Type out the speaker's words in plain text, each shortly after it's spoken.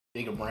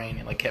bigger brain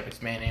and like kept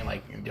expanding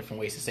like in different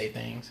ways to say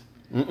things.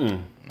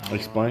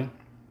 Explain.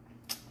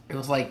 It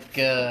was like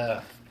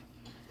your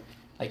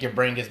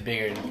brain gets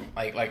bigger.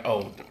 Like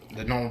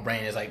the normal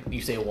brain is like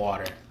you say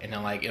water, and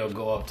then like it'll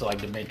go up to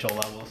like dimensional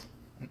levels.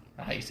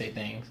 How you say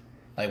things.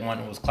 Like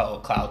one was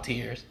cloud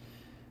tears.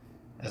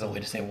 As a way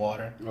to say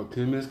water. Oh,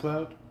 Cumulus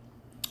cloud.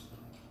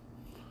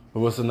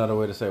 But what's another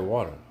way to say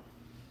water?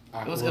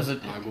 It was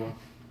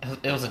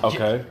a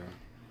Okay.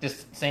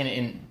 Just saying it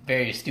in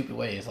very stupid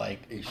ways,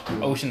 like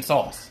H2O. ocean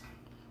sauce.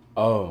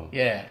 Oh.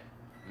 Yeah. It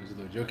was a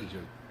little jokey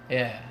joke.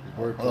 Yeah. A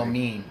Wordplay. little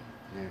meme,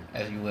 Yeah.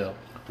 as you will.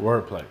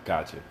 Wordplay.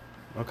 Gotcha.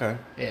 Okay.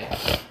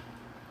 Yeah.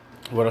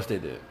 What else they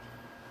did?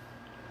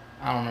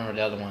 I don't remember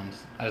the other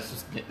ones. I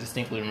just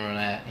distinctly remember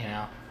that, you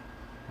know.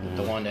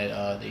 The one that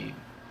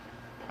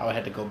I would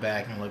have to go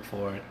back and look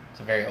for it. It's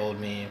a very old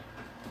meme.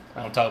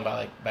 I'm talking about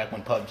like back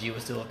when PUBG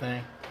was still a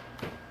thing.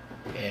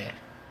 Yeah.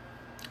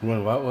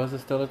 When what was it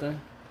still a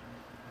thing?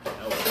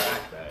 That was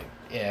back.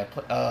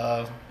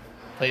 Yeah.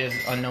 Players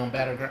Unknown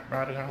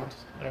Battlegrounds,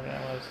 whatever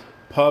that was.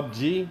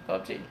 PUBG.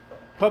 PUBG.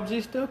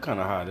 PUBG's still kind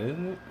of hot,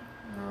 isn't it?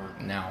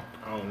 No.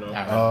 I don't know.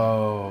 Not really.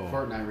 Oh.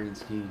 Fortnite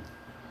reigns king.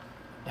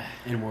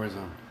 In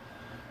Warzone.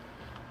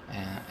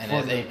 Yeah. And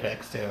there's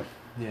Apex too.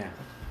 Yeah.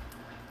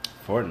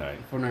 Fortnite.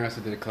 Fortnite also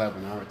did a collab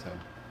with Naruto.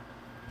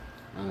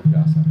 I don't know if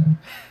y'all saw that.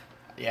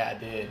 Yeah, I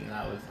did, and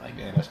I was like,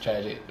 man, that's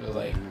tragic. It was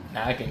like,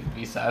 now I can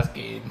be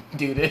Sasuke and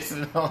do this,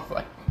 and I was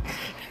like,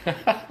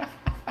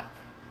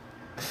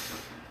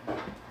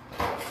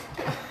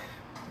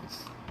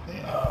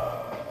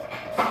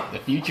 the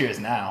future is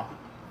now.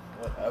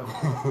 Whatever.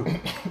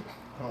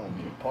 I don't want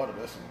to be a part of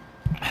this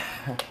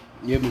one.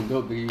 Yeah, but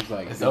dope. He was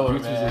like, It's the over,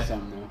 producers man. or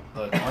something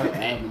though. Look,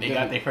 they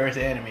got their first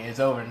enemy. It's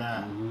over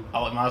now.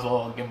 I might as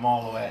well give them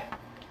all away.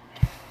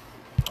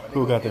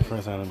 Who got their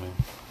first anime?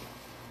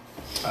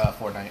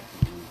 Fortnite.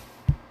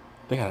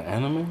 They got an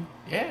anime?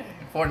 Yeah,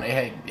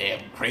 Fortnite. They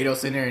have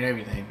Kratos in there and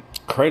everything.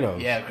 Kratos.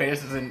 Yeah,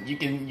 Kratos is in. You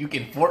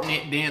can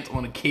Fortnite dance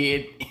on a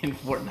kid in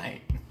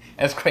Fortnite.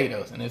 That's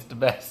Kratos, and it's the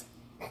best.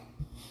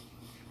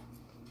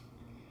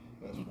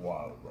 That's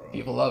wild, bro.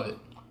 People love it.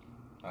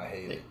 I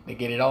hate it. They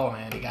get it all,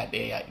 man.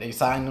 They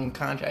signed them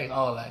contracts,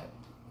 all that.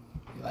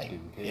 Like,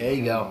 there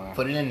you go.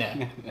 Put it in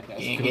there.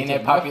 Gain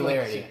that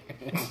popularity.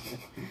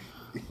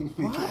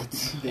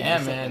 What?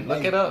 Yeah, man.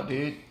 Look it up,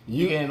 dude.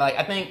 You can like.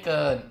 I think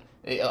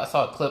I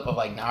saw a clip of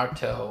like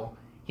Naruto.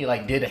 He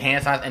like did the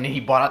hand signs and then he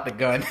bought out the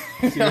gun.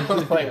 I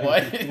was like,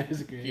 what?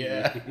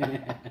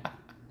 Yeah.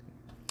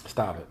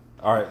 Stop it.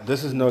 All right,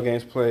 this is No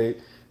Games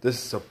Played.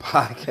 This is a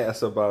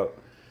podcast about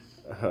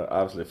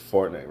obviously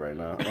Fortnite right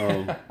now.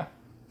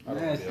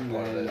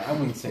 I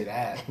wouldn't say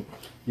that.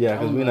 Yeah,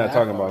 because we're not that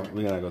talking far. about.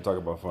 We're not gonna talk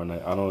about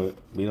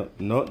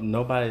Fortnite.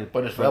 Nobody.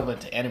 But it's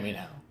relevant to anime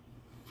now.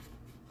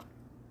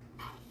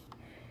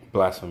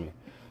 Blasphemy.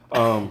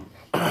 Matter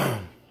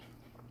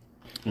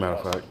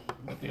of fact,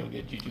 But they'll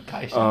get Jujutsu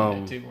Kaisen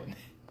in there too.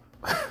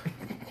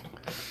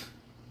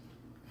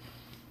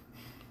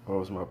 what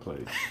was my play?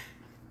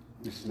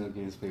 This is No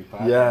Games Played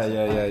podcast.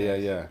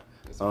 Yeah.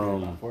 It's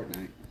about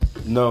Fortnite.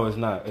 No, it's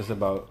not. It's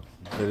about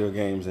video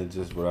games and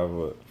just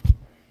whatever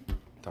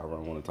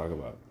Tyrone want to talk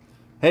about.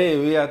 Hey,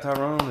 we got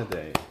Tyrone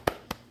today.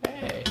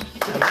 Hey,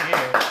 I'm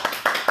here.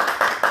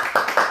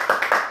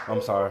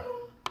 I'm sorry.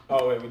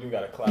 Oh, wait, we do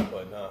got a clap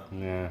button, huh?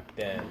 Yeah.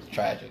 Damn, It's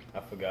tragic. I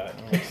forgot.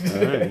 All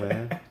right,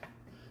 man.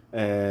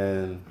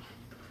 And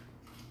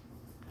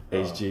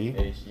HG.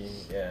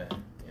 HG, yeah.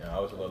 I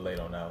was a little late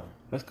on that one.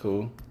 That's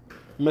cool.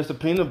 Mr.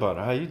 Peanut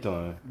Butter, how you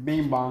doing?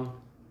 Bing bong.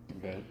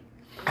 Good.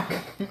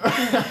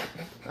 I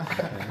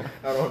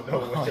don't know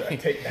what should I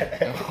take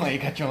that as. Oh, you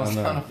got your own I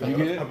know. sound effect. You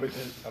good? I'm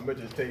gonna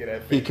just take it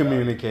at He face value.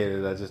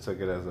 communicated. I just took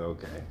it as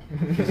okay.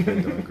 He's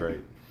been doing great.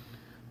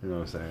 You know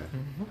what I'm saying?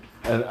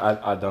 And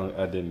I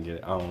didn't get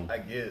it. I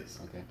guess.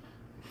 Okay.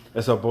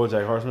 It's a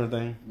BoJack Horseman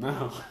thing.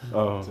 No.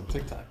 Oh. It's a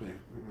TikTok thing.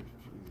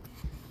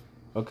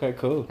 Okay,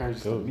 cool. Probably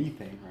just a Cool. me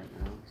thing right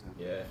now. So.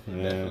 Yeah, it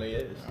Yeah. definitely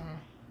is.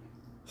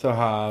 So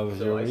how was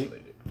So your week?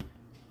 isolated.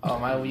 Oh,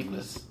 my week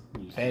was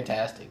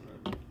fantastic.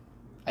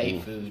 I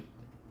ate food.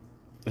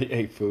 He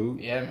ate food.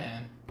 Yeah,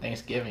 man.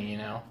 Thanksgiving, you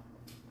know.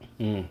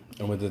 And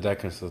what did that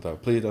consist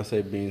of? Please don't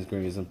say beans,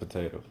 greens, and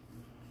potatoes.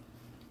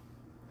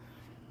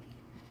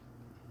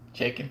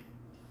 Chicken.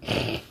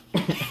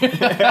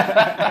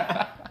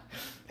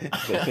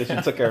 Since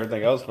you took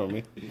everything else from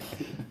me.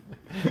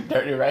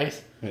 Dirty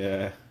rice.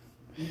 Yeah.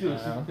 You do a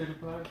sweet potato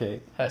pie?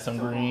 Okay. Had some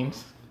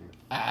greens.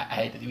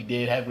 We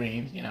did have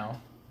greens, you know.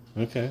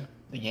 Okay.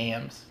 The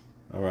yams.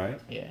 All right.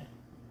 Yeah.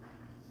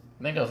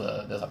 I think there's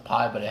a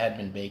pie, but it hadn't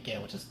been baked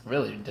yet, which is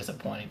really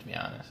disappointing, to be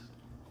honest.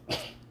 Man,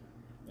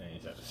 you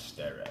just have to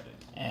stare at it.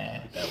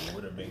 And That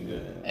would have been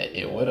good.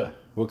 it would've.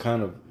 What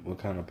kind of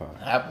pie?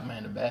 Apple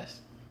man, the best.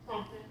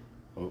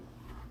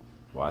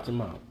 Watch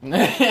him out.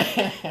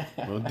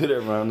 Don't do that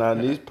around not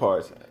in these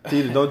parts.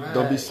 Tita,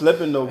 don't be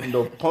slipping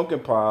no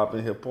pumpkin pie up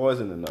in here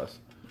poisoning us.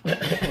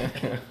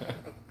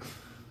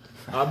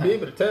 I'll be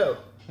able to tell.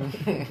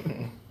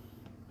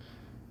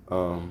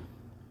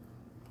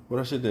 What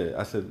else you did?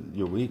 I said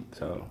your week,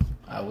 so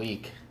A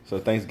week. So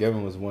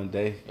Thanksgiving was one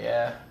day.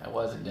 Yeah, it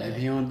was a day.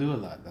 Maybe you don't do a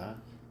lot, dog.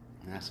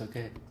 And that's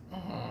okay.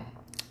 Mm-hmm.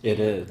 It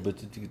is,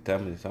 but you can tell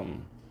me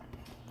something.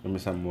 Give me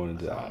something more than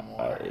that. Something more.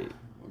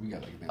 Well, we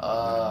got like that.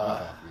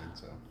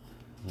 So.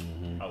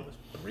 Mm-hmm. I was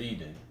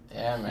breathing.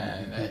 Yeah,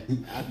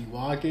 man. I be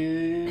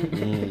walking.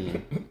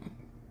 Mm.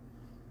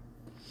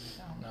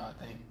 I don't know. I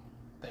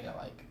think I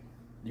like.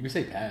 You can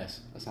say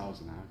pass. That's not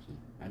what's an option.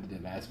 I did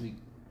it last week.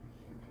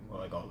 Well,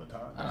 like all the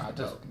time. I don't know, I've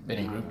just been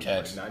in group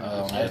chats.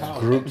 Like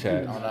Group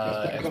chat. On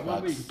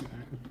Xbox.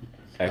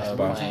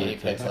 Xbox Playing group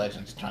Apex chat.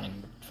 Legends, trying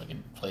to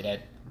fucking play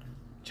that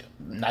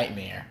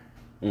nightmare.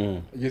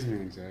 Mm. It gives me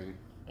anxiety.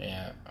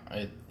 Yeah.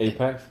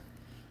 Apex?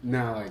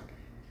 No, like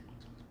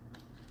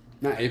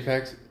not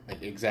Apex.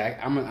 Like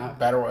exact.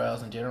 Battle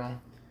Royales in general.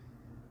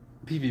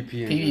 PvP.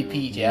 in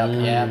PvP,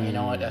 general. yeah, you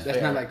know what? That's That's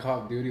fair. not like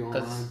Call of Duty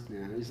online. 'Cause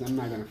Yeah, I'm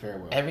not gonna fare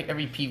well.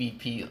 Every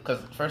PvP, because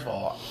first of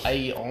all,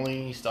 I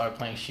only started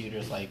playing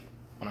shooters like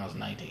when I was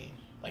 19.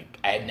 Like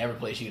I had never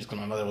played shooters because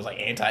my mother was like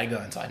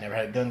anti-gun, so I never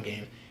had a gun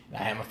game. And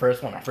I had my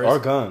first one. Or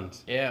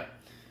guns. Yeah.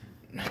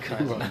 Not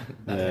guns. Not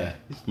Yeah. that.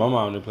 My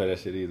mom didn't play that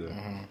shit either.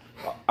 Mhm.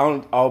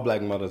 All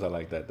black mothers are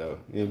like that though.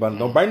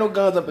 Don't bring no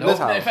guns up in No, this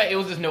house. in fact, it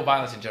was just no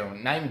violence in general.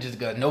 Not even just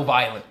guns. No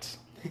violence.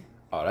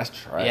 Oh, that's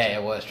tragic. Yeah,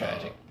 it was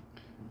tragic.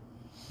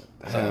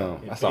 Damn,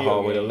 In that's a video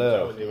hard way to games,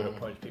 I was live. able to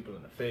punch people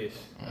in the face.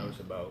 That was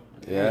about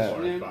Yeah. as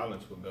far Yeah. as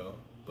violence would go.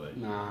 But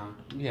Nah,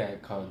 we had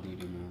Call of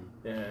Duty, man.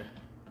 yeah,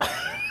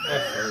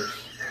 at first.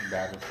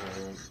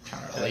 Battlefield.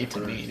 Trying to relate to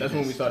me. That's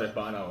when we started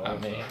buying our I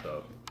own mean- stuff.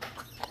 Though.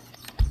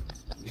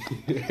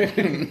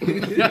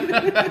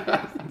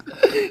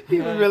 He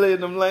was really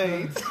in them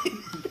lanes.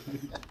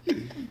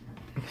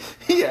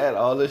 He had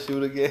all the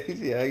shooter games.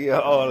 Yeah, he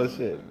had all the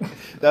shit.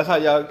 That's how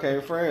y'all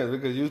became friends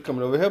because you was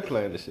coming over here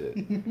playing the shit.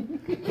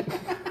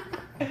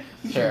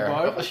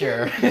 Sure.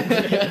 Sure. Right. You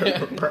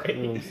know what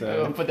I'm We'll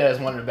saying? put that as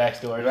one of the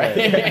backstories,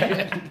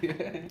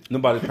 right?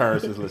 Nobody's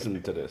parents is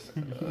listening to this.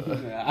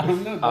 I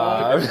don't know,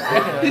 dog.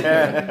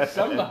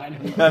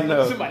 Somebody. I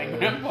know. Somebody,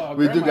 grandpa.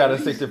 We do grandma, got a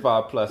these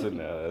 65 plus in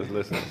there that's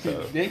listening, so.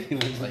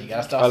 ridiculous. So you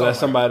gotta start Unless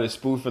somewhere. somebody's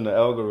spoofing the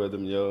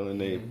algorithm, yo,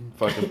 and they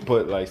fucking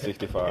put like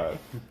 65.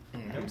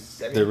 I'm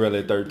 70. They're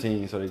really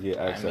 13, so they get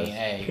I access. mean,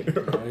 hey,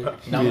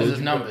 Right? numbers is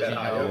Put numbers, that you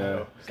high know.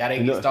 up. Gotta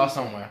You know- start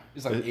somewhere.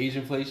 It's like age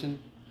inflation.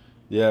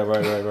 Yeah,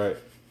 right.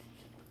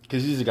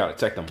 Because you just gotta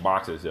check them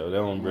boxes, yo. They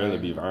don't really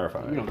be We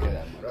verifying. don't get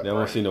that much. They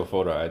don't see no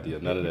photo ID or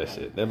none of that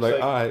shit. They're like,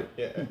 It's like- all right,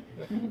 Yeah.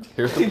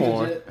 here's the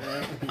porn.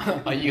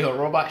 Are you a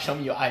robot? Show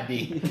me your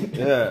ID.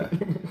 Yeah.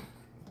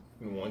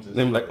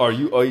 Then like, are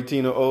you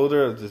 18 or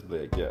older? I'll just be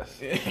like, yes.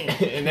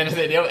 And then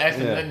they'll ask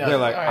Yeah, them. they're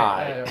like, all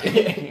alright.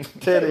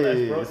 There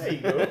you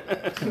Titties. go.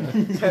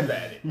 Tap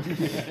at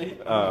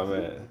it. Oh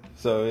man.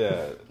 So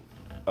yeah,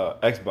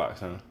 Xbox,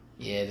 huh?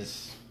 Yeah,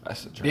 just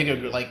That's a bigger.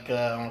 Like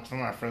some of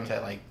my friends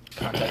had like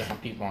contacted some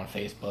people on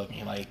Facebook and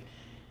he like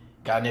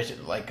got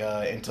into like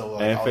into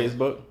like, And all-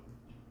 Facebook.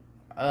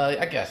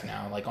 I guess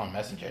now like on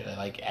Messenger they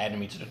like added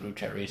me to the group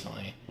chat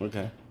recently.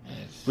 Okay. And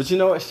it's, But you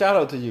know what? Shout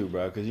out to you,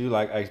 bro, because you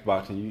like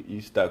Xbox and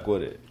you stuck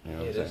with it. You know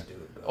what Yeah, I'm this saying?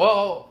 dude.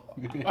 well,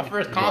 my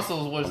first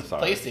console I'm was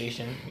sorry.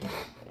 PlayStation,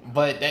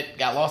 but that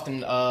got lost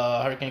in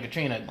Hurricane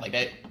Katrina. Like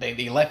that,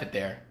 they left it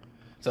there.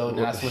 So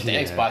then I switched to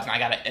Yeah. Xbox, and I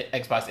got an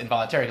Xbox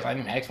involuntary because I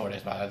didn't even ask for an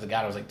Xbox. As a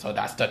guy, I was like, so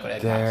I stuck with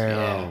Xbox. Damn.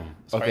 Yeah,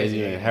 it's Okay, crazy.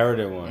 you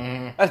inherited one.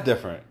 Mhm. That's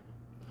different.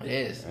 It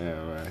is. Yeah,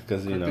 man.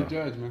 Because you Quick know, to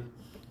judge, man.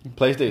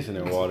 PlayStation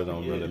and water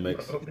don't really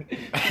mix. Bro.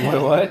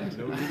 What?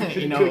 You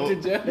Quick know, to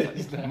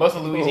judge. most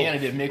of Louisiana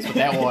did mix with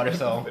that water,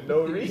 so For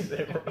no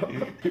reason, bro.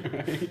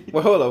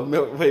 Well, hold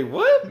on. Wait,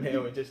 what?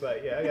 Man was just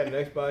like, yeah, I got an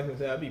Xbox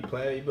and I be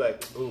playing. He'd be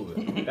like, ooh,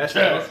 that's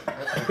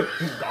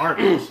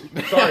garbage.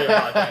 Sorry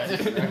about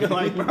that. You're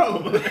like, bro,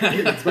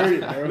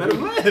 let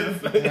him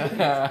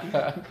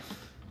live.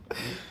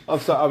 I'm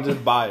sorry. I'm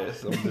just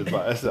biased.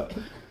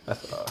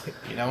 That's all.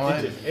 you know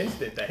what? It's just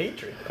instant the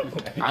hatred. Though.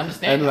 I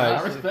understand. And, like-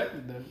 I respect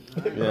it.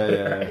 Then.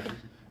 Yeah.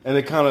 And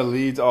it kind of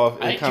leads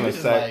off. I It kind of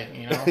choose like,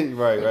 you know.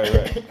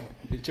 right.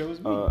 They chose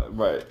me.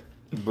 Right.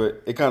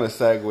 But it kind of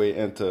segue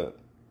into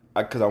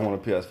because I want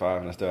a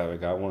PS5 and I still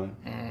haven't got one.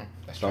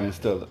 That's So I'm right.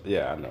 still.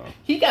 Yeah, I know.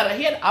 He had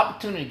an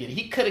opportunity to get it.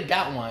 He could have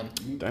got one.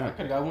 Damn. I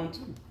could have got one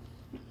too.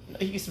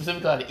 He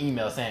specifically got an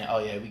email saying, "Oh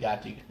yeah, we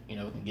got you. You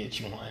know, we can get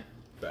you one."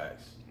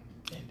 Facts.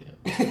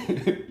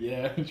 And,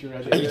 Yeah, sure. I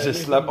You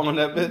just slept on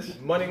that bitch.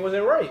 Money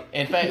wasn't right.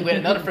 in fact, we had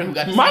another friend who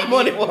got the My same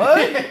money email. was.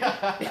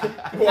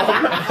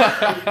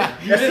 That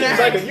seems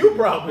like a you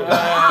problem.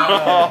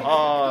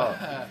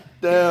 Oh,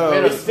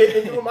 damn. It's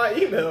sitting through my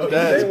email.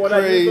 That's Saying when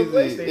I use for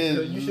crazy. PlayStation,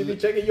 so you should be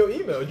checking your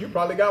emails. You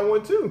probably got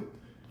one too.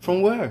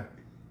 From where?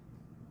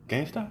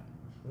 GameStop.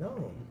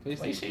 No,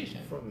 PlayStation.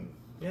 from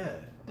yeah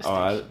Oh,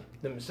 I,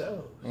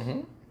 themselves.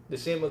 Mm-hmm. The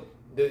same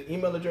the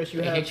email address you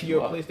They have hit to you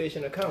your up.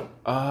 PlayStation account.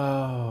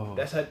 oh.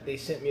 That's how they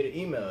sent me the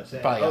email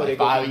saying, Probably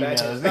got "Oh, they like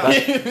 5 go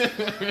back and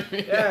emails.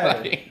 stuff."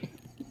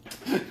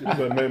 Yeah.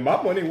 But man,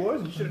 my money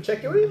was you should have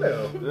checked your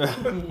email. You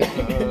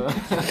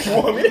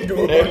want me to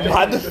do it? In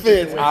my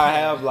defense, I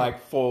have like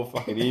 4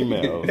 fucking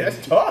emails.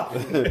 That's tough.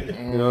 You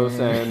know what I'm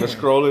saying? The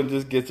scrolling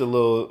just gets a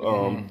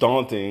little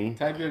daunting.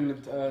 Type in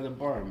the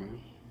bar, man.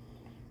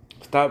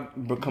 Stop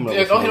coming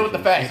Yeah, up go ahead with the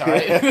facts, all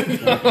right?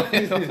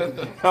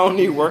 I don't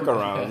need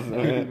workarounds.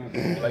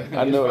 Man.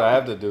 I know what I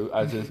have to do.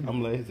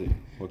 I'm lazy.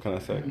 What can I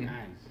say?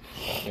 Nice.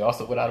 You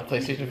also without a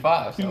PlayStation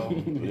 5, so.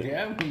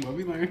 Yeah, what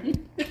we learned.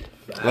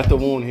 Let the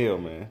wound heal,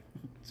 man.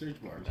 Search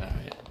bar.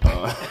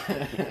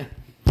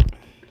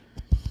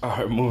 All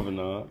right, moving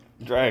on.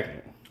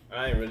 Dragon.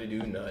 I ain't really do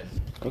nothing.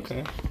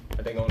 Okay.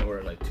 I think I only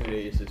worked like 2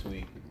 days this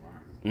week.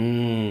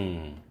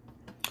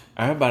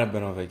 Everybody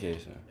been on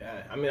vacation.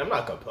 Yeah, I mean, I'm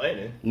not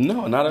complaining.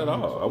 No, not at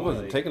all. I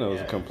wasn't taking it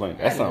as a complaint.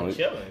 That sounded.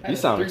 chilling. You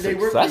sounded 3-day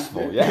work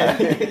successful. week, Yeah.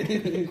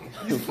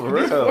 For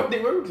real.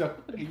 4-day work weeks are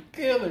fucking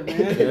killer, man.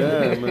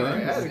 Yeah,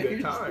 man. That's a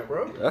good time,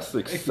 bro. That's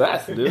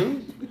success,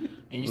 dude.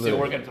 And you still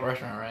work at the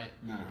restaurant, right?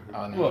 Nah.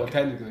 Oh, no. Well,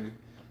 technically,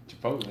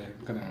 Chipotle,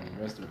 because I'm in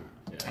a restaurant.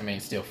 I mean,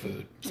 still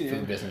food. Yeah.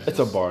 Food business. It's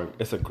a bar.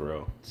 It's a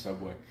grill.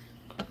 Subway.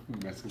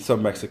 Mexican. It's a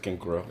Mexican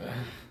grill. You know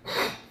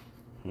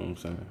what I'm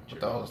saying? But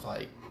those,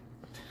 like,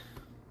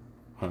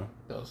 Huh?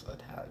 those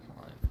Italian,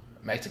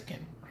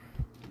 Mexican.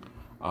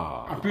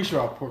 I'm pretty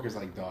sure our pork is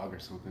like dog or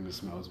something. It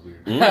smells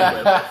weird. Mm.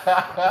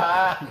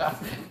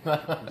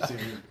 I'm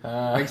serious.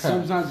 Like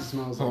sometimes it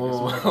smells like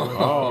it's like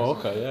Oh,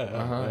 okay,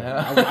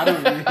 yeah. I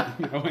don't really,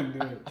 I wouldn't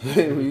do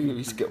it.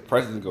 we skip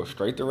prices and go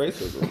straight to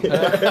racism.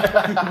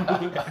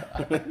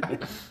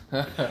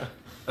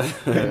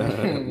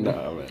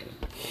 Nah, man.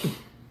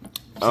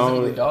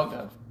 Specifically dog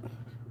though.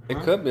 It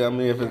could be. I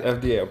mean, if it's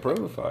FDA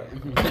approved, fine.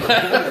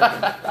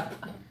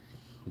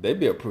 They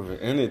be approving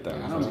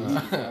anything. I don't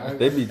know.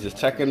 They be just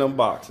checking them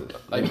boxes.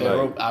 Like the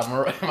rope, am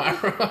I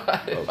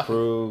right?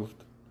 Approved.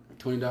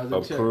 $20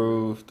 a check.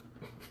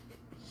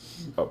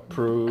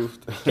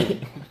 Approved. Yeah,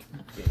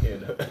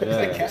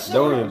 Yeah,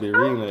 don't even be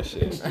reading that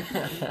shit.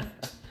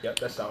 yep,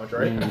 that sounds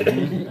right.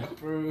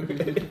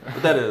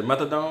 What that is?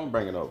 Methadone?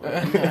 Bring it over.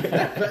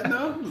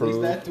 No, at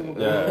least that to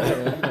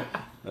Yeah.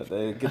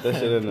 They get that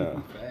shit in there.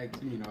 Facts,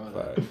 you know.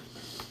 Like,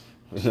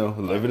 you know,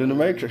 living in the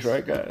matrix,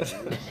 right, guys?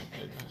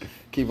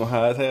 Keep them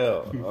high as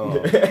hell.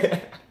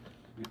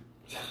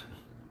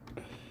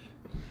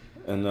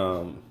 And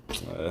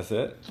that's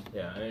it.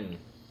 Yeah, I ain't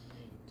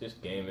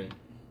just gaming.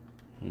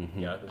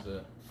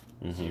 Yakuza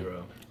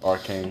 0.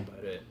 Arcane.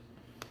 About it.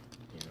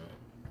 You know.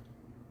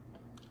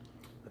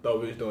 I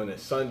thought we was doing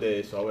this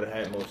Sunday, so I would have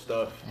had more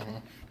stuff.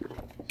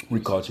 We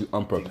caught you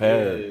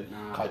unprepared.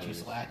 Nah, Caught you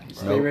slacking, bro.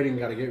 Stay ready and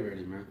gotta get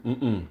ready,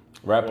 man.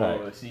 Rat pack.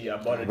 Well, see, I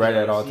bought a Right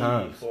at all DLC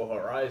times. for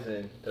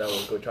Horizon that I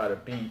was gonna try to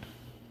beat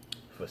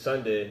for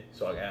Sunday,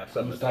 so I can have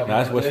something. Stop.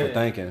 That's wishful Yeah.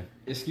 thinking.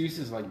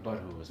 Excuses like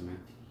buttholes, man.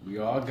 We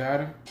all got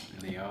them,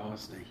 and they all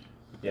stink.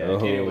 Yeah. Oh.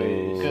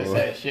 Anyways, Could have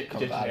said shit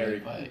comes just out of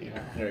generic, it, but you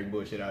know. generic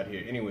bullshit out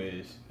here.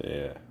 Anyways,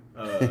 Yeah.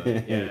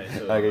 yeah.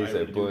 So Like I you really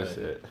said, do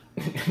bullshit.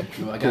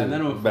 No, I got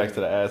another one. Back to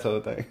the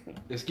asshole thing.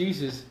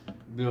 Excuses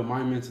build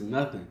monuments of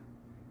nothing.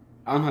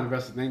 I don't know how the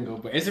rest of the thing go,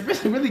 but it's a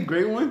really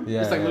great one.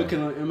 Yeah, It's like yeah.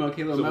 looking on MLK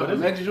Little So what Malcolm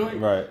is it? X joint,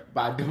 Right.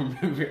 but I don't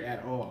remember it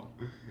at all.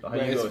 So how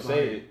But you it's gonna fire.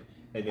 say it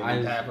and then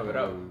leave half of it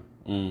out?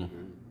 Mm.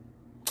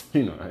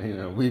 You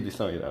know, we be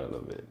slowing it out a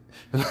little bit.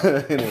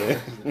 Anyway.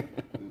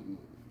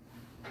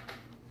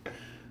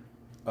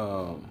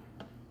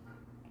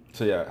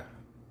 So yeah.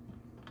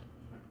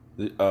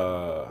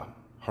 The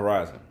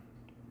Horizon.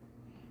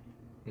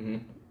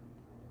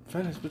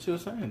 Finish what you were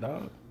saying,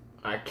 dog.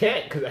 I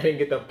can't because I didn't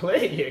get to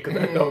play it yet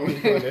because I thought we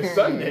was doing this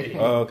Sunday.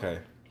 Oh, okay.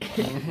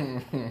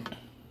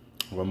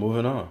 We're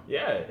moving on.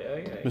 Yeah.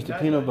 Mr.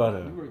 exactly. Peanut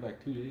Butter. You worked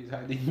like 2 days. How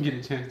did you get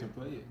a chance to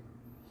play it?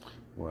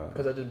 Wow.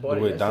 Because I just bought The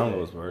it way yesterday.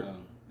 downloads work.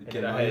 And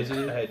then I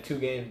had 2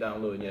 games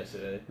downloaded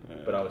yesterday,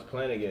 but I was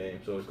playing a game,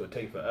 so it was gonna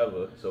take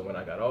forever. So when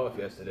I got off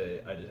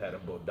yesterday, I just had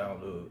them both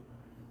download,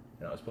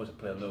 and I was supposed to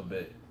play a little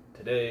bit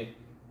today,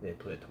 then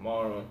play it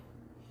tomorrow,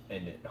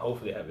 and then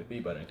hopefully have it be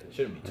by then because it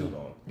shouldn't be too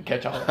long. You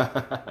catch all.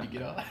 You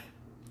get all.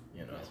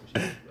 You know.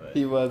 But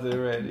He wasn't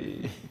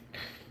ready.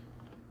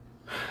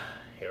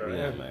 here I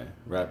Yeah, am. man.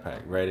 Rat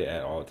Pack. Ready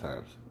at all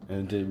times.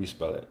 And did we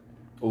spell it?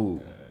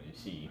 Ooh. You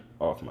see,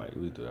 Off mic.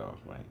 We do that off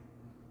mic.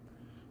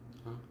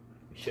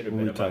 it should have What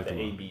been we about the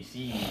talking about?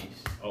 ABCs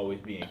always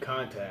be in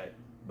contact,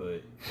 but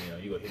you know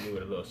you gonna hit me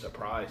with a little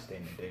surprise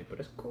thing today. But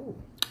it's cool.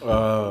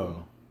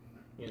 Oh.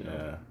 You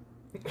know.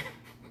 Yeah.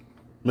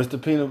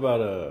 Mr. Peanut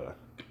Butter.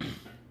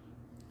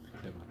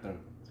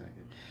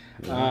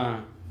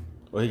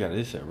 Well, he got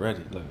this shit ready.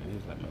 Look,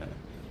 he's like, man.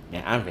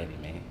 Yeah, I'm ready,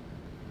 man.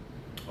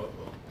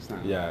 Uh-oh. It's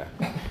not. Yeah.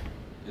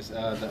 It's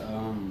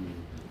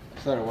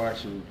started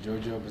watching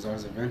JoJo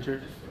Bizarre's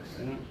Adventure.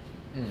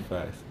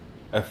 Facts.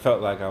 I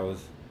felt like I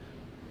was,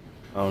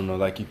 I don't know,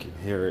 like you can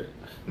hear it.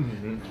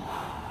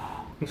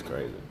 It's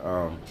crazy.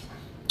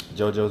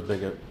 JoJo's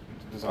bigger.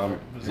 Bizarre.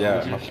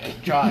 Yeah. my-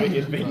 Try.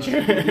 Biggest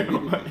picture.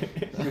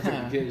 It's like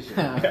a kid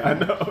show. I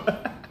know.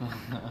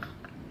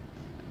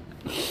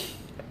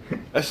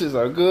 That shit's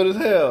are good as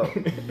hell.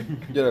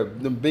 Yeah,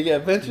 them big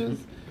adventures.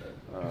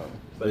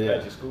 But Like yeah,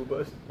 Magic School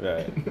Bus.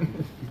 right.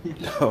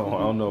 No, I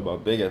don't know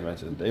about Big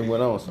Adventures. They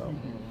went on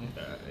something.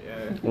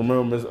 Yeah.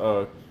 Remember Miss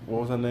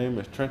what was her name?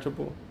 Miss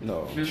Trenchable?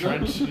 No.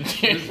 Trench. Miss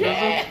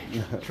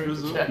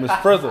Frizzle.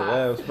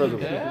 Yeah, it was Frizzle.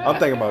 Yeah. I'm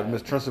thinking about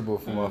Miss Trenchable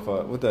from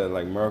what that,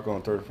 like Miracle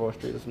on 34th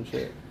Street or some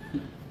shit.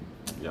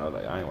 Y'all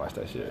like, I ain't watched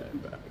that shit.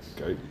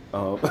 Okay.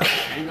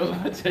 Ain't no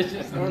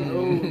attention. So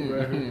old,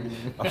 bro.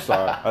 I'm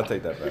sorry. I'll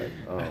take that back.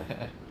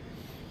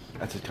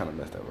 I just kind of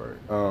messed that word.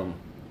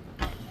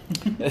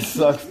 It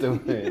sucks to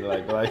me.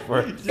 Like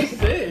first. Just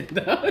say it,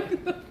 dog.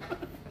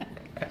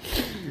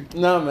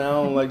 No, man, I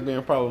don't like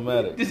being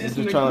problematic. This I'm is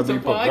just trying to be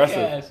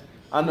progressive.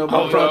 I know, but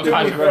Oh, I'm trying to be no,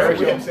 progressive.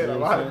 We have said You a know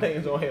lot what of I'm saying?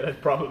 things on here that's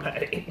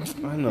problematic.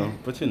 I know,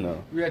 but you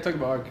know. We had talked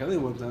about R. Kelly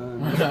one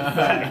time.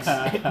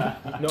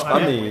 No,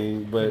 I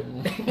mean, but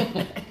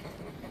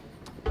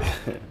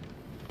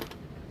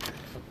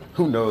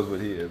who knows what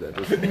he is at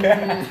this point?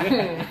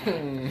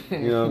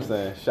 You know what I'm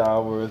saying?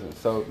 Showers and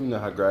soap. You know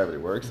how gravity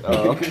works.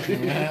 Oh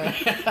man.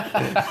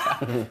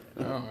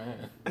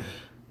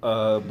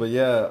 But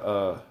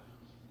yeah,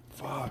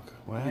 fuck.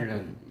 What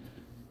happened?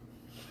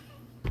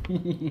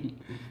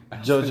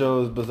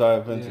 JoJo's Bizarre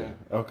Adventure.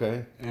 Yeah.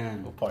 Okay.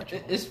 And What part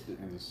you it's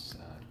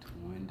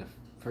when the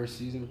first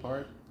season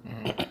part.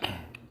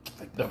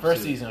 Like The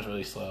first season was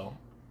really slow.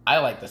 I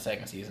like the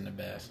second season the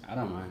best. I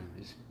don't mind.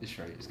 It's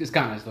straight. It's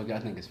kind of slow. I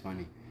think it's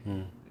funny.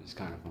 Hmm. It's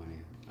kind of funny.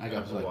 I have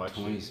got to like watch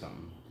 20 it.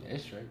 something. Yeah,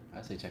 it's straight.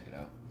 I say check it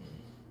out.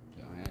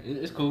 So, yeah,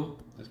 it's cool.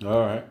 It's cool.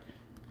 All right.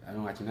 I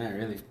don't watching that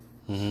really.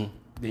 Mm-hmm.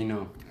 Then, you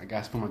know, I got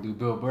to support my dude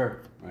Bill Burr,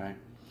 right?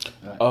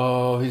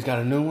 Oh, he's got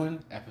a new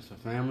one. Episode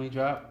Family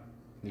drop,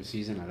 new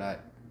season of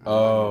that.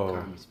 Oh.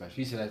 Comedy special.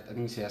 He said I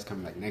think he said that's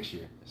coming like next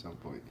year at some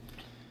point.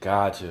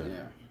 Gotcha.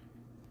 Yeah.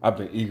 I've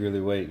been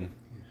eagerly waiting.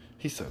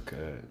 He's so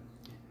good.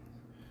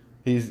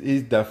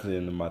 He's definitely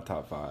in my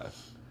top 5.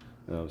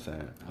 You know what I'm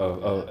saying?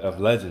 Of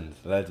legends.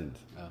 Oh.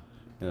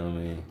 You know what I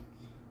mean?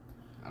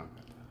 I don't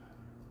know.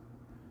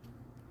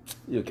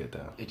 You'll get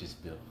that. It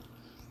just Bill.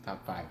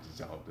 Top 5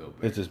 is all Bill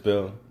Burr. It's just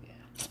Bill. Yeah.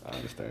 I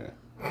understand.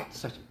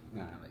 Such a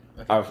like.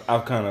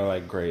 I've kind of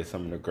like graded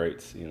some of the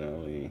greats. You know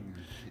what I mean?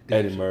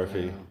 Dave Eddie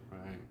Murphy. Chappelle,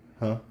 right.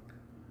 Huh?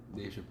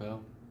 Dave Chappelle.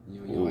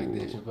 You like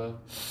Dave Chappelle?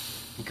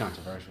 He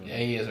controversial. Yeah,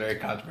 he is very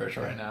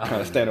controversial right now. Trying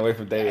to stand away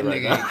from That Dave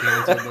right nigga now. ain't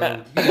canceled, bro.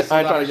 I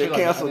ain't trying to get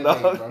canceled,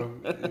 dog.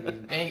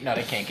 No,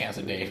 they can't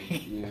cancel Dave.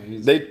 Yeah,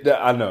 he's,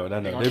 I know.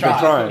 They're They've gonna been try.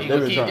 trying. They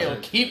They've will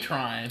been keep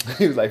trying. trying.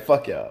 He was like,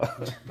 "Fuck y'all."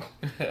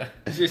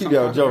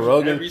 Yo, Joe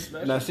Rogan.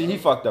 Now, see, he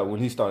fucked up when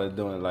he started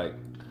doing like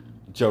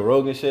Joe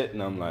Rogan shit,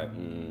 and I'm like, I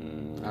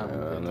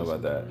don't know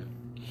about that.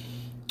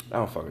 I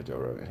don't fuck with Joe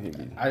Rogan. He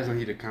be, I just know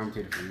he the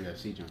commentator for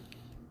UFC joint.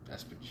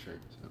 That's pretty straight.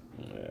 So.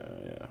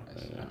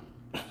 That's, yeah.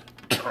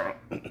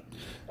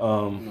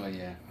 No,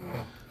 yeah.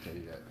 I'll tell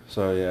you that.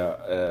 So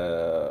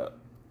yeah,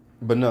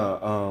 but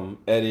no,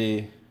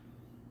 Eddie,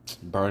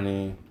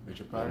 Bernie.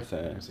 Richard You know what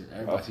Pryor. I'm saying?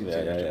 Everybody seems to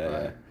say Richard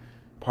Pryor.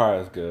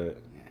 Pryor's good.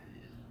 Yeah,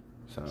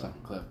 So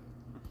something clip.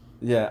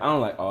 yeah, I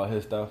don't like all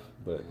his stuff,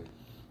 but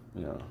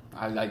you know,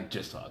 I like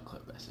just saw a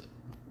clip. That's it.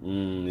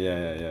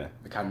 yeah.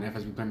 The kind of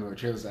Netflix be playing over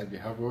trailers, I'd be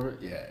hover over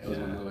it. Yeah, it was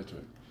Yeah. one of those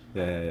joints.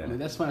 Yeah. I mean,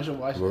 that's fine. I should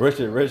watch But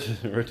it.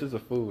 Richard's a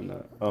fool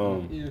now.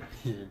 Yeah.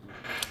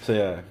 So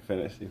yeah, you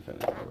finished.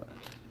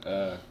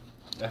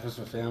 Efforts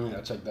for Family.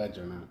 I checked that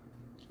joint out.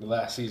 The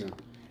last season.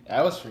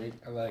 Yeah, I was straight.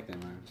 I liked it,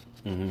 man.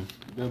 Mm-hmm.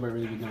 Bill Burr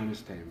really be doing this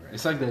thing, bro.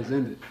 It's like that it's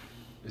ended.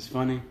 It's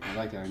funny. I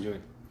like that. I enjoy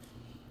it.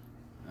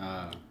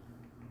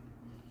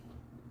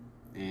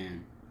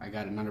 And I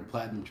got another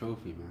platinum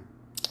trophy, man.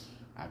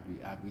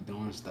 I be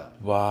doing stuff.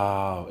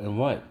 Wow. And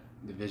what?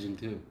 Division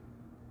 2.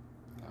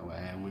 I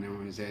had when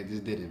everyone said,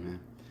 just did it, man.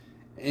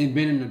 And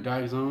being in the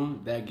dark zone,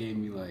 that gave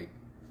me like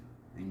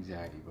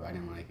anxiety, bro. I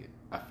didn't like it.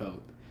 I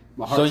felt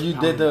my heart. So you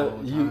did the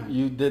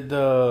you did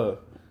the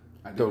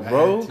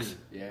rogues?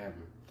 Yeah, man.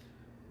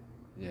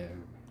 Yeah.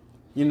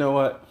 You know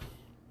what?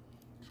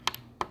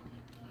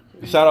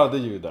 Shout out to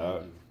you,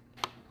 dog.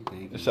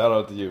 Thank you. Shout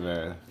out to you,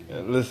 man. Yeah,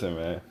 listen,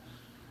 man.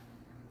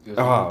 It was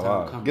a long time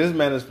Wow. coming. Give this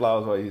man his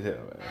flowers while he's here,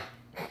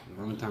 man.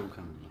 A long time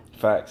coming, man.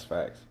 Facts.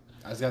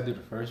 I just gotta do the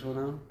first one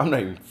now. I'm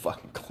not even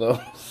fucking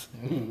close.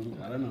 I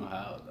don't know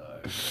how,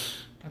 dog.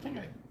 I think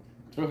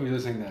Trophy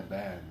this ain't that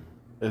bad, man.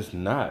 It's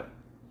not.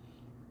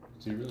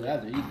 So you really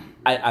rather easy.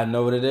 I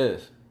know what it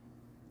is.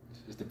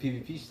 It's the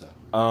PvP stuff.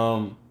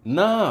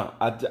 Nah.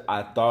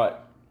 I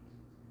thought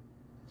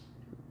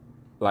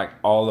like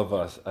all of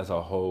us as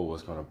a whole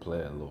was gonna play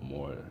a little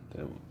more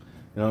than, you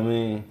know what I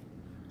mean?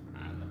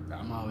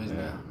 I'm always Yeah.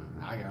 down,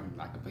 man.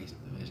 I can play some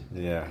division.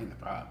 Yeah. Ain't the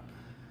problem.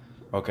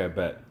 Okay,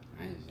 bet.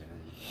 I ain't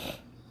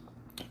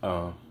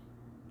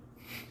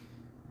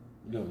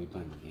You don't be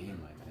playing the game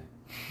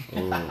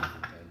like that.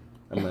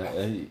 I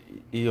mean,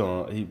 he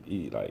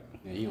like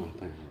Yeah, you don't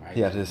play right.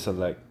 he had his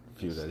select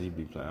few that he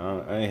be playing.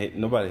 I ain't hate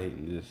nobody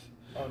hating this.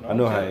 Oh, no, I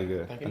know I'm how saying, he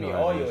good. Give I me know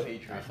all how he your is.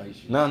 hatred. I fight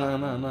you.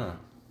 No.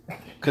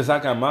 Cause I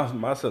got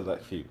my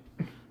select few.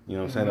 You know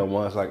what I'm saying? The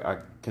ones like I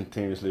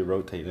continuously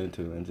rotate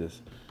into and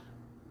just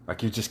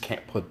like you just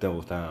can't put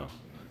those down.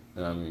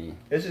 I mean,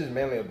 it's just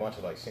mainly a bunch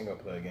of like single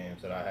player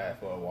games that I had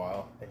for a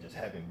while and just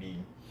haven't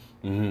beaten.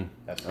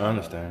 I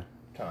understand.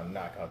 Trying to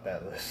knock out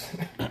that list.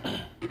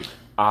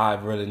 I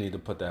really need to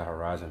put that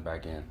Horizon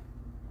back in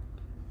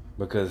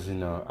because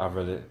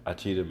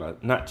I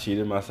not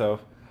cheated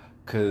myself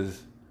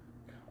because.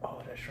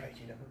 Oh, that's right.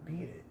 You never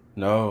beat it.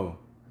 No,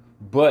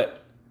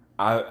 but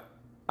I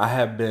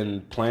have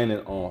been playing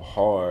it on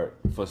hard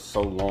for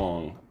so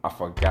long. I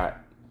forgot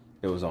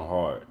it was on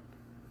hard.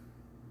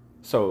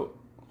 So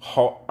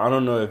I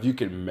don't know if you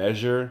can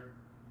measure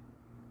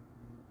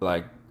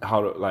like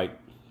how to like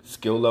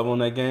skill level in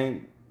that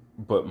game,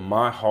 but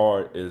my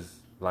hard is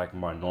like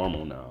my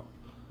normal now.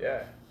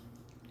 Yeah,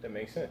 that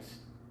makes sense.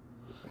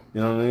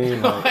 You know what I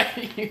mean?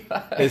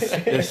 Like,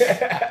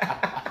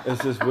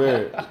 it's just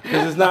weird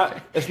because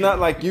it's not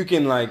like you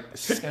can like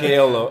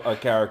scale a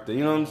character.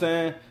 You know what I'm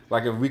saying?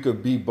 Like if we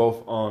could be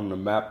both on the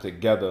map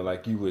together,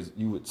 like you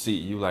would see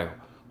you like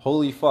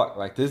holy fuck,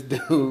 like this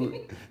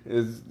dude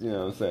is, you know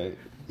what I'm saying?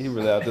 He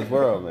really out this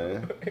world,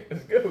 man.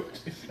 Let's go.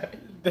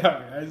 I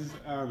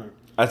don't know.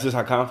 That's just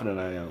how confident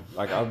I am.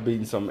 Like I've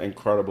beaten some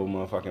incredible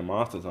motherfucking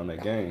monsters on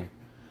that game,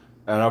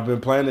 and I've been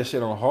playing this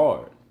shit on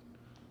hard.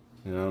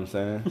 You know what I'm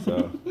saying?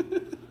 So.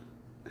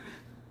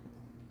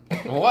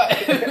 What?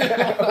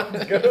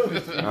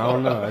 I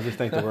don't know. I just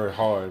think the word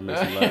hard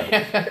makes me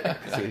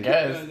laugh. I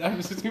guess. I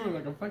was just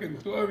like a fucking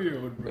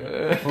 12-year-old,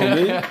 bro. For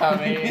me?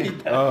 I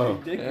mean, Oh.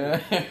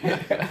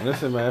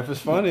 Listen, man, if it's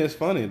funny, it's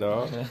funny,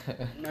 dog.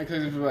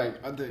 Because it's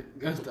like, I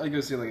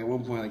gonna say like at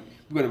one point, like,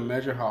 we're gonna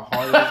measure how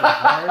hard it is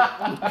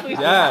hard.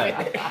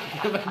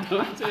 Yeah.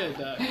 Don't say it,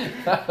 dog.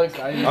 that looks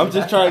like I'm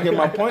just trying to get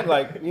my point,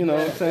 like, you know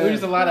what I'm saying?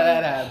 There's a lot of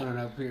that happening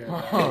up here.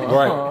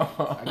 Right.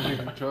 I can't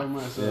control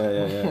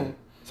myself. Yeah.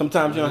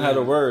 Sometimes you don't have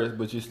the words,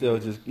 but you still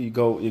just you're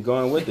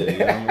going with it. You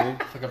know what I mean?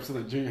 It's like I'm still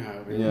in junior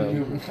high. Yeah.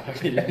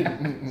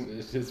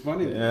 It's just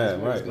funny. Yeah,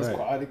 It's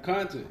quality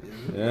content.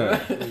 You know?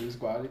 Yeah. It's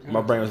quality content.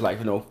 My brain was like,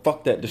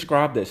 fuck that.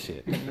 Describe that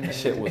shit. That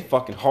shit was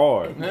fucking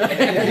hard.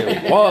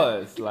 It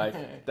was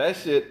like that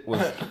shit was,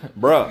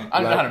 bruh.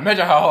 I don't know how to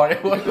measure how hard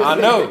it was. I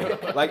know.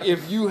 Like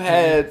if you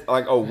had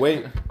like a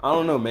weight, I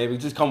don't know, maybe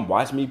just come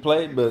watch me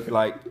play. But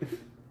like,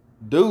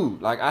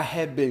 dude, like I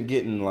had been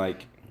getting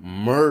like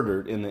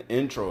murdered in the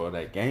intro of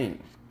that game.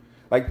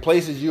 Like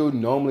places you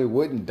normally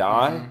wouldn't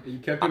die. You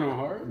kept it on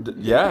hard?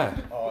 Yeah.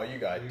 Oh, you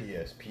got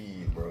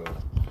DSP, bro.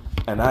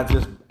 And I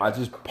just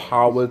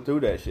powered through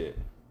that shit.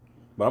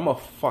 But I'm a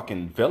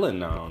fucking villain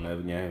now on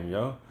that game,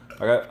 yo.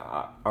 Like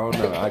I don't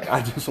know.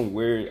 I do some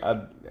weird.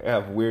 I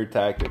have weird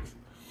tactics.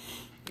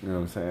 You know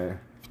what I'm saying?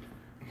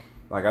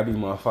 Like I be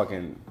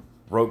motherfucking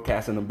rope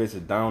casting them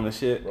bitches down and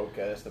shit. Rope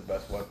cast, the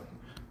best weapon.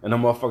 And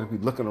them motherfuckers be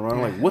looking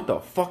around like, what the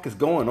fuck is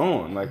going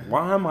on? Like,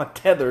 why am I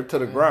tethered to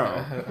the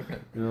ground?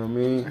 You know what I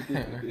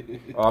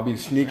mean? Or I'll be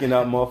sneaking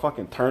out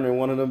motherfucking turning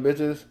one of them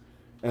bitches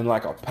in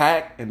like a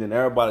pack, and then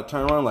everybody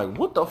turn around like,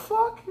 what the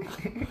fuck?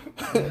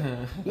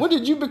 When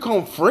did you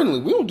become friendly?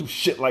 We don't do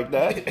shit like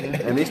that.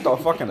 And they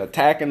start fucking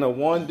attacking the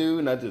one dude,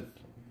 and I just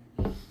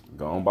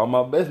go on by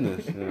my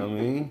business. You know what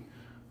I mean?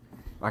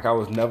 Like I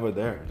was never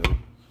there, dude.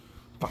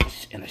 Fucking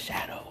in the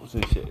shadows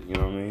and shit. You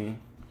know what I mean?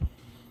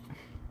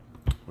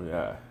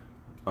 Yeah.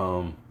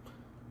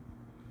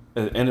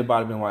 Has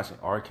anybody been watching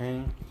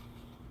Arcane?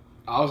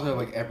 I also have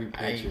like every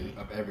picture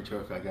of every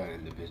trophy I got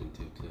in Division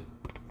 2 too.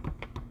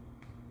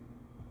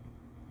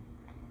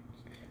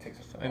 It takes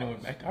us a Anyway,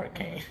 while. back to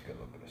Arcane. Just a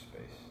little bit of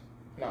space.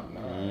 No,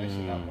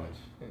 actually not much.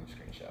 In the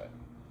screenshot.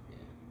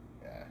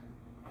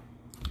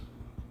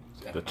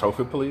 Yeah. The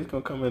trophy police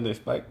gonna come in this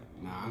like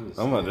Nah, I'm just.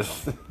 I'm gonna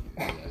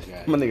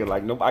my nigga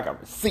like nope, I got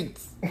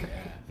receipts. Yeah.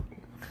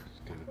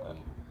 It's kind of cool.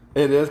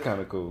 It is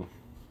kind of cool.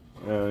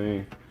 You know what I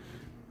mean?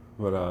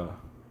 But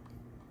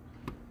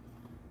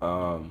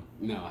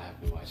No, I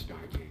haven't watched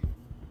Arcane.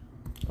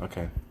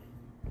 okay.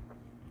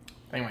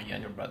 I think my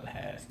younger brother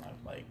has, and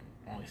I've like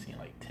only seen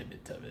like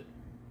tidbits of it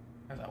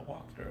as I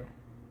walk through.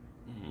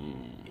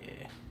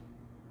 Yeah.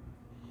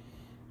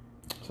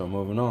 So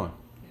moving on.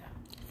 Yeah.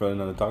 Really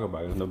nothing to talk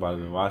about because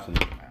nobody's been watching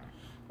it.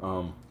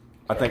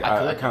 I think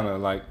I kind of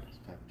like. It's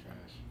pepper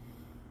trash.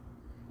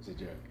 It's a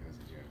joke. It's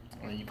a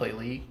joke. When you play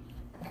League,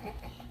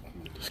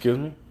 Excuse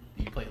me.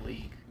 you play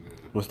League.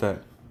 What's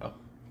that? Oh.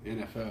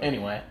 NFL.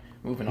 Anyway,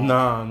 moving on.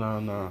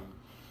 No.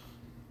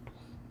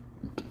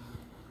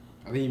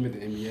 I think you meant the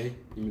NBA.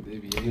 You meant the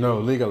NBA. No,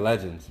 League of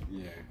Legends.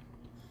 Yeah.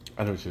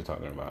 I know what you're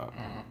talking about.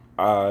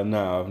 Uh-huh.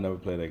 No, I've never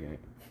played that game.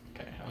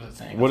 Okay, I was just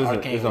saying. What is it?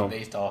 Arcane It's was on-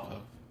 based off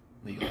of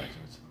League of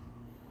Legends.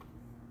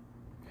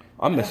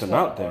 I'm missing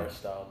out there. Art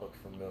style looked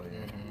familiar.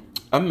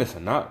 I'm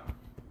missing out.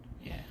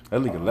 Yeah. That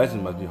League of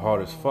Legends must be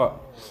hard as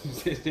fuck.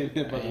 It's You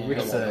don't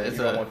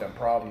want them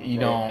problems. You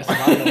bro. don't. It's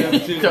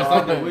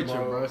like The Witcher,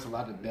 bro. It's a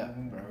lot of depth,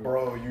 bro.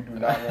 Bro, you do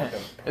not want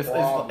them It's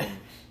problems.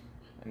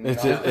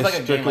 It's It's like a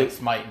game strictly- like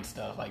Smite and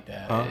stuff like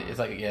that. Huh? It's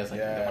like one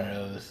of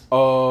those.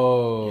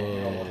 Oh,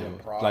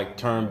 Yeah. like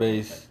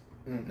turn-based.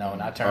 No,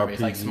 not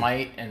turn-based. Like RPG.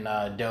 Smite and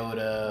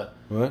Dota.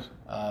 What?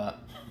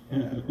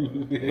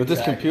 With With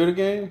this computer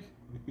game?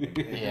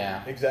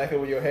 Yeah. Exactly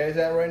where your head's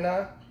at right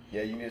now?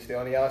 Yeah, you need to stay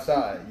on the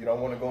outside. You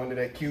don't want to go into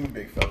that cube,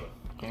 big fella.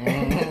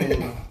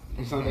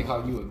 Something they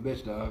call you a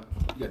bitch, dog.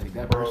 You gotta take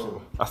that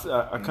personal.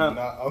 I can't.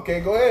 Okay,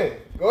 go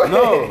ahead. Go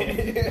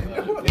ahead.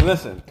 No.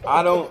 Listen,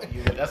 I don't.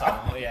 That's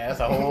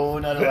a whole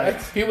nother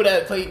like people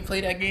that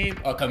play that game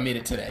are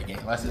committed to that game.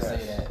 Let's just say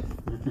that.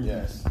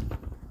 Yes.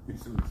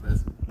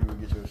 You will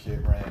get your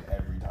shit ran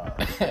every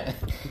time.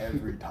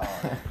 Every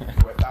time.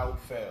 Without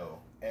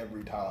fail.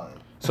 Every time.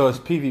 So it's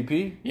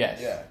PvP? Yes.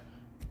 Yeah.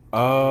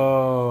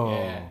 Oh.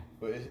 Yeah.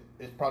 But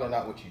it's probably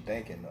not what you're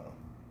thinking though.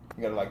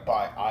 You gotta like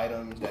buy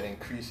items that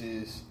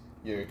increases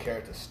your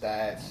character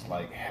stats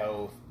like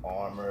health,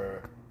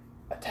 armor,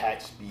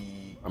 attack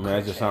speed. I mean,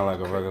 that just sounds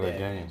like a regular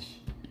game.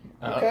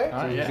 Okay.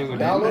 Yeah.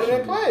 Download it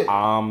and play it.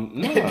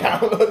 No.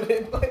 Download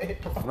it and play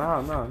it.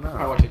 No.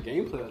 I watch a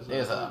gameplay.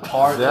 There's a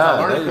hard Yeah,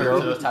 learning there you curve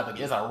go. to those type of.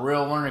 It's a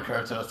real learning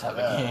curve to those type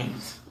of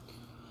games.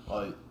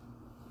 Like,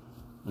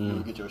 you'll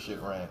get your shit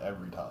ran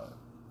every time.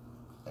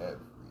 Every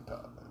time.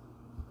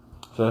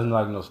 So there's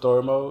like no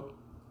story mode?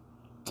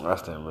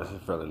 That's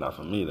really not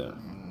for me then.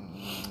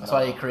 That's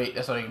why they create.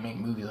 That's why they make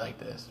movies like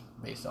this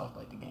based off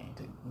like the game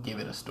to give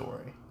it a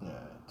story. Yeah,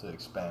 to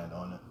expand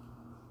on it.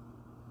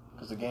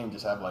 Because the game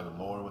just have like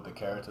lore with the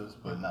characters,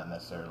 but not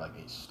necessarily like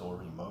a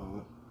story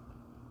mode.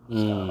 It's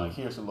kind of like,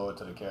 here's the lore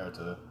to the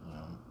character, you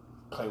know,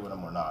 play with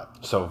them or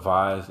not. So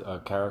Vi's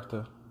a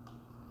character?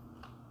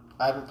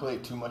 I haven't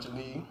played too much of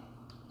League,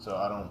 so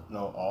I don't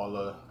know all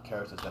the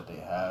characters that they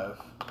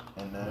have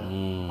in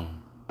there.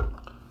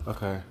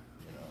 Okay.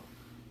 You know,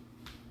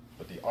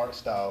 but the art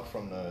style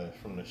from the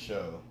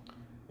show,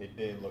 it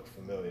did look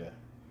familiar.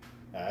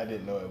 I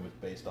didn't know it was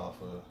based off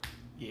of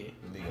League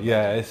of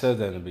Yeah, it Legends. says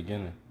that in the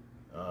beginning.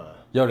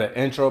 Yo, the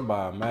intro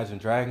by Imagine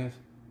Dragons,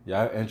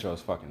 yeah, that intro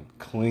is fucking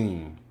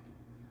clean.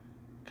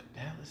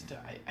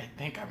 I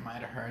think I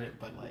might have heard it,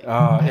 but like, Oh,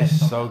 I had it's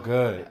so something-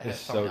 good. I had It's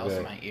something so else good.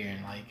 in my ear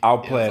and like I'll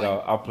play it. was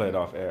like- I'll play it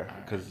off air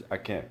Alright. because I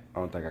can't. I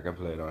don't think I can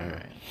play it on here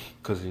Alright.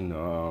 because you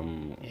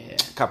know Yeah.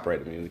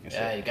 copyrighted music and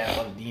Yeah, shit. you gotta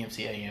love the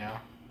DMCA, you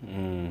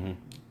know.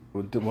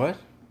 What?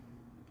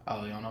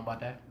 Oh, you don't know about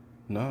that?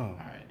 No. All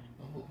right,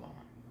 we'll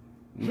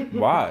move on.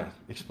 Why?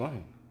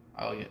 Explain.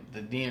 Oh yeah,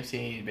 the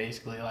DMCA is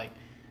basically like,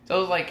 so it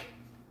was like,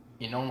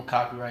 you know,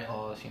 copyright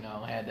laws, you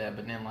know, had that,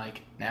 but then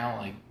like now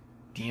like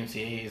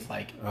DMCA is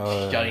like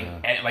shutting,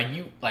 like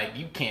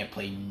you can't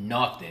play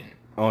nothing.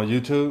 On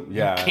YouTube?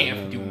 Yeah.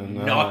 can't do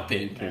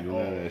nothing You can't do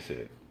at none of that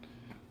shit.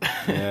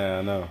 Yeah,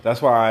 I know.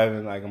 That's why I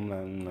haven't like. I'm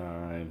like,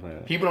 nah, I ain't playing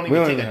that. People don't We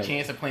even take a have-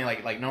 chance of playing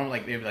like normally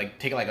like they would like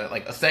take like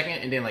a second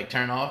and then like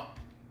turn off.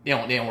 They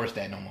don't work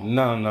that no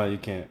more. No, you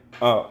can't.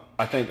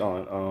 I think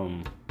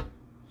on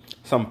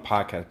some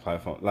podcast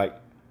platform, like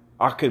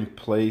I can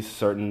play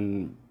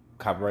certain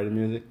copyrighted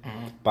music,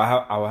 but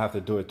I will have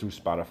to do it through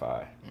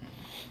Spotify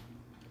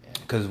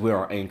because we're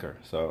on Anchor.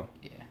 So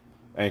Yeah.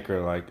 Anchor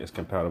like is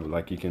compatible.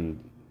 Like you can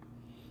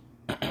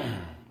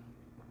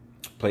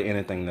play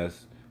anything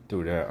that's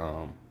through their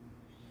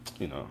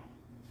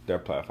their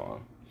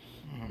platform.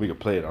 We could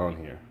play it on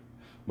here,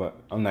 but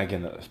I'm not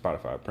getting a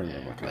Spotify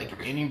premium. Yeah, account.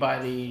 like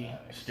anybody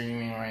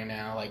streaming right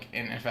now, like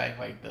in fact,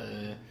 like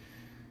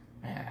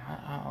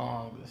how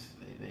long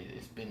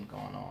it's been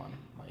going on?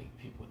 Like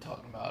people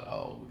talking about,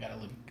 oh, we gotta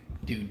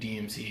do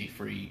DMCA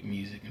free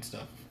music and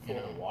stuff. You For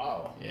know, a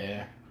while.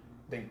 yeah.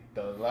 I think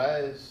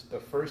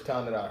the first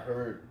time that I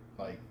heard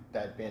like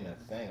that being a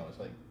thing, I was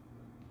like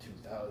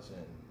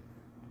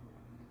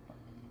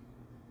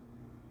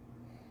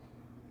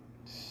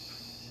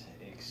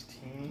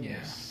 2016, Yeah,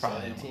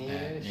 probably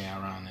 17-ish. yeah,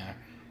 around there.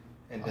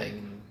 And Like,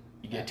 then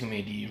you get too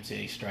many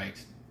DMCA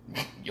strikes,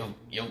 you're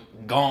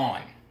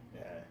gone.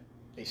 yeah,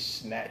 they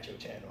snatch your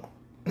channel.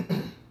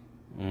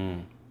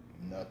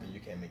 Nothing. You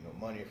can't make no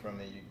money from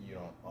it. You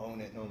don't own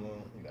it no more.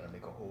 You gotta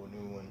make a whole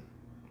new one.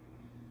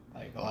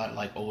 Like a lot of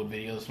like old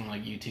videos from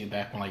like YouTube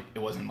back when like it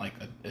wasn't like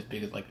as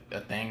big as like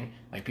a thing.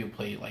 Like people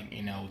played like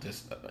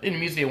just in the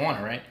music they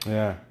wanted, right?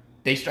 Yeah.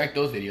 They strike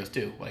those videos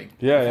too. Like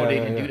Yeah, before they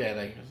yeah, didn't yeah. do that,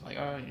 like it was like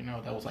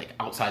that was like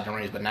outside the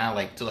range. But now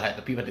like still had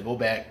the people had to go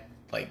back,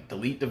 like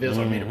delete the videos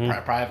or made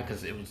it private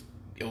because it was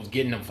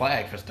getting them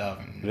flagged for stuff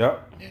and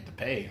Yep. they had to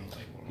pay. It was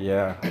like, well,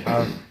 Yeah,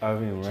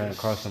 I've even ran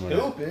across some of that.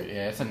 Stupid.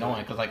 yeah, it's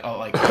annoying because like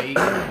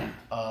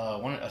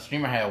a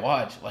streamer I had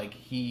watched like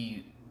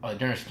he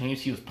during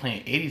streams he was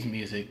playing 80s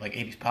music like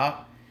 80s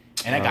pop,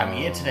 and that got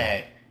me into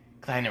that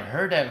because I never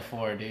heard that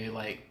before, dude.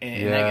 Like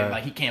and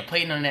like he can't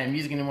play none of that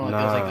music anymore. Like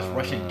there was like this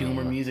Russian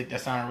doomer music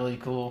that sounded really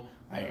cool.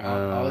 Like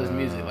all this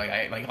music,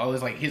 like all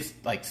this like his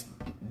like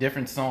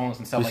different songs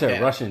and stuff You like said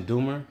that. Russian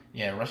Doomer?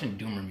 Yeah, Russian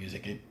doomer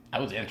music. That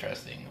was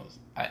interesting. It was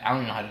I don't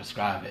even know how to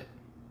describe it.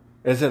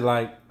 Is it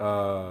like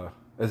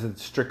is it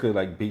strictly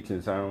like beats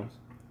and sounds?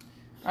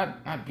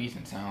 Not beats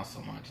and sounds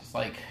so much. It's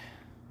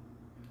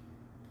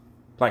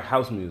like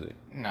House music?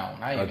 no,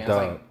 not even. It's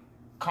dub. like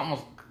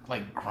almost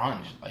like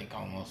grunge, like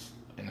almost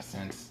in a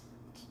sense.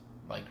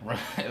 Like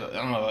I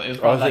don't know. It was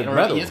Or is like it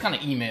metal? It's kind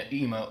of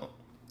emo.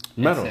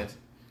 In Metal. a sense.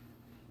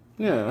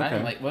 Yeah, I okay.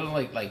 didn't like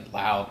wasn't like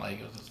loud. Like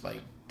it was just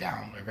like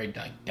down, very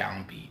like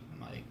downbeat.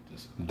 like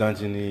just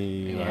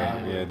dungeony,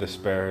 yeah,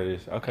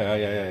 disparities.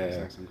 Okay,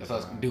 yeah. So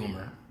it's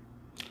Doomer.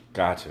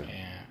 Gotcha.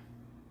 Yeah.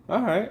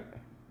 All right.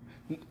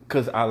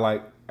 Cause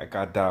I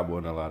dabble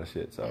in a lot of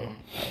shit, so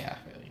Yeah, I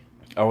feel you.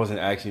 I wasn't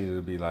asking you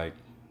to be like,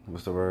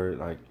 what's the word,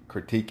 like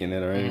critiquing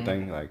it or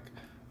anything. Like,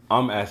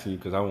 I'm asking you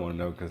because I want to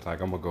know. Cause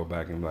like I'm gonna go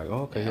back and be like,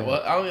 oh, okay. Yeah,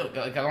 well, I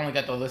only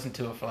got to listen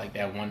to it for like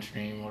that one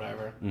stream or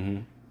whatever.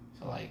 Mm-hmm.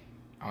 So like,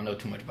 I don't know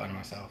too much about it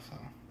myself. So,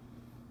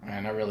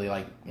 and I really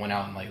like went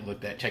out and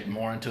like checked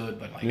more into it.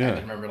 But like, I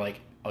just remember like,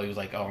 he was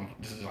like, oh,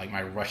 this is like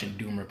my Russian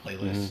Doomer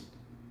playlist. Mm-hmm.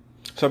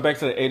 So back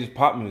to the 80s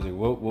pop music.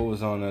 What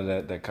was on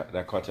there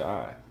that caught your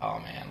eye? Oh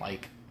man,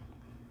 like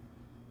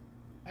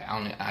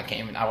I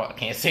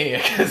can't say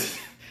it because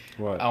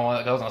what? I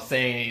was gonna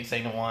say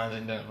the ones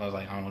and then I was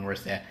like, I don't want to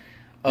risk that.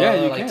 Yeah,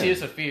 you like can.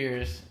 Tears for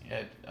Fears.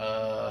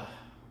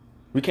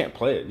 We can't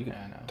play it. You can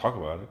talk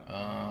about it.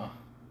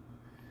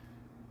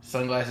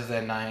 Sunglasses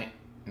at Night.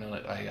 You know,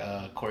 like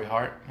Corey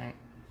Hart. Right?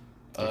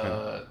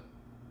 Okay.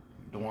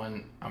 The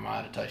one I'm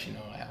Out of Touch. You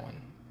know that one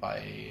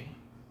by.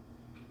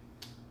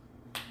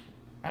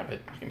 I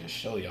can just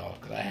show y'all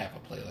because I have a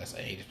playlist of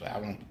 80s, but I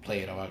won't play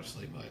it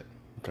obviously. But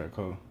okay,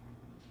 cool.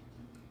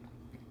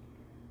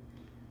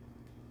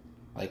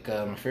 Like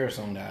my favorite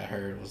song that I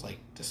heard was like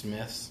The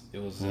Smiths.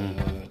 It was Charming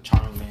Man.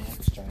 Charming Man.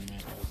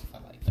 I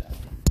like that.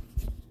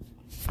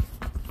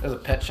 There's a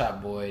Pet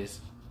Shop Boys.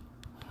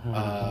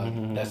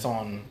 That's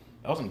on.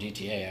 That was on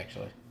GTA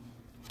actually.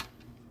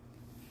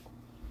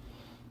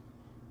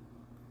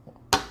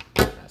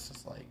 That's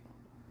just like.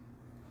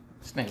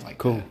 It's things like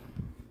cool. That.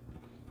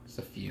 Just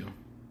a few.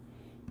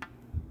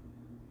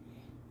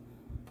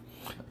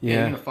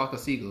 Yeah. Even the Flock of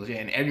Seagulls. Yeah,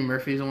 and Eddie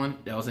Murphy's one.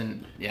 That was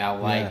in. Yeah, I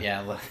like.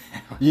 Yeah.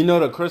 You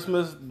know the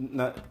Christmas.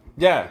 The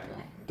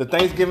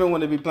Thanksgiving when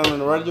they be playing on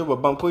the radio with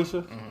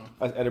Bumquisha.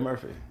 That's Eddie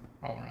Murphy.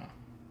 Oh wow.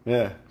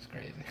 Yeah. It's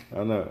crazy.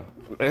 I know.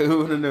 Who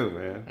would have knew,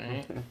 man?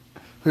 Right?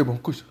 Hey,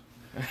 Bumquisha.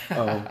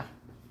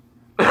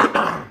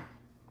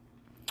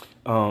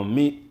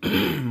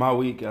 My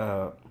week.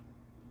 Oh,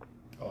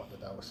 I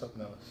thought that was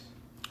something else.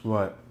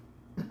 What?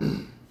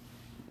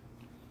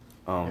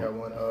 Yeah,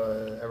 when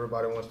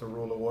Everybody Wants to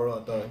Rule the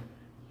World,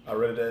 I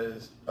read it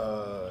as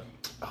it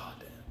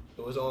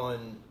was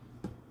on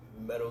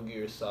Metal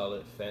Gear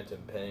Solid Phantom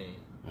Pain.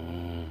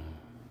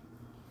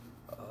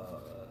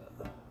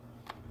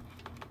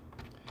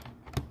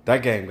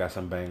 That game got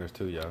some bangers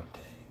too, yo.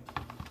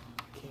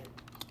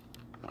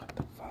 What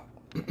the fuck?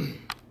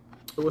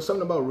 It was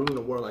something about ruling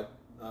the world, like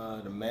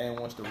the man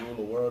wants to rule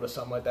the world or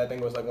something like that. I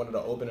think it was like one of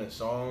the opening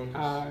songs.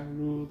 I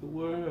rule the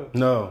world.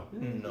 No,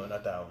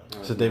 not that one.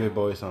 it's a David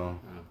Bowie song,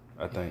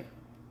 I think.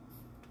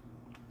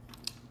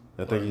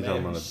 I think he's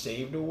talking about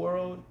Save the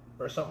World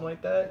or something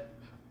like that.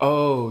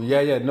 Oh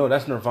yeah, no,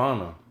 that's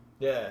Nirvana.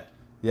 Yeah.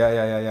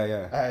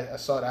 Yeah. I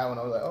saw that one.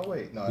 I was like, oh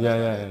wait, no.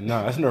 Yeah.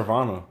 No, that's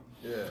Nirvana.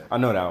 Yeah. I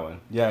know that one.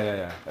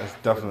 Yeah. That's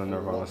definitely a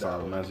Nirvana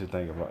song. As you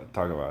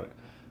talk about it.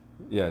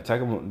 Yeah,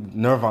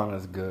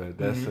 Nirvana's good.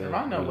 That's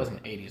Nirvana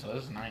wasn't 80s, so it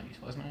was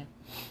 90s, wasn't it?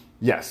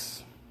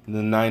 Yes, the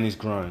 90s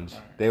grunge.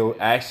 Right. They were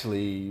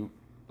actually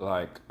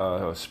like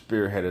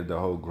spearheaded the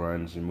whole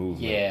grunge movement.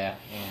 Yeah.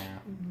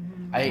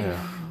 I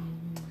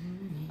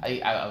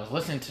was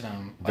listening to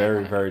them.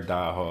 Like, very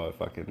diehard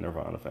fucking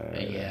Nirvana fan.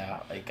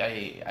 Yeah, like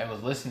I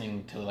was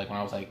listening to like when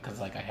I was like,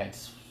 cause like I had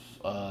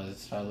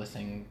started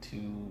listening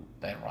to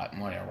that rock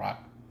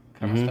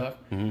kind of stuff,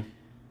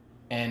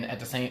 and at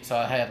the same, so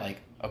I had like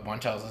a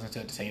bunch I was listening to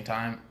at the same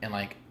time, and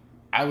like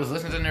I was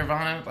listening to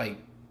Nirvana, like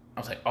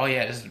I was like, oh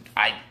yeah,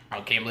 I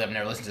can't believe I've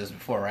never listened to this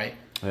before, right?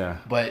 Yeah.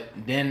 But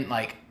then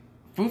like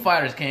Foo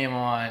Fighters came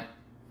on,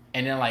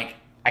 and then like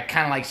I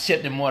kind of like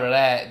shifted more to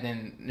that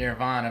than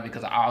Nirvana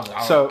because I was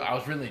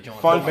really enjoying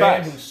fun it. The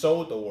man who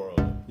sold the world.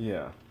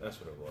 Yeah.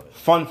 That's what it was.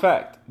 Fun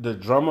fact, the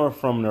drummer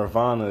from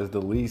Nirvana is the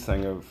lead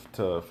singer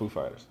to Foo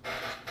Fighters.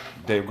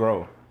 Dave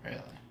Grohl. Really?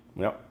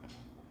 Yep.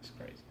 It's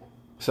crazy.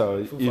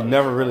 So you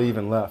never really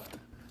even left.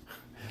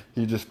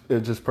 It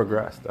just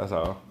progressed, that's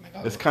all.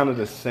 It's kind of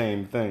the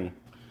same thing.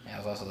 Yeah, I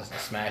was also listening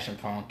to Smashing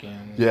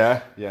Pumpkins.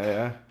 Yeah.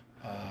 God,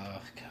 who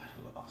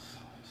else?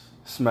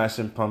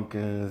 Smashing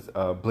Pumpkins,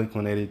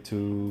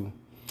 Blink-182,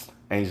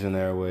 Ancient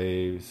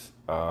Airwaves.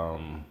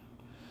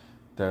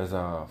 There's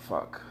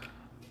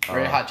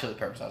Red Hot Chili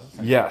Peppers.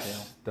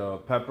 Yes, the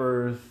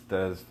Peppers.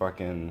 There's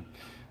fucking.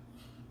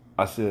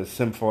 I said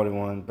Sim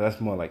 41, but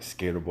that's more like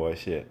Skater Boy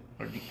shit.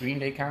 Or Green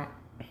Day count?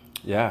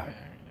 Yeah.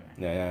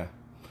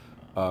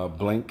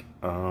 Blink.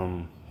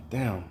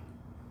 Damn.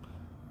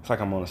 It's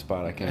like I'm on the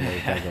spot. I can't really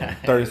think of them.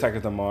 30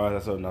 Seconds to Mars.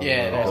 That's another.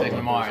 Yeah, 30 Seconds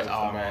to Mars. Mars.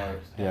 Oh man.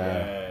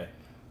 Yeah.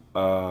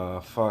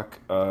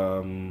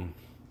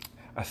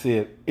 I see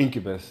it.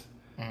 Incubus.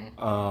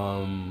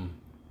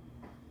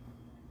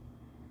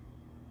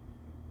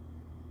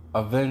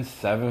 Avenged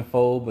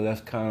Sevenfold, but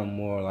that's kind of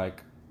more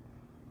like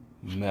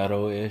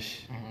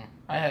metal-ish.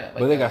 I had,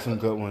 but they got some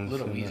good ones.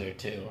 Little Weezer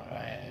too.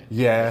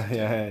 Yeah.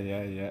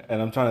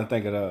 And I'm trying to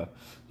think of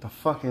the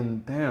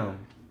fucking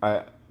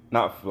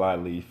not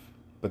Flyleaf,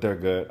 but they're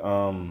good.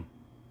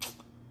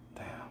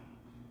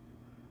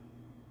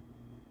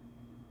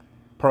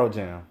 Pearl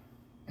Jam.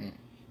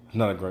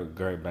 Another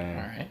great band.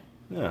 All right.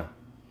 Yeah.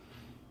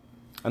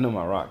 I know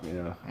my rock, you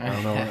know. I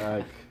don't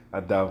know. I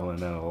dabble in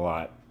that a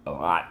lot.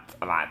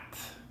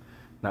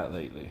 Not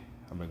lately.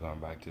 I've been going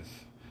back, just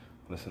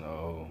listen to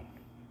old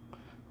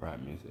rap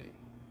music,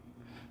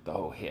 the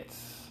old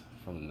hits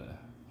from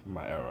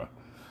my era.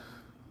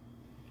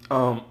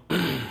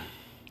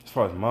 As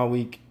far as my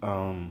week,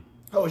 how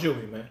was your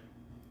week, man?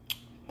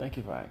 Thank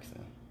you for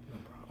asking. No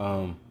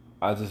problem.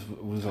 I just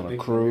was on a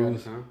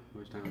cruise.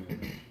 Which time is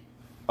it?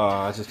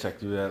 I just checked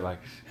through that like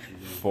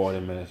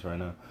 40 minutes right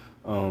now.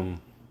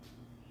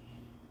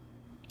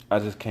 I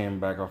just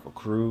came back off a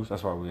cruise.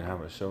 That's why we didn't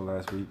have a show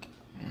last week.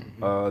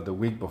 Mm-hmm. The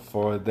week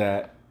before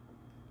that,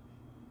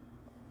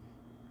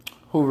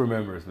 who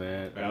remembers,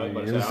 man? I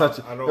mean, it was such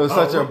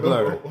a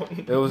blur.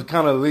 It was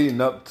kind of leading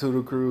up to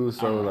the cruise,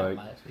 so like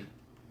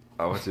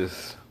I was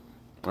just,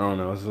 I don't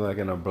know, it was like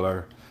in a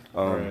blur.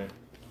 Right.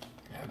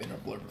 I've been in a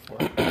blur before.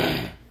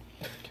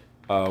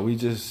 We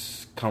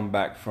just come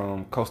back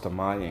from Costa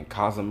Maya and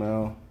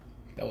Cozumel.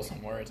 That was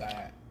some words I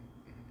had.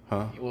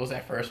 Huh? What was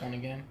that first one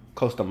again?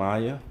 Costa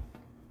Maya.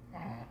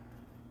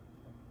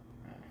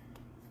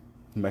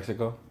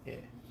 Mexico. Yeah.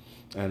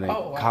 And then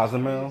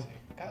Cozumel.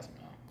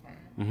 Cozumel.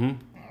 Mm-hmm.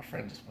 My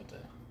friend just went to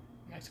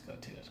Mexico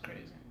too. That's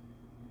crazy.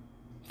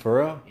 For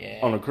real? Yeah.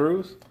 On a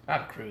cruise?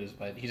 Not a cruise,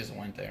 but he just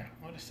went there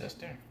with his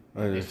sister.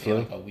 Oh, they stayed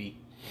like a week.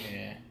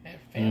 Yeah. They had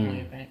family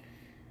event.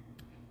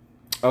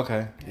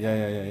 Okay. Yeah.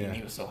 And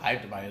he was so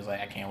hyped about it. He was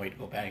like, I can't wait to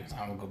go back because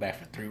I'm going to go back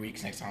for 3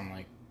 weeks next time. I'm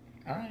like,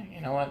 all right,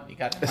 you know what? You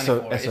got the money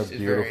for it. It's a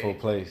beautiful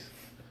place.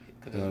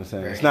 You know what I'm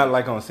saying? It's not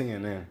like on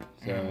CNN.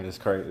 So I mean, it's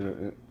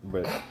crazy.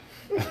 But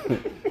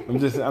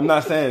I'm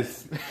not saying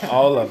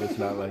all of it's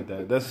not like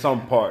that. There's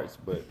some parts,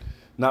 but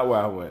not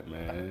where I went,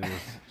 man.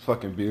 It's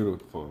fucking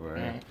beautiful,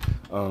 man.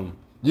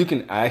 You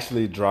can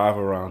actually drive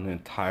around the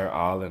entire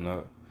island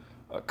of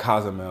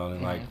Cozumel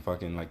in like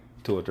fucking like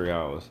 2 or 3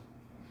 hours.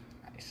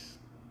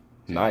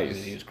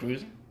 Nice. He was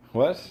cruising?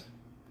 What?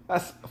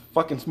 That's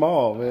fuking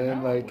small,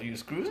 man. Like he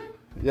was cruising?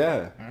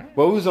 Yeah. Right.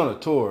 Well, we was on a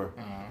tour.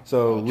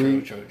 So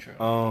true.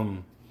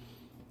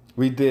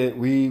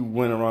 We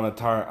went around the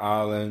entire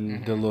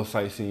island, did a little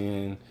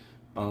sightseeing,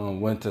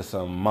 went to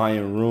some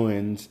Mayan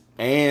ruins,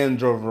 and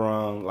drove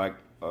around like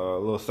a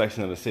little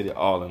section of the city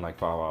all in like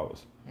 5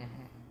 hours.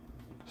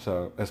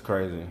 So that's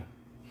crazy.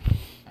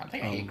 I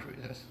think I hate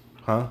cruises.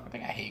 Huh? I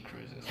think I hate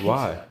cruises.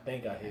 Why? I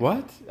think I hate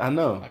what? I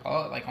know.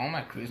 Like all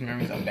my cruise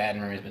memories are bad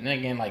memories, but then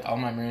again, like all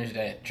my memories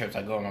that trips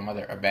I go with my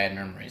mother are bad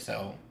memories.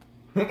 So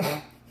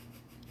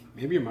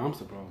maybe your mom's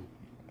the problem.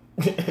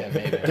 Yeah,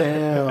 maybe.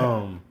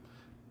 Damn.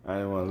 I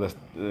didn't want to listen.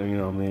 You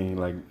know what I mean?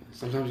 Like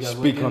sometimes you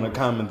speak on the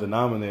common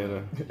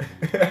denominator.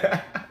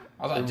 I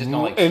was like, just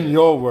don't like in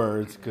your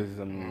words, because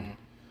I mean,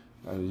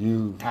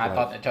 you. I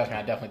thought that. Trust me,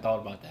 I definitely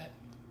thought about that.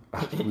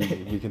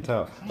 we can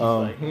tell.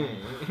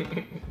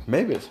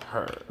 Maybe it's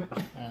her.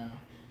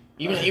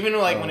 Even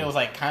like when it was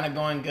like kind of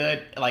going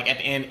good, like at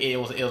the end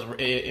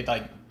it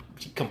like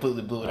she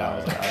completely blew it out. I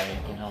was like, all right,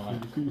 you know,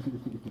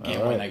 like,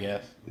 can't win, I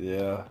guess.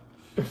 Yeah.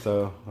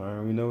 So all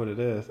right, we know what it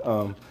is.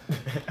 But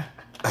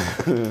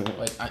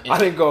I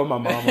didn't go with my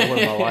mom. I went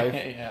with my wife.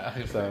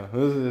 Yeah. So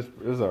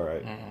it was all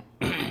right.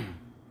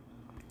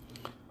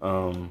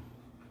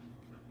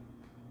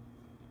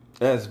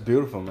 Yeah, it's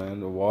beautiful, man.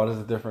 The water's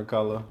a different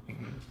color.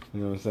 You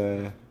know what I'm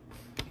saying?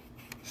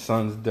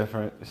 Sun's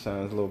different. It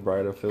shines a little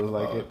brighter. Feels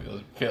like it. I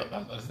was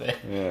about to say.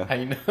 Yeah. How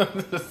you know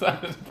the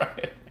sun is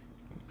bright?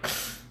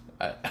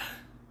 I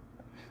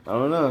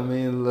don't know. I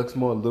mean, it looks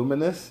more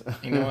luminous.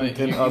 You know what?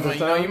 than you other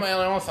times. You might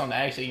know something.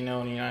 Actually, you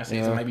know, in the United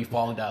States, it might be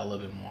falling down a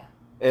little bit more.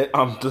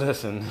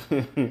 Listen.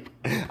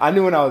 I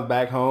knew when I was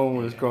back home,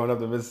 when I was growing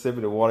up in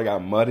Mississippi, the water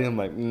got muddy. I'm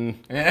like,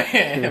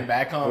 Yeah,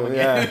 back home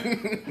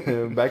again.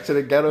 Yeah. Back to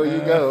the ghetto you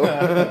go.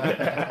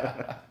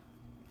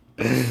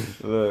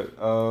 Look,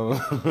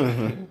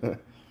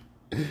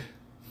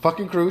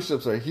 fucking cruise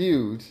ships are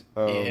huge.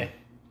 Yeah.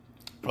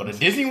 Bro, the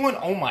Disney one,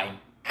 oh my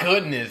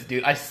goodness,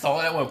 dude. I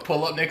saw that one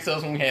pull up next to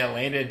us when we had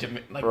landed in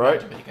Jamaica. Right.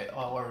 Jamaica.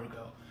 Oh, where did we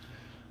go?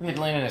 We had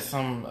landed at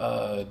some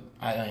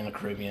island in the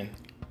Caribbean.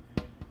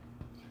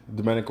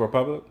 Dominican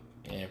Republic?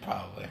 Yeah,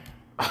 probably.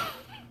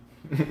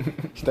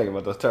 She's thinking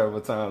about those terrible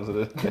times of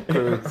the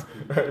cruise.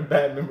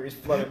 Bad memories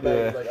flooding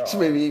back. Yeah. Like, oh. She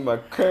made me eat my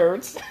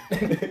carrots.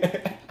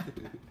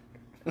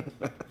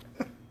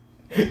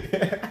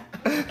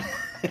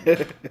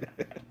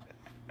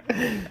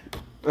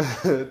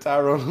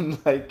 Tyrone,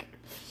 like,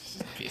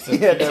 he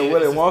had that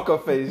Willy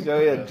Wonka face,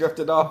 yo. He had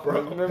drifted off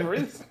from his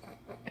memories.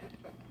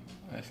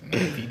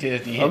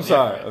 I'm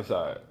sorry.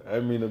 I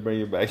didn't mean to bring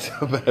you back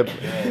so bad.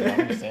 Yeah,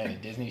 I'm just saying, the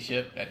Disney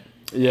ship, that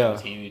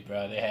was huge,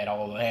 bro. They had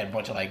a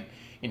bunch of, like,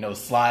 you know,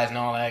 slides and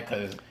all that,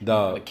 because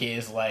the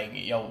kids, like,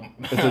 yo.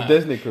 It's a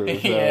Disney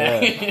cruise. So,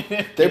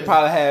 yeah. They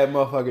probably had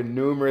motherfucking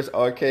numerous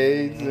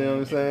arcades, you know what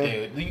I'm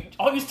saying? Dude,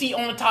 all you see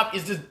on the top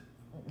is just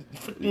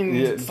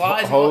freaking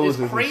slides and all this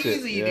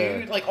crazy,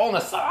 dude. Like, on the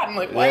side, I'm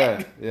like,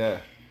 what? Yeah.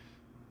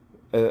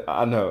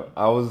 I know.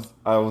 I was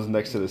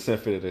next to the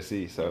Symphony of the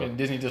Sea, so And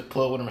Disney just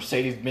pulled up with a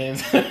Mercedes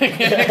Benz.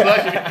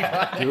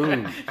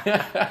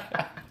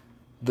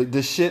 dude,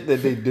 the shit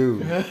that they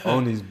do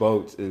on these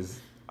boats is,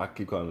 I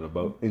keep calling it a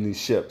boat, in these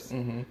ships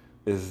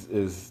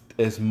is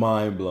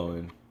mind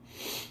blowing.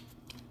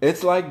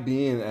 It's like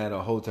being at a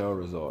hotel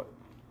resort.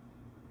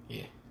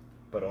 Yeah.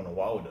 But on a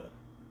water.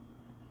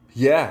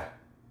 Yeah.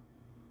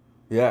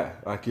 Yeah,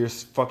 like you're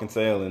fucking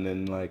sailing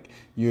and like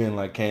you in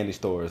like candy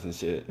stores and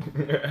shit.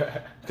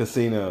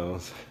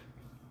 Casinos.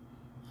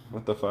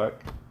 What the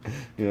fuck?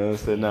 You know what I'm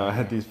saying? Now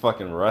at these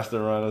fucking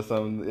restaurants or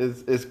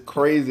something. It's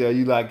crazy. Are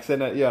you like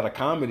sitting at, you're at a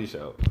comedy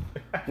show?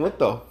 What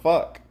the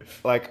fuck?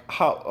 Like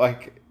how,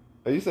 like,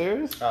 are you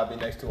serious? I'll be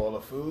next to all the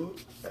food.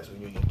 That's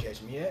when you can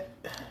catch me at.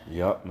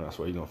 Yup, that's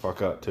where you gonna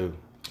fuck up too.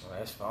 Well,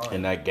 that's fine.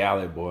 And that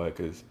galley, boy,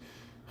 cause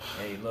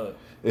hey, look.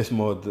 it's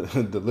more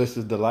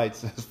delicious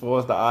delights as far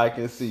as the eye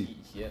can see.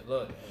 Yeah,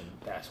 look, and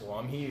that's why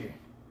I'm here.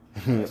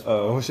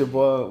 What's your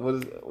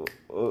boy?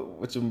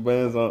 What's your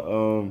band's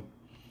on?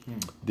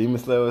 Demon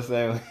Slayer was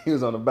saying when he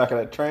was on the back of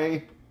that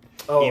train.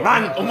 Oh,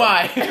 Umai.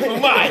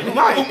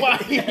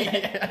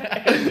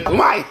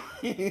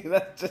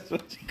 That's just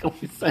what you gonna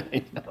be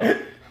saying.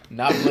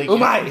 Not blinking.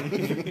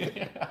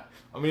 Umai.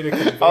 I mean,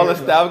 All the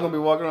staff gonna be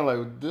walking around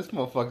like, this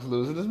motherfucker's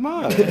losing his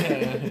mind.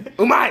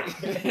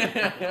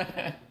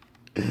 Umai.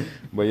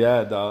 But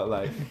yeah, dog,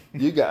 like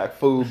you got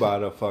food by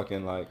the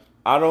fucking like.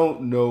 I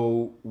don't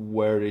know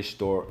where they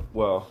store.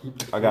 Well,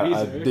 I got an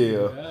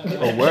idea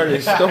of where they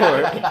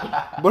store it,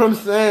 but I'm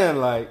saying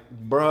like,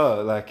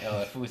 bruh, like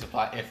food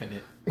supply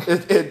infinite.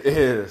 It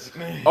is.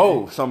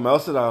 Oh, something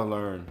else that I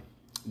learned,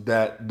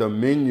 that the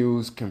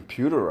menu's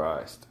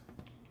computerized.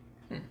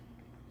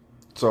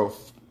 So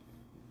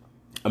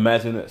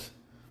imagine this,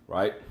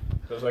 right?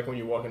 So it's like when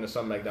you walk into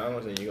some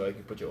McDonald's and you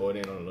put your order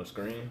in on the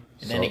screen.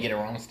 And then they get it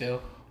wrong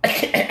still.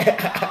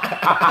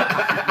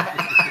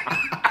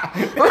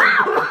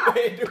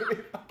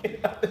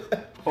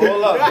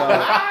 Hold up,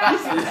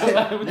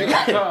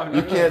 dog.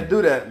 You can't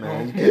do that,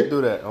 man. You can't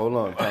do that. Hold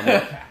on.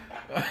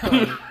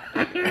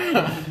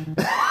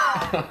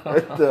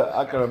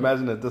 I can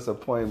imagine the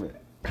disappointment.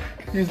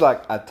 He's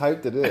like, I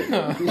typed it in.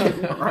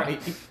 Right.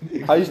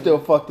 How you still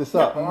fuck this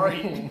up?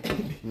 Right.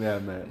 Yeah,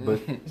 man.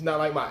 But it's not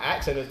like my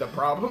accent is the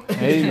problem.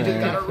 Hey, You just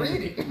man. gotta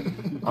read it.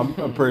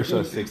 I'm pretty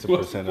sure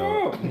 60%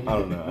 of it. I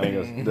don't know.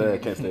 I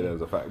can't say that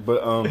as a fact.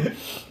 But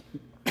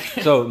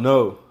so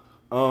no,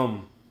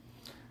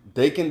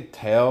 they can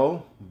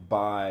tell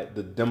by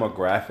the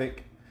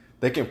demographic.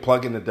 They can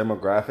plug in the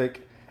demographic,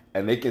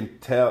 and they can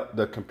tell.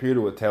 The computer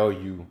will tell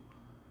you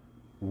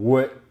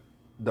what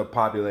the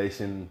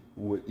population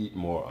would eat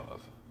more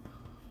of.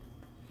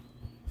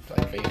 It's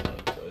like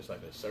Facebook. So it's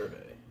like a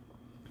survey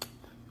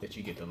that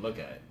you get to look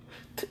at.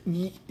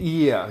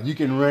 Yeah, you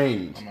can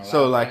range.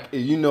 So like,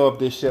 you know, if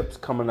this ship's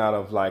coming out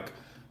of like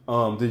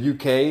the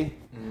UK,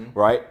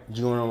 right?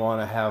 You're gonna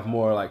want to have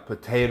more like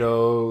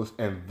potatoes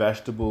and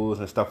vegetables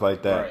and stuff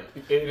like that.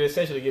 Right. It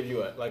essentially gives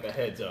you a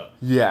heads up.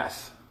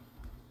 Yes.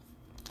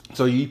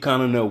 So you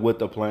kind of know what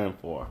to plan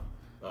for.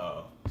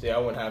 Oh, see, I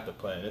wouldn't have to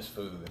plan this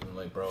food. I'm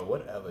like, bro,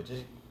 whatever.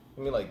 Just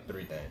give me like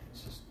 3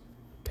 things. Just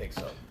pick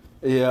something.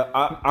 Yeah,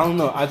 I don't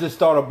know. I just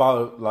thought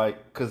about it,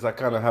 like, because I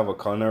kind of have a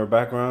culinary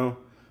background.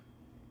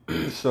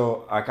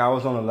 So, like, I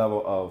was on a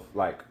level of,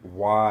 like,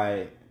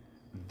 why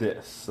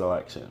this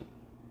selection?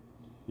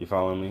 You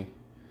follow me?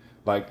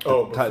 Like,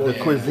 the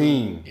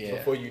cuisine. Yeah.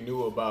 Before you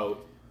knew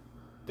about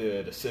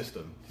the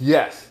system.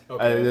 Yes.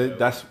 Okay.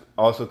 That's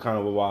also kind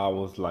of why I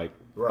was, like,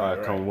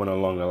 Right. Kind of went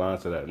along the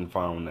lines of that and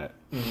found that.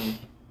 Mm-hmm.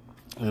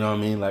 You know what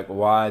I mean? Like,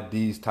 why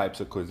these types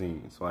of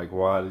cuisines? Like,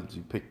 why did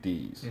you pick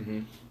these?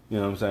 Mm-hmm. You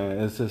know what I'm saying?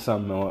 It's just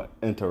something more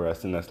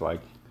interesting that's, like,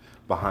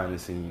 behind the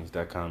scenes,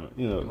 that kind of,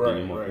 you know, give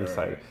you more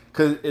insight.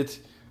 Because it's,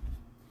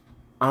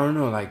 I don't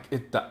know, like,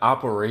 the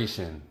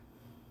operation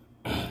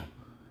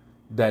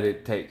that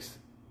it takes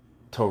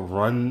to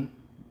run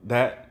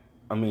that,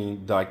 I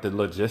mean, like, the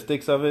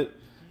logistics of it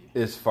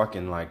is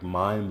fucking, like,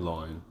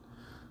 mind-blowing.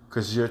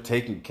 Because you're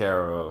taking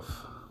care of,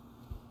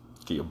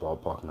 get your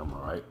ballpark number,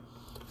 right?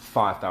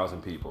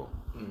 5,000 people.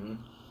 Mm-hmm.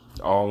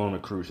 All on a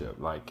cruise ship.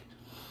 Like,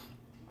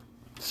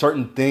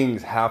 certain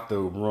things have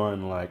to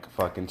run, like,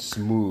 fucking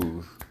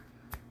smooth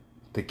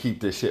to keep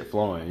this shit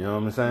flowing. You know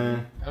what I'm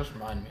saying? That just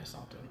reminded me of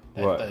something.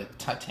 What? The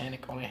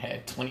Titanic only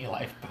had 20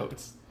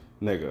 lifeboats.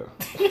 Nigga.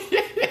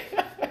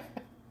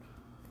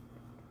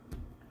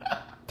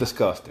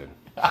 Disgusting.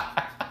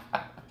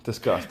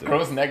 Disgusting.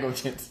 Gross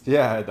negligence.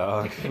 Yeah,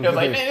 dog. It was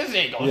like, man, this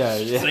ain't gonna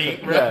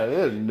sink, bro. Yeah,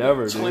 it'll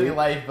never, 20 dude.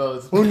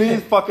 lifeboats. Who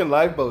needs fucking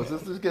lifeboats?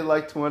 Let's just get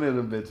like 20 of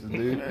them bitches,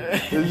 dude.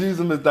 Just use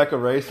them as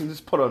decoration.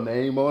 Just put a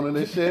name on it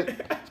and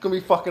shit. It's gonna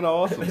be fucking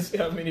awesome. Let's see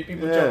how many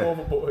people jump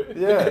overboard.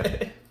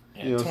 Yeah.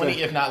 Yeah, You know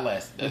 20 if not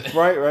less.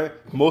 Right.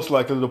 Most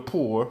likely the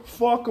poor.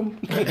 Fuck them.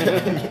 You know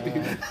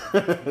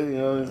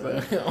what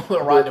I'm saying?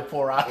 We'll ride the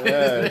poor out.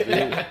 Yeah,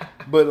 dude.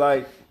 But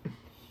like,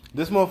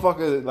 this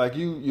motherfucker, like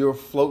you're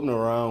floating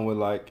around with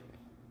like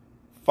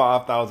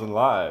 5,000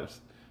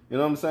 lives. You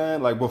know what I'm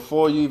saying? Like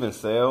before you even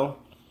sail,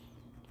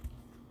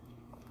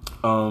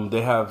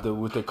 They have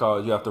what they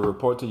call, you have to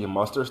report to your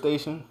muster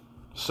station.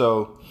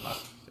 So,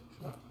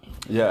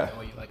 yeah. That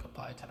way you like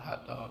apply to the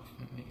hot dog.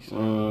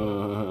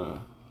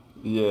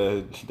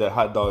 Yeah, that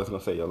hot dog is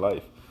gonna save your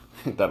life.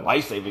 That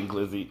life-saving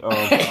glizzy. You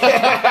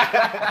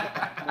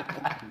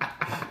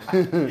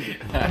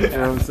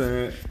know what I'm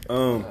saying?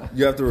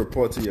 You have to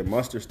report to your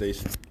muster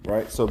station,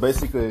 right? So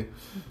basically,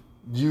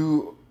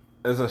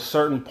 there's a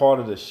certain part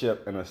of the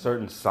ship and a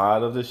certain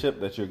side of the ship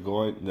that you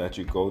go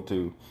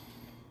to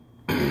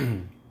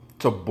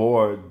to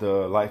board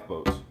the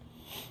lifeboats.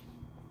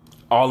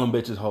 All them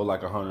bitches hold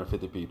like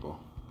 150 people.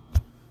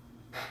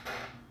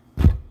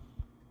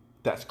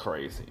 That's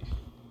crazy.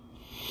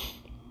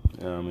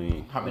 You know what I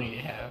mean? How many do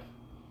you have?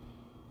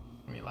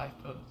 How many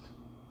lifeboats?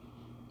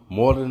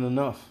 More than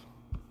enough.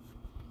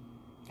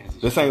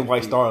 This ain't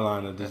White Star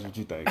Line. This is what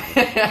you think.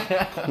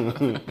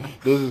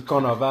 This is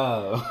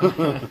Carnival.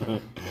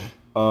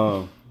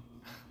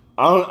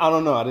 I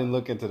don't know. I didn't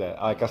look into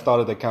that. Like, I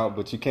started to count,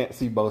 but you can't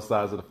see both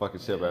sides of the fucking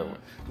ship ever.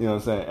 You know what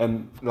I'm saying?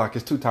 And like,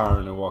 it's too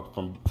tiring to walk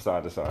from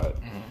side to side.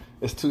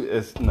 It's too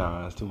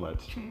much.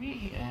 To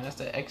me, and that's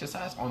the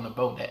exercise on the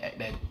boat that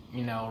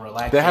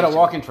relax. They had a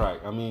walking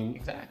track. I mean,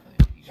 exactly.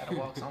 You gotta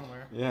walk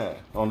somewhere. Yeah,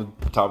 on the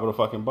top of the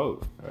fucking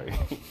boat. Right.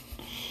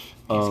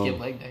 You skip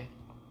leg day.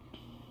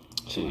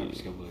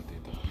 Jeez.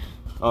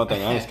 Only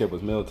thing I ain't skip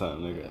was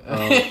mealtime, nigga.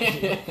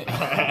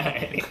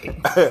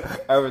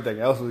 Everything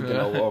else was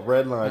getting a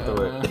red line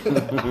through it. You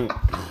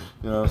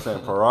know what I'm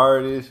saying?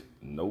 Priorities?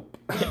 Nope.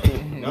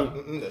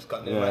 That's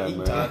cutting in my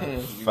eat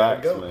time.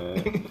 Facts,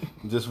 man.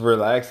 Just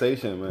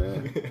relaxation,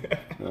 man. You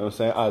know what I'm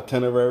saying?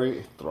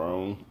 Itinerary?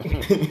 Thrown.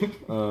 You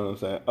know what I'm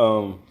saying?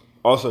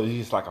 Also, it's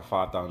just like a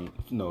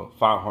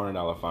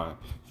 $500 fine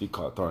if you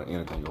caught throwing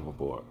anything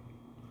overboard.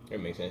 It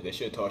makes sense. They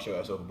should toss your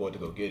ass overboard to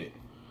go get it.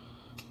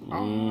 I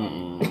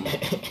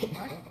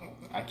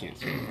can't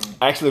see it.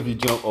 Actually, if you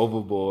jump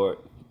overboard,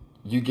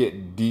 you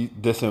get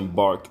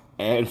disembarked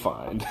and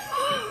fined.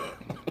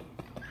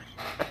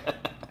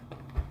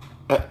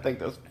 I think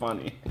that's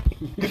funny.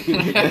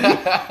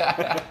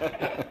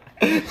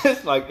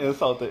 It's like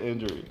insult to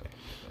injury.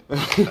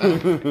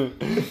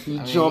 You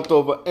jumped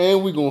over,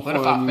 and we gonna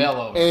find you,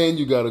 and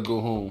you gotta go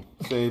home.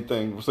 Same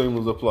thing, same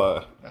rules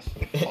apply.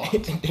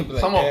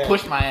 Someone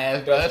pushed my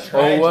ass, bro. That's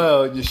crazy. Oh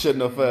well, you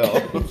shouldn't have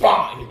fell.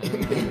 Fine.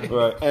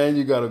 Right, and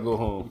you gotta go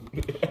home.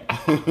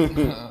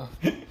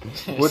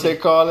 What they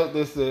call it?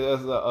 This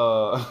is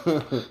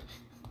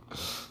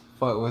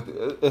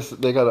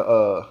they got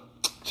a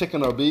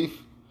chicken or beef.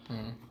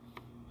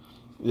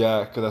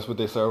 Yeah, because that's what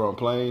they serve on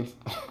planes.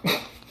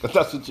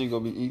 That's what you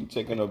gonna be eating,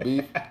 chicken or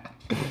beef.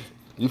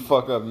 You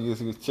fuck up, you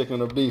just get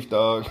chicken or beef,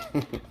 dog.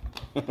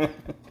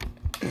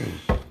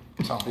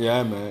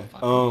 Yeah, man.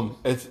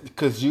 It's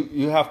because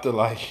you have to,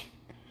 like,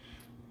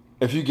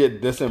 if you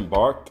get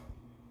disembarked,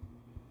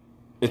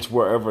 it's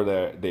wherever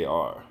they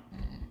are.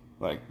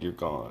 Like, you're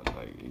gone.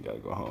 Like, you gotta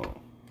go home.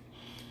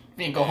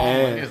 You ain't go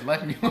home. Just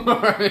let me go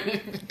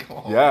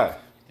home. Yeah.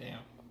 Damn.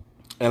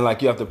 And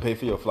like, you have to pay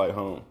for your flight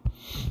home.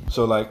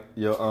 So like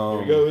your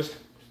Here it goes.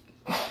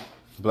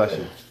 Bless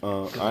you.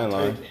 I ain't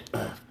lying.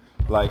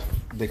 Like,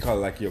 they call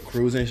it like your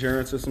cruise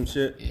insurance or some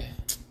shit. Yeah.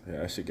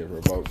 Yeah, that shit get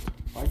revoked.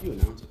 Why'd you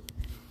announce it?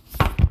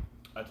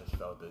 I just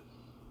felt it.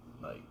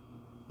 Like,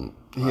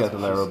 he had to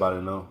let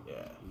everybody know.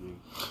 Yeah.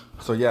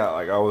 So yeah,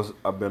 like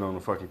I've been on a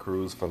fucking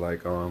cruise for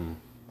like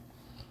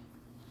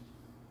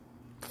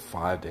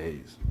 5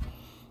 days,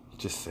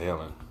 just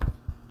sailing.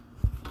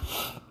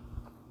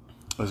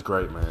 It's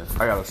great, man.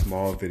 I got a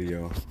small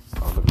video. I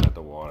was looking at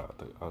the water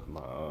out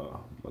my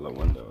little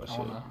window and shit.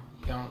 You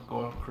don't go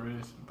on a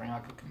cruise, bring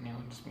like a canoe,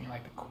 and just be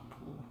like the cool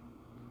pool.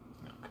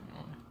 No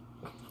canoeing.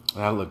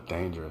 That looked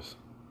dangerous.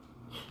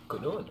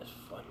 Canoeing is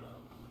fun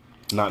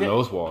though. Not in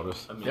those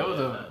waters. I mean, there was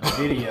a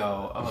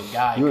video of a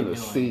guy you in the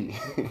sea.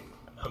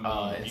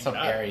 In some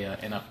area,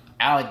 and an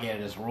alligator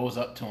just rolls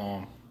up to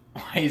him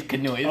while he's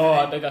canoeing.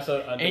 I think I saw.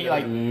 And he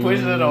like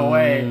pushes it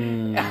away.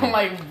 I'm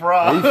like,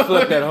 bro. He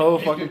flipped that whole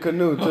fucking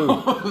canoe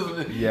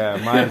too. Yeah,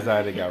 my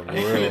anxiety got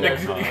real The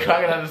high.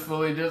 crocodile just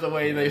slowly drifts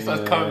away, and then he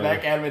starts coming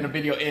back at him, and the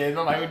video ends.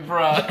 I'm like,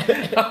 bro.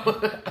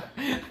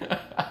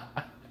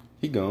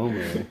 He gone,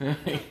 man.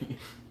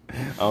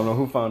 I don't know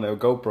who found that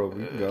GoPro, but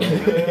he gone.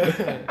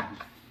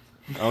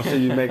 I don't see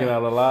you making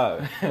out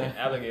alive.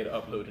 Alligator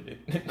uploaded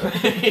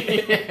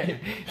it.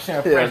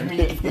 Fresh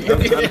meat.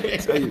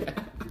 Tell you.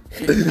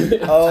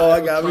 Oh, I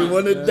got me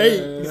one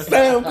today.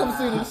 Sam, come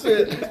see this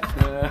shit.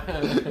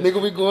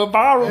 Nigga, we going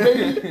viral,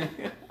 baby.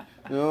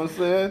 You know what I'm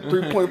saying?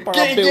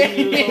 3.5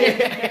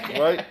 billion.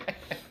 Right?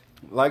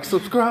 Like,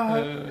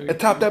 subscribe, and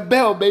tap that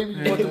bell, baby.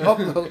 You want to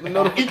upload the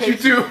notification. You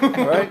too.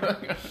 Right?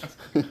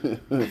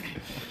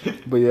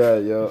 But yeah,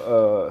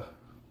 yo,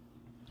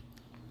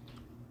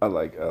 I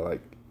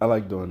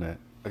like doing that.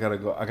 I gotta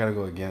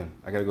go again.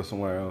 I gotta go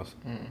somewhere else.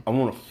 I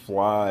want to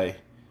fly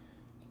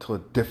to a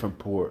different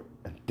port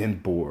and then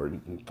board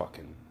and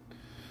fucking.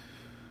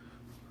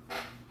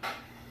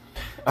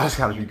 That's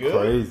gotta be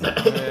crazy.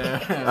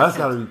 That's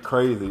gotta be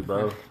crazy,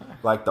 bro.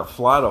 Like, the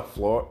fly to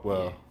Florida.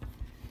 Well,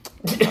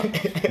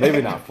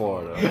 Maybe not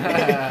Florida.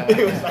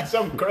 It was like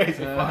something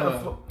crazy.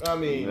 I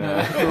mean,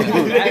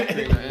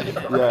 Exactly, man.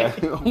 Yeah,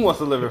 who wants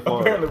to live in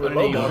Florida? apparently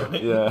with logo.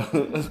 Yeah,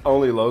 it's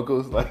only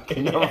locals. Like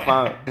you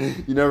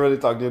never really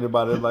talk to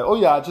anybody. It's like, oh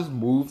yeah, I just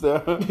moved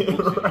there.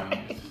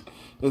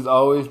 It's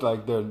always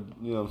like they're, you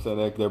know what I'm saying,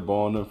 like they're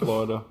born in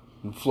Florida.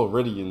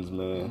 Floridians,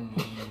 man.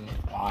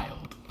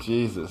 Wild.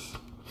 Jesus.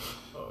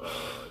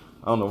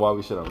 I don't know why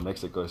we shit on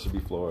Mexico. It should be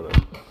Florida.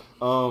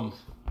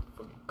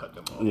 Cut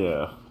them off.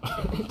 Yeah.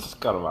 Just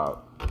cut them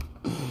out.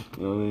 You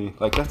know what I mean?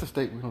 Like, that's the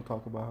state we don't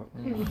talk about.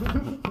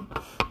 Yeah,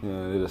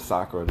 they're the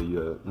soccer of the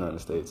United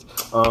States.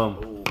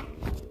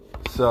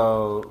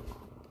 So,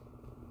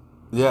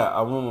 yeah,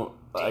 I want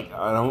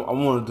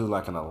to do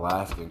like an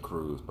Alaskan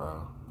cruise,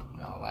 bro.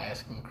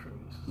 Alaskan cruise.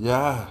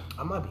 Yeah.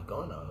 I might be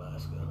going to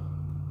Alaska.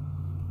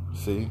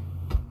 See?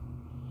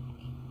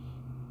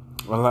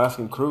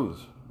 Alaskan cruise.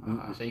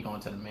 So you going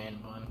to the man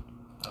bun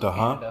of The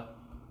huh? Canada?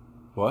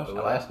 What?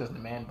 Alaska's the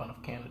man bun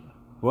of Canada.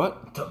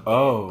 What? The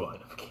Oh. man bun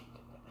of Canada.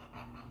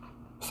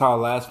 It's our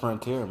last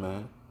frontier,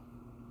 man.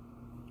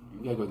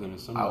 You gotta go there in the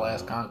summer. Our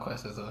last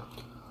conquest is a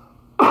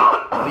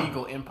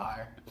legal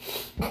empire.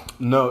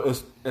 No,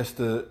 it's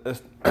the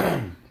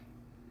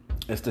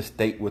it's the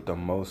state with the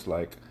most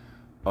like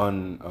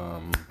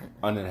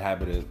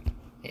uninhabited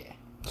Yeah.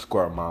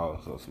 square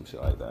miles or some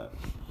shit like that,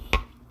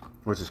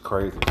 which is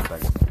crazy.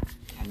 Like,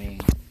 I mean,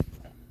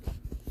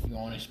 you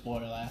want to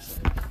explore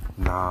Alaska?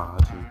 nah,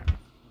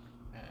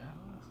 Yeah.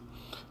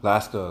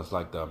 Alaska is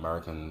like the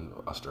American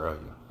Australia.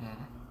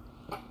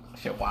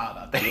 Shit wild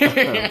out I'm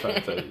there. trying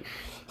to tell you,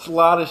 it's a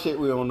lot of shit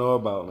we don't know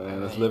about,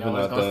 man. It's living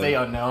out gonna stay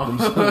there, unknown.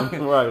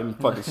 right? And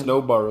fucking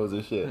snow burrows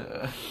and shit.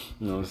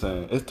 You know what I'm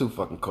saying? It's too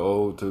fucking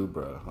cold too,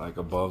 bro. Like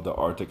above the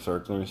Arctic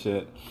Circle and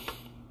shit.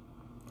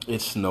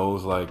 It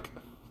snows like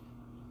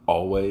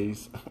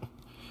always.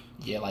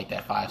 Yeah, like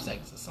that 5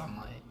 seconds of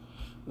sunlight.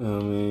 You know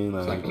what I mean?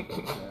 It's Like,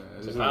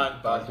 like,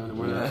 hot, but- during the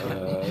winter.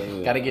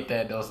 yeah. Gotta get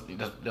that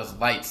those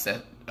lights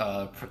that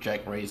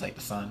project rays like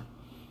the sun.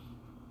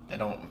 That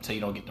don't, so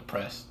you don't get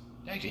depressed.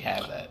 You actually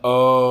have that.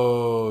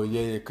 Oh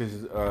yeah,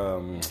 because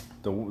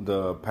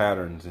the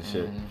patterns and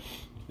shit.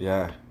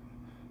 Yeah.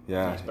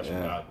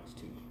 Special goggles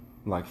too.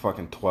 Like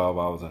fucking 12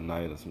 hours a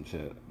night or some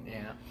shit.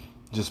 Yeah.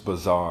 Just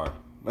bizarre.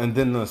 And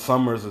then the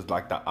summers is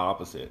like the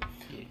opposite.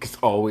 Yeah. It's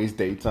always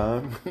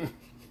daytime.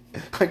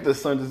 Like the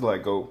sun just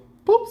like go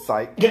boop,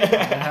 psych. y'all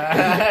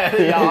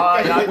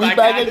We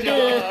back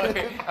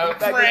again. I'm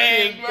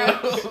afraid, bro.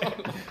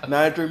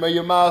 93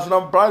 million miles and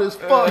I'm bright as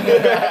fuck.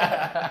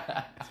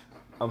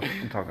 I'm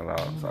talking loud.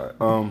 I'm sorry.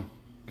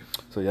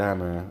 So yeah,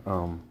 man.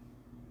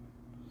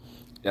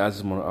 Yeah, I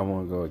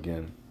want to go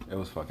again. It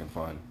was fucking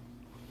fun.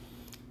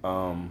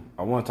 I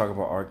want to talk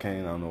about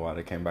Arcane. I don't know why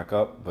they came back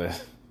up,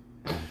 but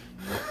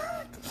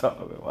that's all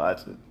I've been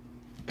watching.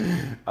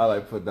 I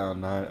like put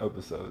down 9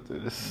 episodes,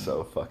 dude. It's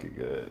so fucking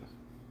good.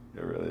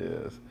 It really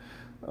is.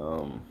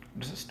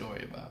 What's the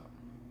story about?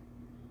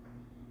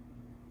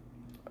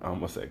 I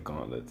almost said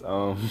gauntlets.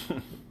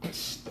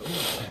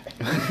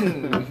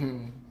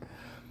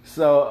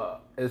 So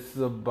it's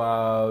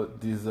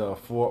about these 4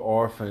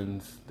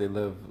 orphans. They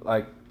live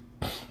like,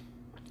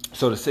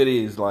 so the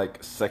city is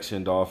like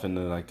sectioned off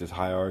into like this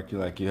hierarchy.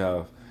 Like you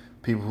have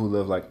people who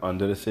live like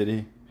under the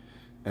city,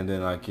 and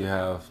then like you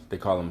have, they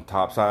call them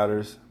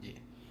topsiders. Yeah.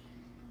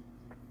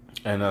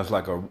 And there's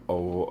like a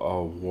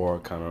war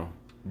kind of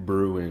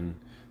brewing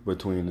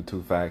between the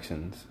two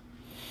factions.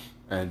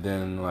 And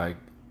then like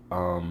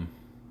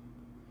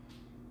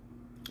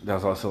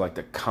there's also like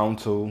the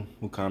council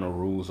who kind of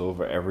rules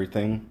over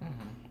everything.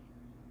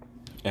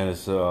 And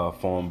it's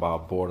formed by a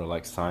board of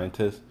like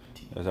scientists.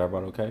 Is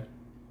everybody okay?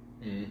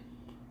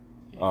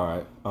 All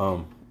right.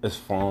 It's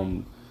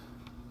formed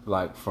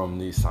like from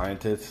these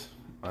scientists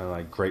and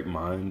like great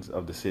minds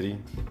of the city.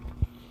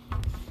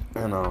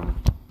 And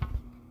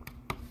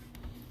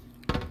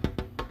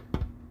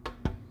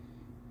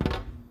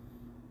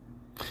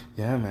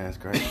yeah, man, it's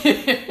great.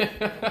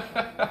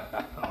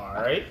 All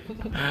right.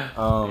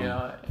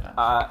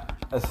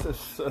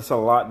 It's a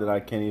lot that I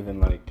can't even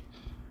like.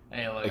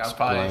 Hey, look, I'll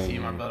probably see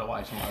my brother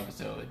watch more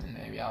episodes, and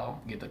maybe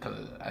I'll get the,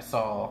 because I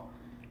saw,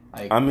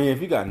 like, I mean,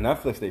 if you got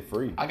Netflix, they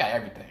free. I got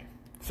everything.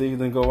 See,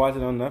 then go watch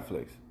it on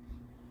Netflix.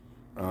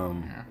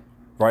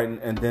 Right,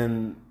 and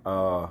then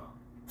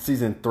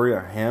season 3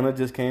 of Hannah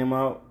just came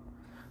out,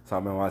 so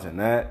I've been watching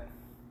that.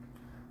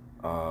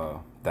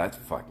 That's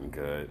fucking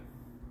good.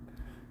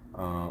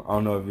 I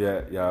don't know if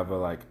y'all ever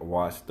like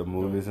watched the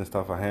movies and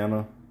stuff of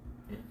Hannah.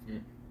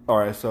 All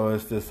right, so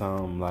it's this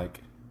like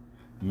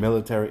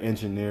military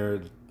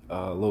engineered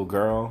little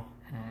girl,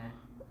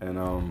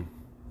 and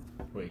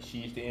Wait,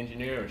 she's the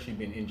engineer or she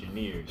been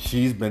engineered?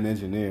 she's been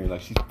engineered.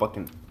 Like she's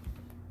fucking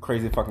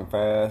crazy, fucking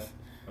fast.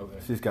 Okay.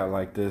 She's got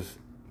like this.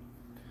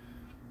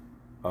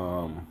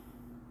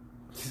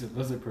 She's a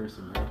lizard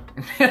person, bro.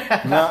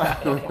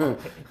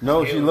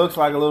 No, she looks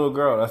like a little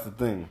girl. That's the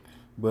thing.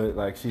 But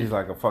like she's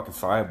like a fucking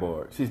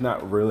cyborg. She's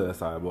not really a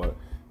cyborg.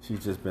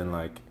 She's just been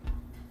like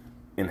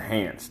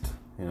enhanced.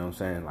 You know what I'm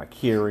saying? Like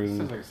hearing,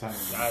 Sounds like science.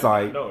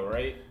 sight. No,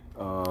 right?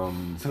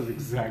 Sounds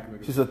exactly.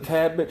 She's a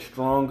tad bit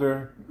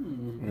stronger.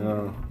 You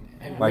know,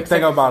 like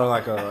think about it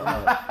like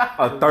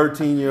a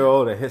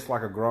 13-year-old that hits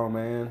like a grown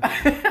man.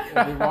 If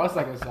it walks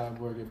like a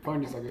cyborg, it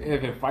punches like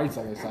if it fights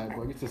like a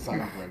cyborg, it's a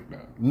cyborg though.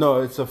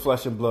 No, it's a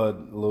flesh and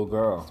blood little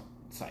girl.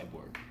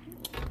 Cyborg.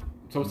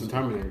 So it's the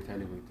Terminator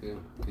technically too.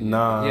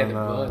 Nah, he had the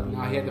blood.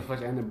 Nah, he had the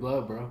flesh and the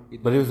blood, bro.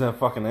 But he was a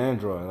fucking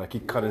android. Like he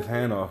cut his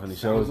hand off and he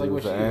shows like he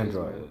was what an she is,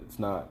 android. man. It's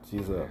not.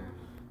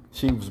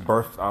 She was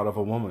birthed out of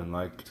a woman.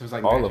 Like So it's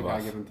like all magic, of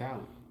us. God given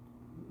talent.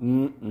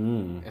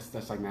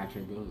 That's like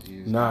natural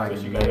abilities. Nah,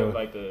 So she got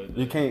like the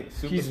you can't.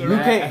 super You serum?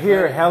 can't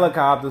hear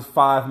helicopters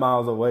 5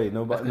 miles away.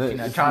 Nobody. She's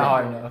not trying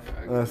hard enough.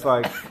 It's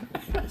like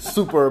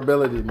super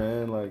ability,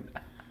 man. Like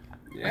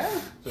Yeah.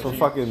 so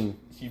fucking.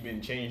 She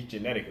been changed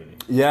genetically.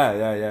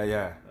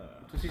 Yeah.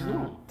 So she's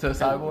normal. To a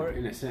cyborg?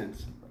 In a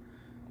sense.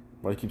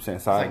 Why you keep saying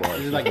It's like, cyborg?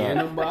 is it like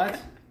nanobots?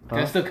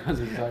 That still comes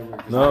as a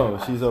cyborg. No,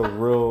 she's a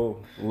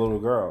real little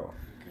girl.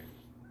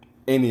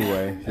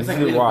 Anyway, you It's like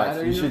should little watch.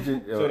 battery, You should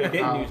just. So they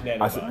didn't use I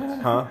nanobots.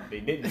 said, huh? They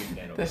didn't use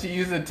nanobots. Does she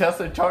use a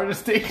Tesla charger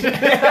station?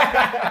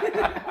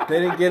 They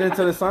didn't get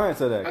into the science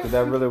of that because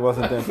that really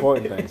wasn't the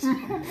important things.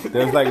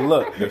 They was like,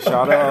 look, they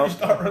shot her up.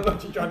 Start running,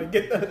 she trying to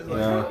get that. It's like,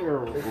 Yeah. oh, You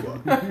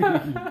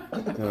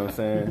know what I'm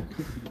saying?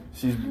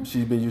 She's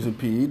been using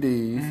PEDs.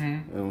 You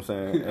know what I'm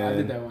saying? I did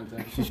And that one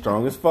time. she's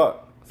strong as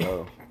fuck.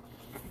 So,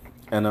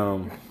 and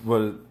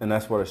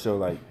that's what a show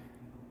like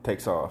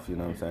takes off. You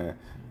know what I'm saying?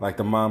 Like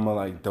the mama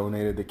like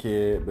donated the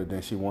kid, but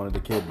then she wanted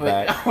the kid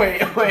back. Wait.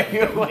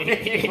 Salvation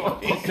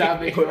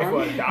for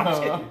Army?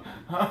 adoption.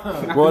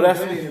 Well, that's.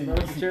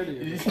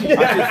 Charity.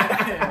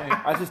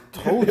 I just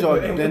told y'all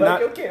And they're we're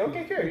not. like,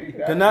 okay.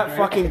 They're not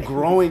fucking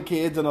growing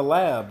kids in a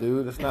lab,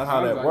 dude. That's not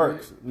how Sounds that like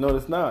works. No,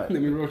 it's not.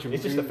 Let me roach him.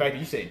 It's just the fact that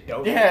you said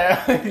don't.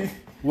 Yeah.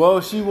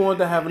 Well, she wanted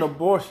to have an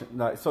abortion,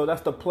 like so.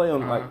 That's the play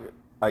on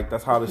like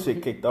that's how the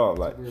shit kicked off.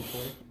 Like,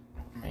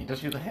 Man,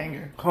 just use a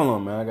hanger. hold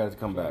on, man, I got to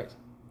come back.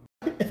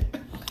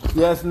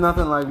 Yeah, it's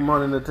nothing like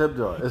money in the tip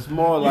jar. It's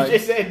more You like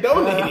just said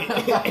donate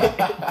it.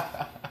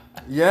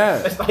 yeah.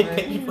 That's like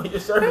thank you for your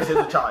service as a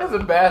There's child. a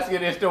basket.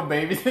 There's still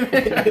babies in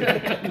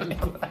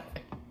it.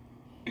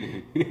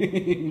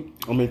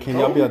 I mean, can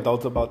y'all be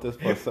adults about this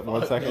for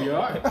 1 second? You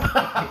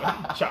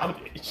are.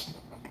 Childish.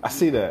 I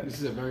see that. This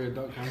is a very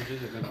adult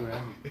conversation. That's what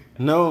happened.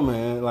 No,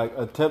 man. Like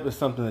a tip is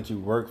something that you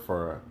work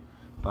for.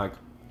 Like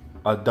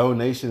a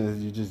donation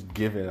is you just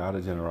give it out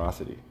of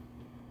generosity.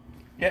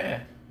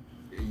 Yeah.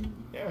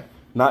 Yeah.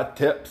 Not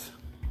tips.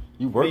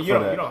 You work You for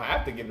don't, that. you don't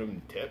have to give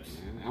them tips.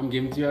 I'm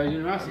giving to you out of I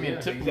generosity. mean, Yeah.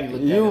 tip exactly. we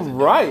look at You're as a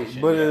right,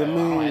 donation, but you I know, I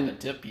don't mean- have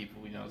to tip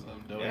people, you know, so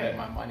I'm donating Yeah.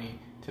 my money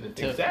to the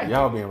tip. Exactly.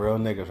 Y'all being real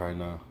niggas right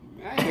now.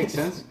 That makes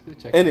sense.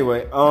 Check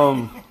Anyway,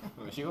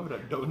 She over there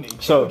donating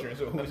So- children,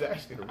 so who's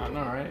actually the real I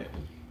know, right?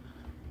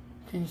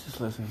 can you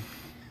just listen?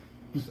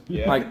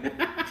 Yeah. Like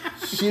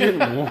she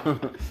didn't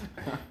want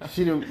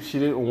she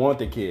didn't want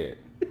the kid.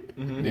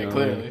 Yeah, know,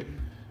 clearly.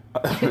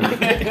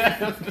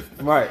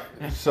 Right.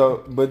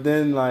 So but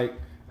then like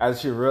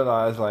as she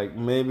realized like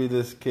maybe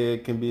this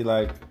kid can be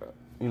like,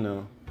 you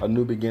know, a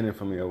new beginning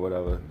for me or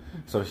whatever.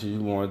 So she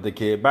wanted the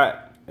kid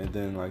back. And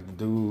then like the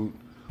dude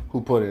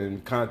who put her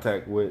in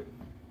contact with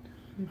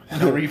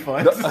No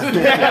refunds.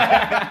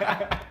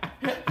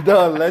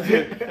 the alleged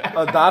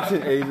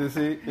adoption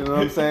agency, you know what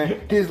I'm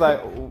saying? He's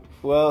like,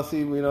 well,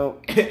 see, we don't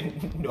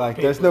like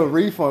there's no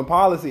refund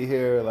policy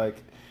here.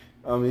 Like,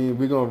 I mean,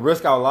 we're gonna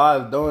risk our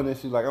lives doing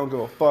this. She's like, I don't give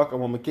a fuck. I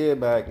want my kid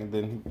back. And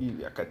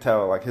then I could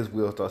tell like his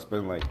wheels start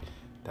spinning. Like,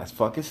 that's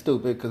fucking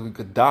stupid because we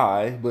could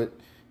die, but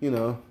you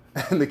know,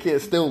 and the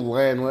kid still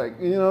land. Like,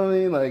 you know what I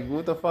mean? Like,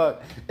 what the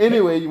fuck?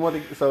 Anyway, you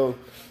want to so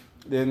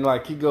then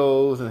like he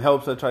goes and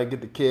helps her try to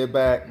get the kid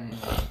back.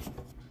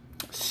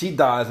 She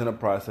dies in the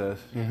process.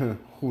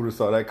 Who'd have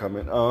saw that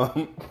coming?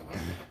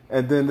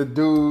 And then the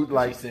dude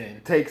like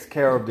takes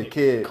care of the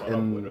kid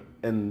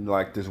in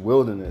like this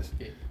wilderness,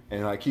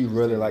 and like he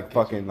really like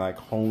fucking like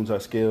hones her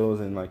skills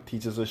and like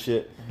teaches her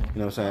shit. You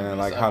know what I'm saying?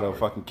 Like how to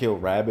fucking kill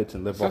rabbits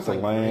and live off the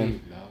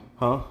land. Brave,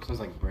 Huh? Sounds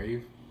like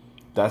Brave.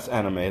 That's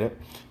animated.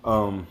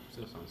 Still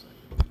sounds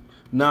like.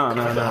 No.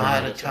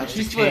 She's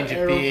She's put an change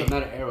arrow, your but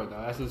not an arrow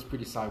though. That sounds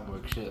pretty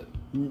cyborg shit.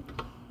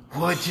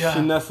 Would ya?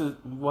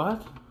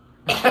 What?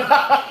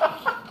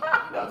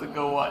 That was a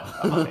good one.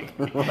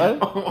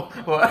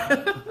 What? What?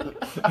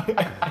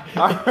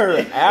 I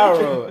heard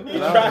arrow. He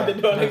tried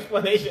to do an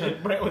explanation,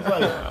 and Brent was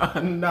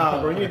like, "Nah,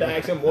 bro, you need to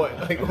ask him what.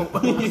 Like,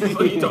 what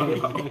are you talking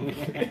about?"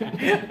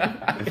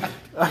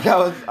 Like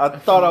I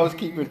thought I was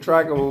keeping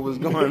track of what was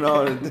going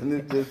on, and then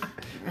it just,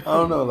 I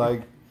don't know,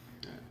 like,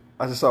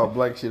 I just saw a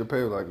blank sheet of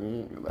paper, like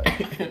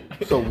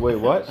so wait,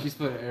 what? She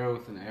split an arrow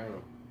with an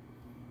arrow.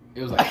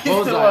 It was like,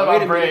 Still bullseye.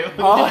 Wait a Brave. minute.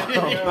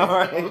 Oh, all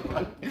right.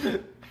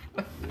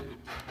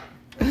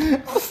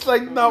 It's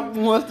like not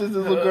once does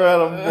this little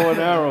girl have a bow and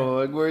arrow.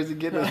 Like, where is he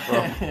getting this from?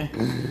 I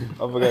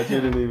forgot you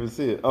didn't even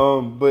see it.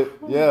 But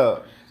yeah,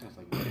 Sounds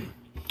like Brave.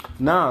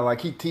 nah, like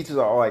he teaches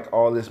her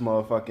all this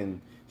motherfucking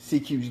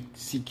CQB?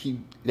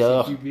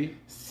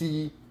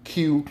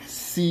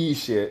 CQC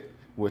shit,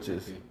 which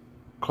is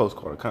close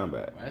quarter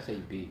combat. I say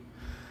B.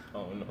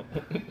 Oh no.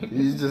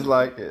 You just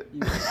like it.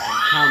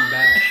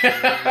 Combat.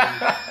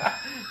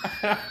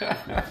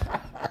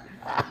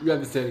 You have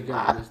to say it again.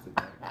 I missed it.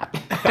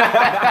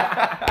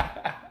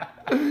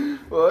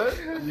 What?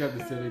 You have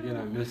to say it again.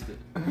 I missed it.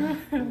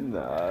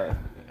 Nah,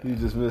 you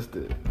just missed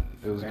it.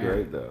 It was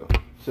great though.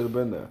 Should have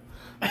been there.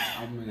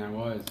 I mean, I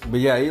was. But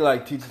yeah, he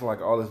like teaches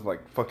like all this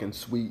like fucking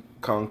sweet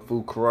kung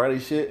fu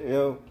karate shit, you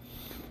know.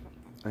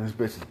 And this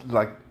bitch is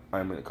like, I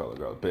ain't gonna call a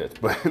girl a bitch,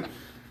 but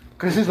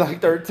cause she's like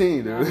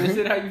 13, dude. I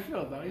said how you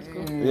feel, though. It's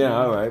cool. Yeah,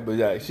 all right, but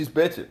yeah, she's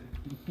bitching.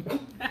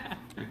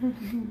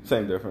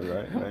 Same difference,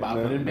 right?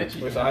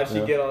 So how'd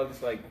she get all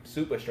this like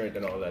super strength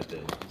and all that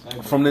then?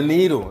 From the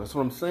needle. That's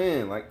what I'm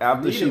saying. Like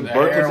after she The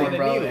birthed heroin, it,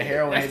 bro. The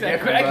heroin is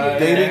different, crack. bro.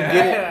 They didn't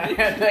get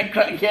it. That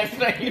crackhead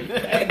strength.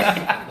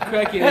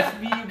 Crackhead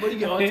speed, but you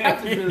get all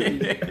types of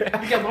abilities.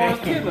 You got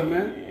Lawrence Taylor,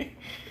 man.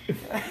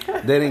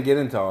 they didn't get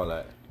into all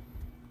that.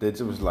 It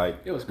was like,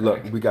 It was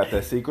look, crack. we got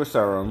that secret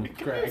serum.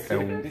 Crack.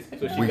 And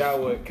So she got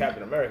what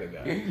Captain America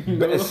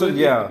got. so,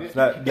 yeah,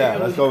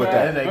 let's go with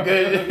That's that. a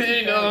good.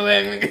 You know what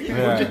I mean?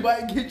 Yeah. Just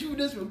might get you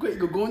this real quick.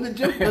 Go in the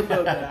gym for a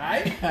little bit,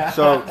 alright?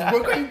 So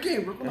Work on your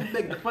game. Work on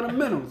the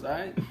fundamentals,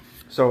 alright?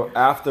 So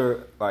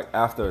after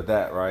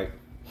that, right?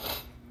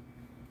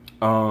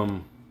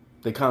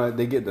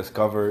 They get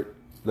discovered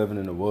living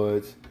in the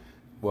woods.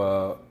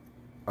 Well,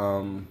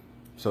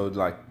 so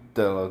like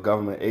the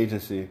government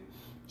agency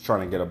is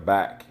trying to get her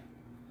back.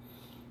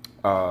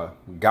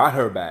 Got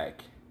her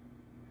back.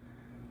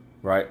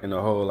 Right? In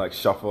the whole like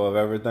shuffle of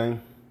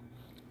everything.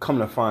 Come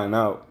to find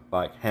out,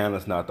 like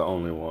Hannah's not the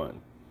only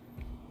one.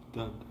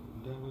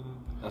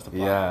 That's the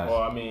Yeah.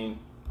 Well, I mean,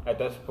 at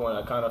this point,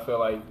 I kind of feel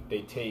like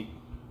they take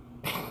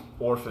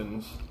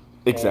orphans.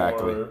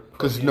 Exactly. or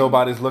Because fucking-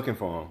 nobody's looking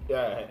for them.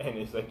 Yeah, and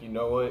it's like, you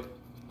know what?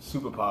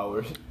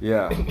 Superpowers.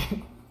 Yeah.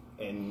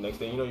 And next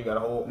thing you know, you got a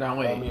whole Now,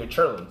 wait. army of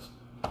Churlins.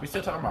 We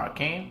still talking about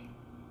Kane?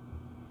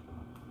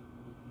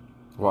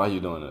 Why are you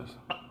doing this?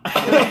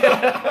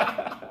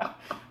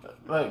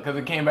 Look, because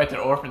it came back to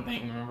the orphan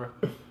thing, remember?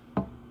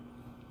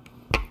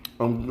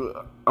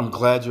 I'm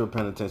glad you were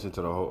paying attention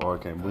to the whole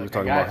arcane. We were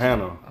talking about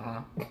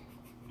Hannah.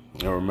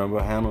 You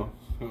remember Hannah?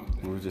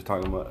 We were just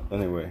talking about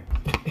anyway.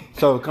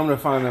 So come to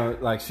find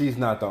out, like she's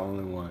not the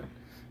only one,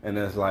 and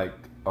there's like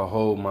a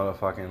whole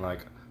motherfucking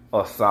like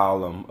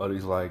asylum of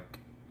these like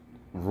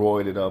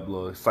roided up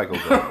little psycho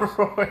girls.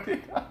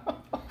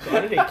 So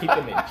how do they keep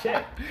them in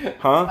check?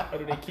 Huh? How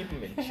do they keep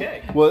them in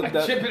check? Well,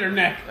 Chip in her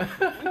neck.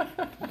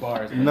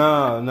 Bars.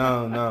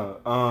 no.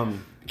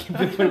 Put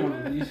him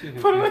on the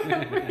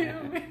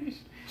leash.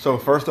 So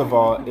first of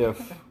all,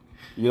 if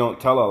you don't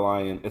tell a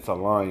lion it's a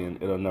lion,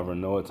 it'll never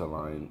know it's a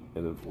lion. I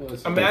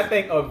mean, I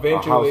think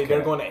eventually house they're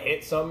cat. going to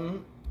hit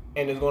something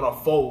and it's going to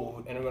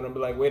fold and they're going to be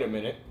like, wait a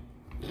minute.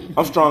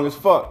 I'm strong as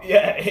fuck.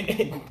 Yeah.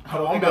 I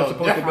don't think I'm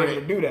supposed to be able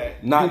to do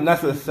that. Not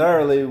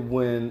necessarily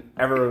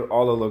whenever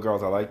all the little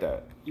girls are like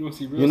that. You want to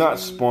see real You're not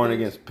speed? sparring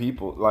against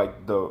people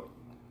like the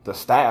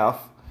staff.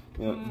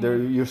 You know,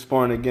 you're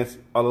sparring against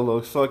other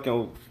little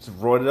sucking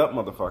roided up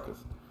motherfuckers.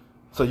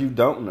 So you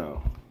don't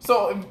know.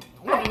 So if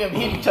one of them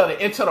hit each other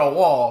into the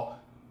wall,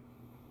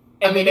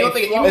 I mean,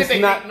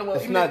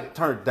 It's not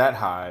turned that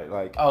high.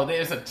 Like Oh,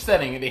 there's a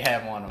setting they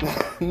have on them.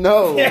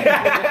 no.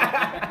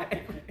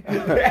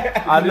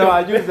 I know.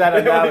 I use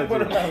that They only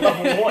put analogy. them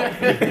at level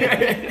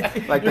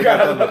 1. Like they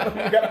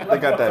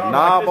got that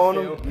knob on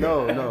them.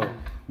 No.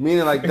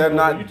 Meaning like they're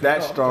not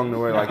that strong to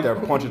where like they're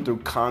punching through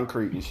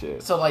concrete and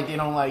shit. So like they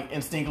don't like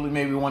instinctively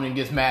maybe one of them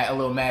gets mad, a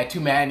little mad,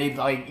 too mad, and they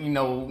like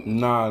No.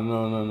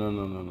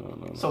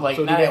 So like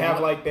So do now they that have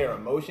one- like their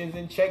emotions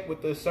in check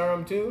with the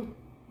serum too?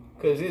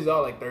 Because these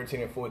are like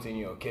 13 and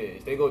 14-year-old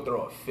kids. They go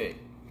through a fit.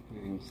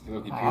 I'm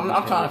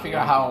trying to figure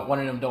out how one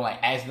of them don't like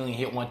accidentally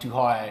hit one too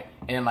hard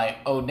and then like,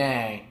 oh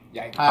dang,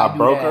 Yikes. how I do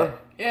broke that? her?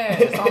 Yeah,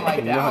 something like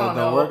that. No, I it don't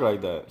don't know. work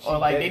like that. Or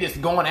like they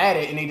just going at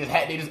it and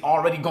they just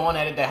already going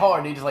at it that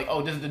hard. They just like,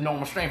 oh, this is the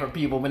normal strength for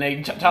people. When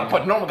they try to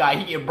put a normal guy,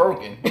 he get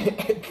broken.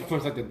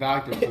 First, like the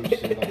doctor or some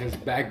shit, like his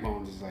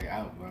backbone is like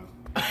out,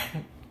 bro.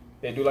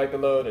 They do like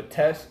the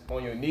test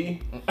on your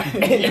knee.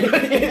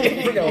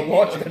 We're gonna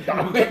launch the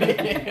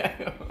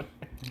doctor.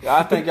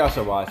 I think y'all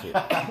should watch it.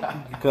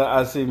 Cause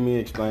I see me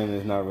explaining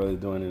it's not really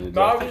doing any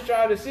No, I'm justice. just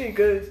trying to see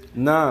because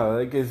No,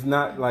 like it's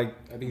not like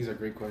I think these are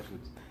great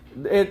questions.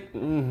 it.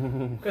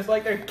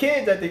 like they're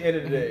kids at the end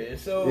of the day.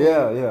 So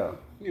Yeah.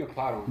 You need a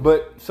plot on.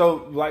 But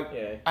so like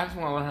yeah. I just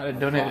want to learn how to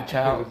donate a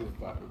child.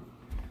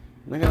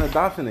 they're gonna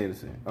adoption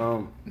agency.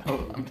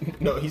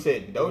 No, he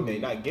said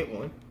donate, not get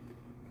one.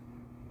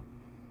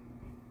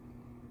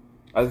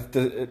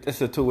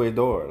 It's a two-way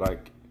door.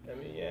 Like I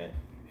mean, yeah,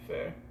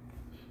 fair.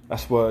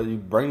 that's why you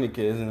bring the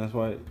kids, and that's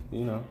why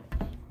you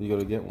go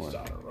to get one.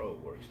 Side of the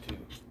road works too.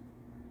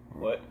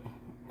 What?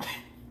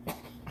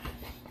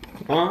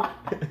 Huh?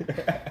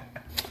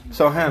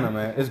 So Hannah,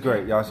 man, it's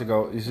great. Y'all should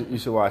go. You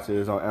should watch it.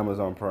 It's on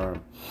Amazon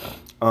Prime.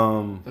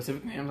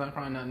 Specifically Amazon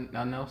Prime,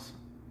 nothing else?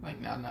 Like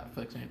not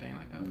Netflix or anything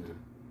like that?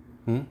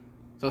 Hmm?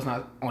 So it's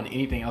not on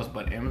anything else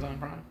but Amazon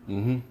Prime?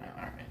 Mm-hmm.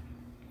 Alright.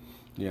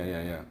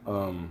 Yeah.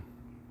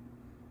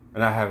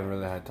 And I haven't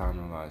really had time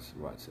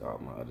to watch all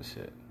my other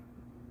shit.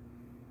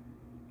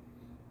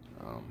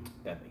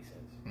 That makes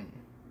sense.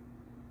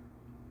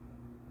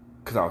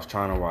 Because I was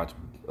trying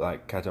to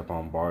catch up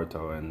on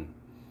Boruto, and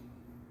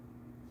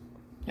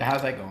Yeah,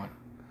 how's that going?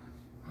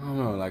 I don't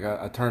know,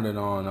 I turned it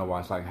on, I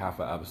watched half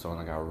an episode,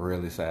 and I got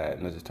really sad,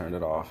 and I just turned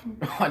it off.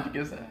 Why'd you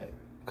get sad?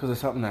 Because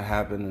it's something that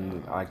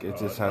happened, and it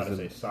just hasn't.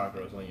 Say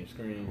Sakura's on your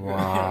screen.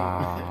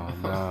 Wow,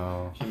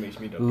 no. She makes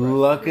me depressed.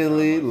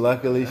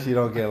 Luckily, she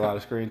don't get a lot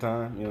of screen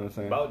time. You know what I'm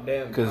saying? About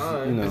damn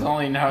time. It's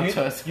only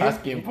Naruto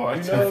Sasuke and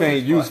Boruto. If you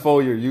ain't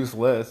useful, you're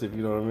useless. If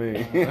you know what I mean.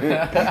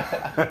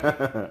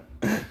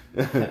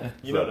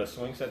 You know the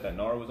swing set that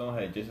Nara was on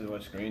had just as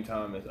much screen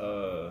time as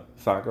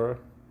Sakura.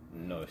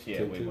 No, she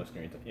had way more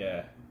screen time.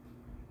 Yeah.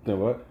 The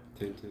what?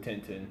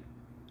 Tintin.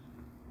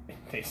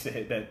 They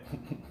said that.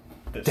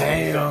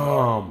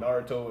 Damn.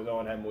 Naruto was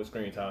on had more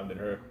screen time than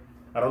her.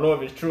 I don't know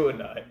if it's true or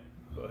not,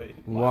 but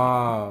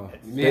wow.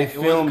 They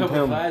filmed him.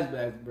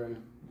 Flashbacks, bro.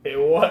 It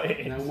was.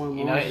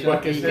 You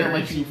can't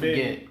let you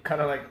forget.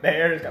 Kind of like the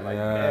hair is kind of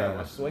damn,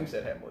 my swing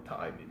set had more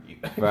time than you.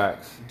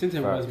 Facts.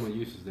 Tintin was more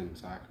useless than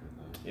Sakura, though.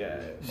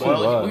 Yeah.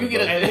 Well, we get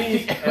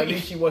at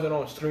least she wasn't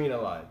on screen a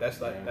lot. That's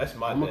my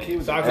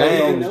thing. Sakura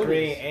was on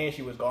screen and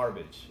she was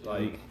garbage.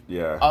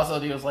 Yeah. Also,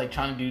 they was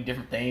trying to do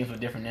different things with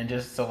different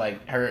ninjas. So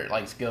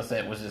her skill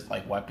set was just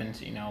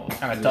weapons. You know, it's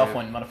kind of tough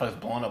when motherfuckers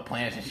blowing up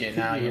planets and shit.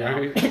 Now you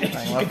know, take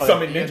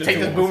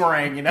this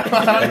boomerang. You know.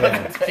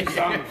 Right.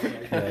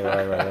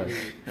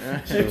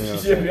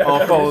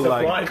 Unfold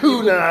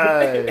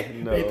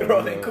kunai. They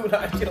throw their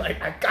kunai. She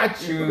I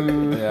got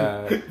you.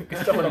 Yeah.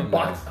 Get some of them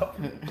box up.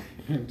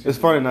 It's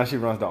funny now she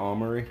runs the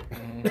armory.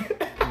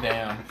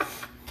 Damn.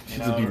 She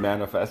just be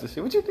manifesting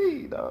shit. What you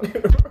need, dog?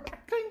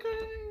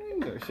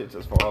 Her shit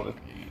just falling.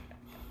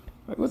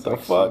 What the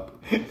fuck?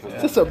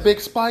 Is this a big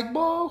spike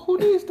ball? Who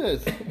needs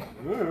this?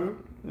 You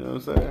know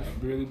what I'm saying?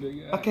 Really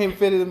big. I can't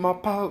fit it in my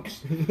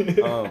pouch.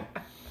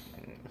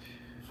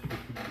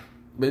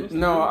 But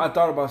no, I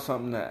thought about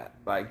something that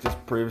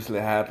just previously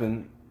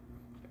happened,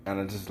 and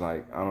I just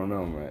I don't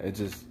know, man. It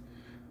just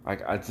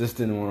I just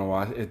didn't want to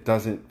watch it. It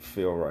doesn't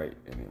feel right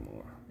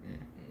anymore.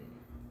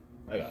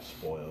 I got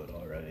spoiled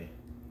already.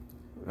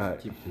 Right.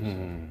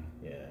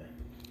 Yeah.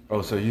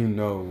 Oh, so you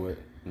know what,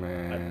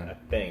 man? I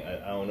think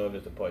I don't know if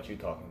it's the part you're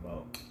talking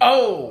about.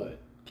 Oh,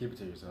 keep it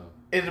to yourself.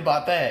 It's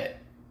about that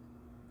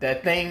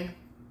thing.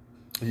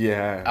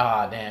 Yeah.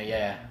 Ah, damn.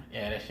 Yeah.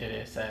 That shit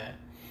is sad.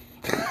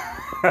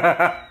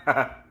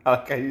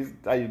 Okay,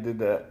 how you did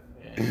that?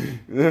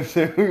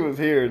 Yeah. We was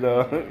here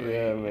though.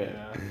 Yeah, man.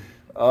 Yeah.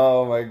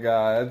 Oh my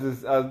god!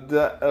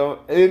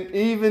 And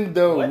even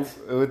though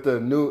with the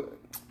new,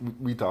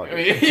 we talking.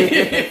 No,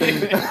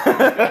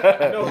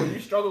 you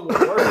struggled with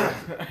words.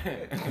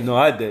 No,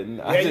 I didn't.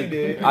 You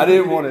did. I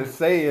didn't want to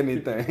say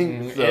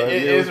anything. So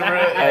it's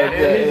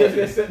real. He's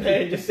just sitting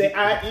there and just say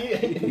I.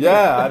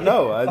 Yeah, I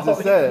know. I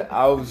just said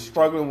I was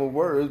struggling with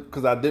words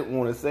because I didn't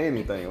want to say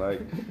anything.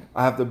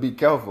 I have to be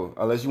careful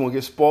unless you want to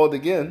get spoiled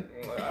again.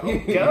 I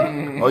don't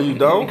care. Oh, you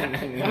don't?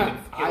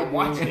 I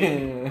watch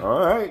it. All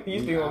right.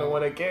 He's the only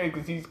one that cares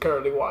because he's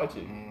currently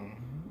watching.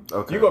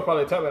 Okay. You're going to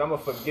probably tell me and I'm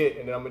going to forget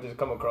and then I'm going to just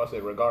come across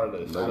it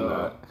regardless. No,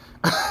 not.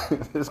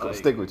 It's going to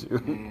stick with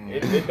you.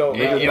 It don't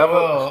matter.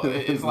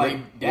 It's that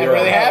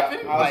really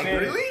happened?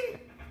 Really?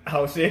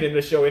 I'll see it in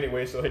the show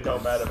anyway, so it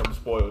don't matter if I'm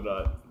spoiled or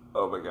not.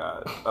 Oh my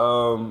god.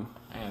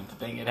 And to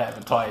think it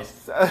happened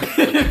twice.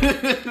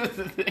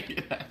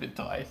 It happened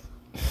twice.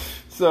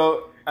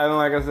 So, and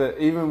like I said,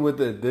 even with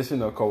the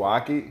addition of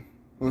Kawaki,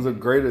 it was a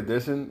great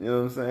addition, you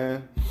know what I'm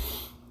saying?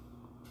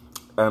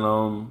 And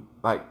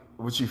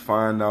what you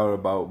find out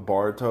about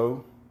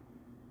Boruto,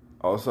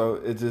 also,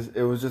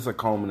 it was just a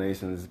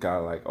culmination. This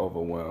guy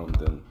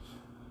overwhelmed, and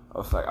I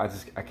was like,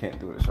 I can't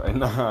do this right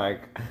now.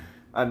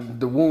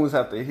 The wounds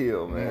have to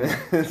heal, man.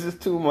 It's just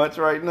too much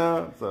right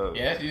now. So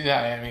yeah, that's usually how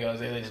anime goes.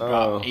 They just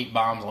drop 8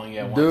 bombs on you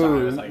at one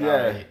time. It's yeah,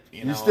 all right,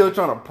 you're still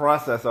trying to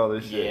process all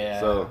this shit. Yeah.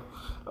 So,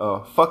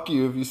 fuck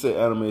you if you say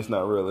anime is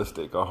not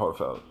realistic or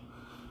heartfelt.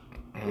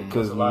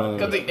 Because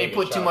they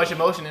put too much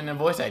emotion in their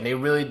voice acting. They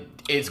really,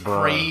 it's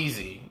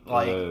crazy.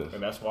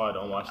 And that's why I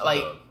don't watch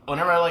the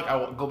whenever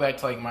I go back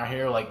to My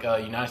Hero,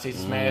 United States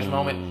of Smash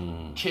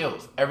moment,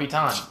 chills every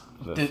time.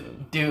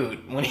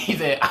 Dude, when he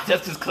said,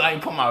 that's just because I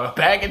didn't put my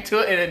back into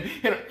it, and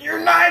then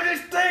United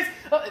States,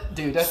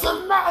 dude, that's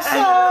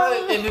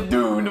and the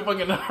dude in the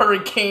fucking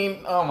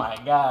hurricane. Oh my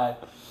god,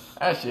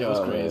 that shit was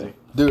crazy. Man.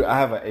 Dude, I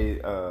have an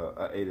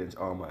 8-inch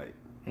All Might.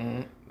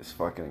 Mm-hmm. It's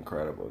fucking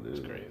incredible, dude.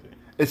 It's crazy.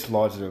 It's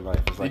larger than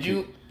life. It's what'd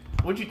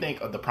you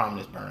think of the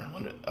Prominence burn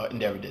when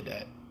Endeavor did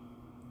that?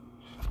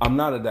 I'm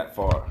not at that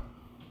far.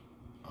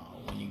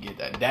 When you get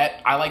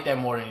that I like that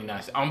more than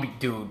United States. I'm gonna be,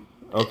 dude.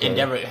 Okay.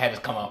 Endeavor had us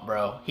come up,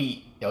 bro.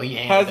 He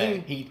handled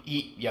that.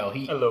 He a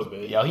little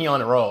bit. He on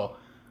the roll.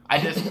 I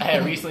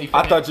had recently.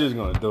 I thought you was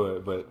gonna do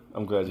it, but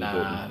I'm glad you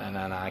didn't.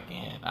 Nah, I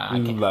can't. I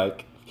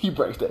can't. He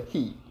breaks that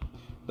heat.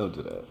 Don't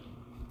do that.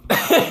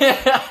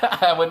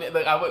 I wouldn't.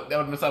 That would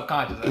have been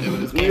subconscious. It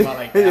would just came out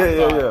like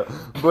that.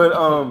 Yeah. But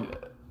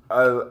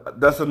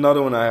That's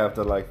another one I have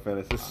to like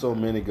finish. There's so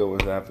many good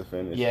ones I have to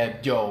finish. Yeah,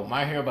 Joe,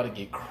 My Hero about to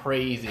get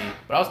crazy.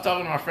 But I was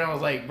talking to my friend, I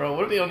was like, bro,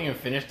 what if they don't even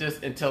finish this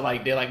until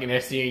like they're like in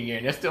their senior year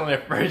and they're still in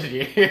their first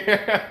year?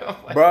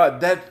 Like, bro,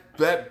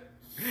 that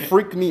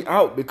freaked me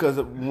out because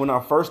when I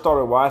first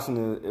started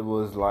watching it, it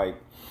was like,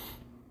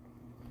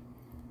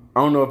 I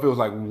don't know if it was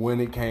like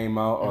when it came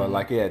out or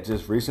like it had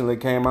just recently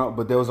came out,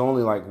 but there was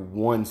only like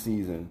one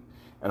season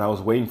and I was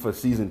waiting for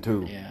season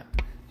 2. Yeah.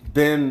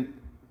 Then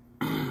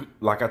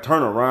like I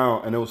turn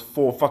around and there was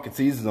 4 fucking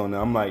seasons on there.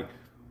 I'm like,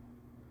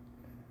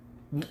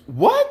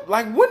 what?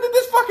 Like when did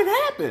this fucking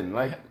happen?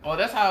 Like, oh,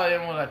 that's how it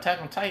was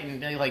Attack on Titan.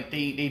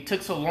 They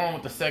took so long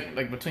with the second,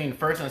 like between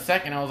first and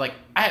second. I was like,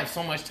 I have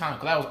so much time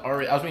because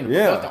I was reading.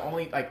 Yeah. That was the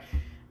only like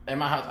in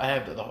my house I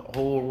have the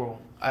whole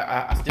world.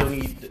 I still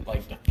need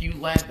like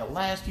the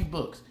last few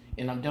books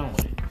and I'm done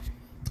with it.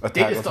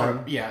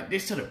 They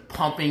started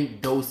pumping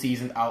those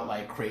seasons out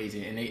like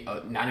crazy and they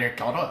now they're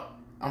caught up.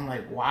 I'm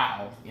like,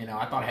 wow, I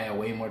thought I had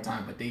way more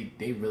time, but they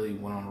really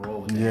went on a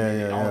roll with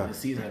that. All the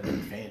seasons have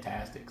been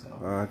fantastic. So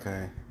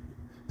okay,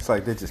 it's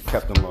like they just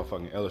kept them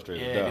motherfucking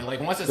illustrated. Yeah,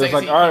 like once it's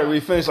like, all right, we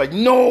finished. Like,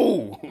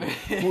 no,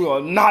 we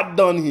are not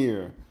done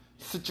here.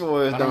 Sit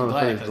your ass down and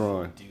finish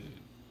drawing. Dude,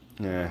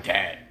 yeah,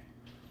 Dad.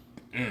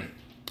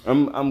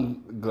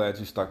 I'm glad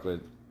you stuck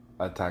with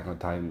Attack on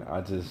Titan.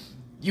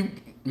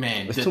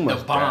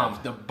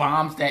 The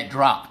bombs that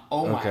drop.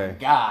 Oh my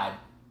god,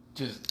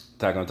 just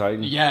Attack on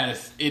Titan.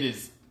 Yes, it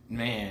is,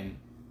 man.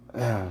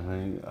 Yeah,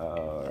 man.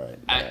 All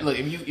right. Look,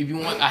 if you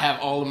want, I have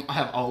all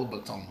the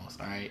books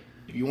almost. All right.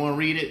 If you want to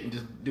read it and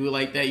just do it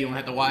like that, you don't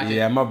have to watch it.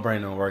 Yeah, my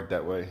brain don't work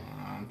that way.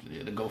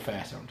 To go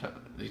faster. I'm telling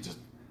you, just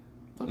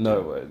no,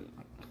 it wouldn't.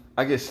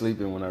 I get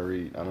sleeping when I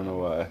read. I don't know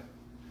why.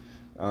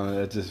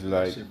 It's just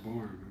like that shit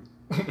boring.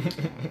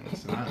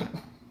 It's not.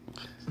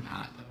 It's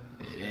not.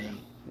 It ain't.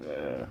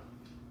 Yeah.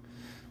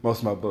 Most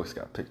of my books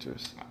got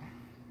pictures.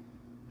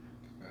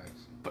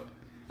 But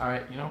all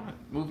right, you know what?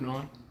 Moving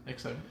on.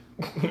 Next time.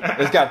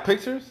 It's got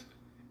pictures.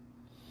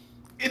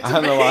 It's I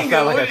don't know. I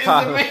sound like a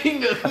toddler.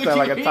 I sound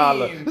like a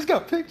toddler. It's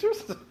got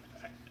pictures.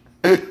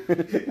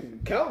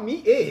 Count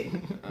me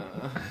in.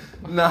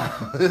 No,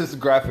 this is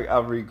graphic. I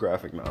read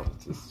graphic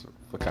novels just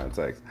for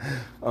context.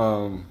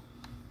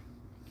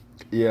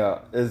 Yeah,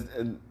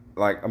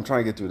 like I'm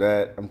trying to get through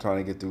that. I'm trying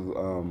to get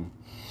through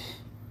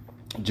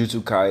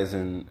Jujutsu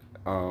Kaisen.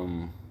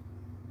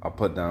 I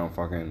put down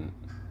fucking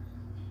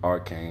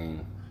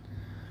Arcane.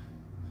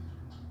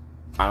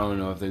 I don't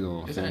know if they're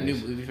gonna. Is that a new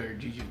movie for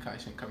Jujutsu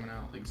Kaisen coming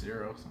out, like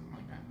Zero, something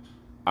like that?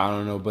 I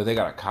don't know, but they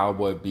got a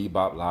Cowboy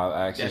Bebop live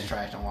action. That's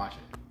trash. Don't watch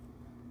it.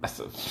 That's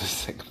the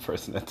second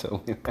person that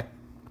told me that.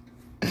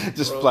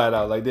 Just flat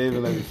out, like they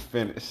even let me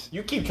finish.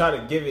 You keep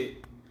trying to give it.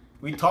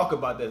 We talk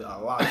about this a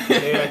lot.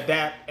 When they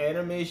adapt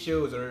anime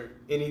shows or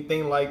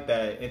anything like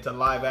that into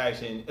live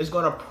action, it's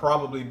gonna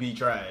probably be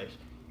trash.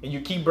 And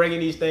you keep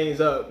bringing these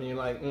things up, and you're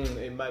like,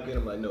 it might be.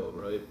 And I'm like, no,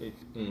 bro.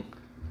 You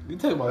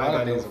talk about I a lot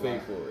got of no things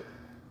faith for it.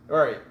 All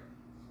right.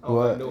 I don't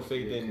What? have no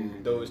faith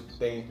in those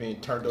things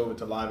being turned over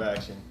to live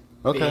action.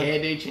 They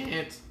had their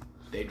chance.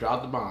 They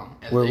dropped the bomb.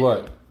 With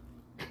what? Do.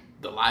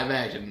 The live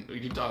action.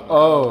 What you talking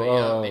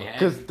about?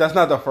 Because that's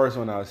not the first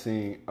one I've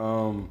seen.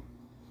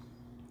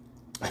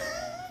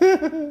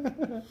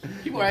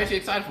 People are actually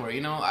excited for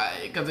it,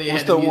 because they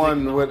What's had the music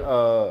one with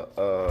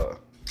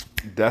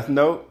Death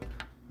Note?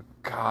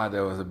 God,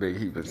 that was a big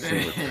heap of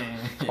shit.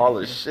 All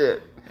the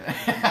shit.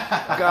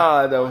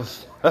 God, that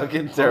was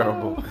fucking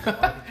terrible.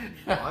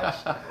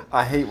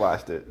 I hate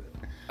watched it.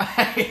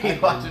 I think I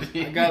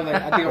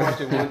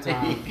watched it one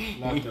time.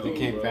 They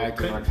came back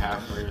to like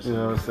halfway or something. You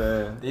know what I'm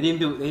saying? They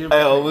didn't.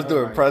 I was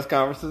doing press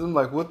conferences. I'm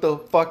like, what the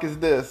fuck is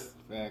this?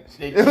 Facts.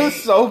 It was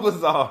so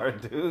bizarre,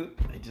 dude.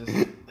 They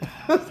just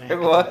Like,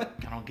 what?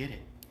 I don't get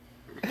it.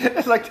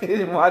 It's like they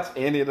didn't watch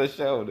any of the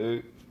show,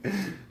 dude. You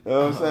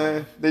know what I'm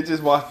saying? They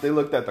just watched. They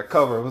looked at the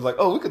cover and was like,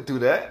 "Oh, we could do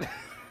that."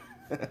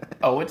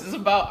 Oh, what's this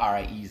about? All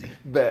right, easy.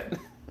 Bet.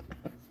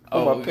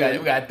 Oh, we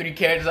got 3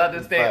 characters out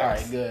this thing. All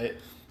right, good.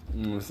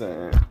 You know what I'm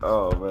saying?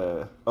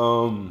 Oh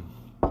man.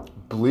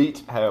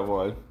 Bleach had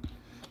one.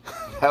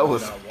 That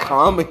was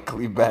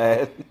comically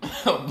bad.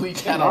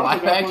 Bleach had a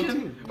live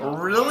action?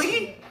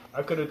 Really?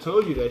 I could have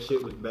told you that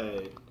shit was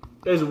bad.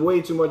 There's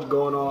way too much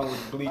going on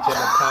with Bleach and the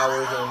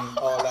powers and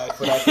all that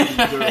for that to be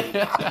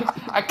good.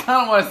 I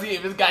kind of want to see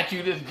if it's got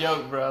you this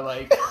joke, bro.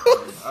 Like,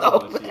 I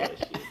don't want to see that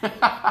shit.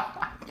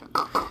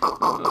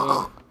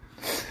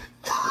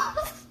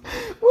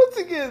 Once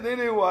again, they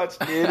didn't watch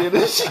any of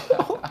this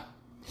show.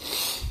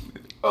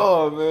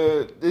 Oh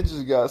man, they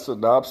just got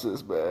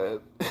synopsis, man.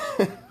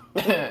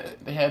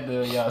 they had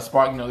the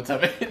spark notes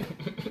of it.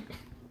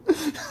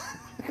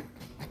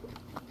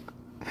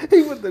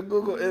 He put the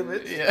Google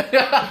image. Yeah.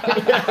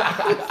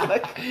 It's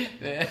like, we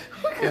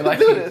can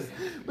do this.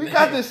 We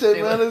got this shit,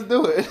 man. Let's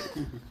do it.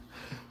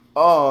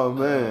 Oh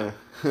man.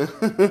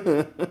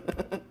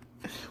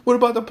 What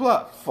about the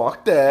plot?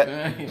 Fuck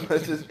that.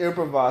 Let's just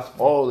improvise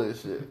all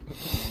this shit.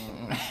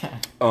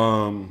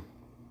 And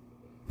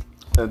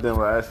then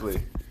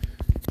lastly,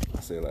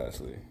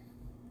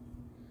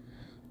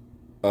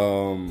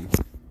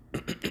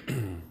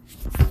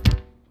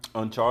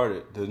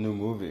 Uncharted, the new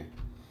movie.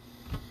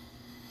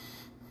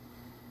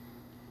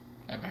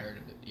 I haven't heard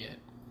of it yet.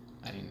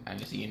 I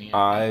didn't see any.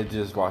 I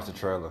just watched the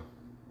trailer.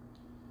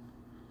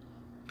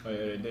 Oh yeah,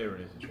 they did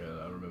release the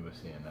trailer. I remember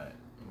seeing that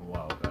a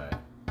while back.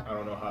 I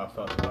don't know how I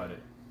felt about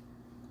it.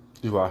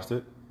 You watched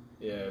it?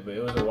 Yeah, but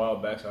it was a while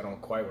back, so I don't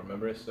quite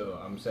remember it. So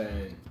I'm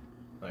saying,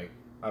 like,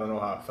 I don't know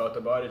how I felt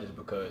about it, just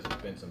because it's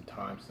been some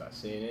time since I've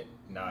seen it.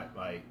 Not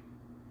like,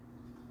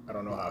 I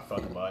don't know how I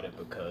felt about it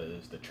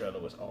because the trailer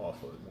was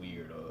off or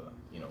weird or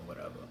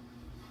whatever.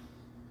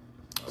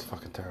 It's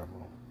fucking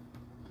terrible.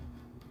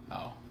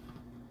 Oh.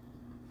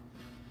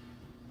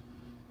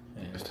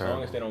 And as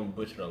long as they don't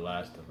butcher The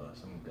Last of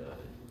Us, I'm good.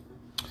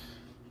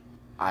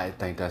 I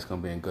think that's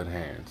gonna be in good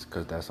hands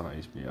because that's on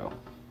HBO.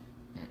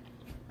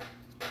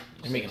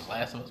 They're making The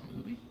Last of Us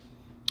movie?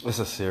 It's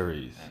a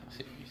series.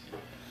 Series.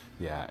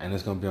 Yeah, and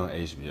it's gonna be on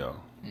HBO.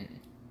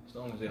 As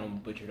long as they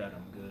don't butcher that,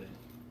 I'm good.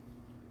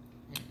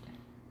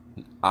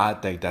 I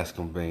think that's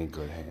gonna be in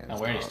good hands. Now,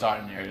 where are they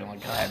starting there? Are they gonna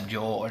have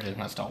Joel, or are they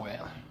gonna start with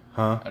Ellie?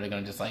 Huh? Are they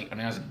gonna are they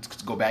gonna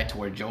go back to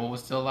where Joel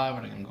was still alive, or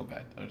are they gonna go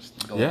back or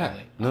just go Yeah.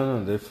 with Ellie?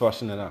 No, they're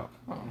flushing it out.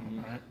 Oh,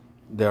 alright.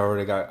 They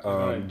already got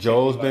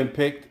Joel's been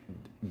picked.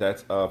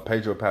 That's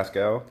Pedro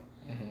Pascal.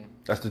 Mm-hmm.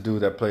 That's the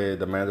dude that played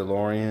the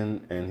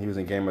Mandalorian, and he was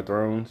in Game of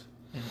Thrones.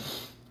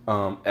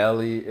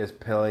 Ellie is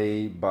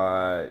played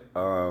by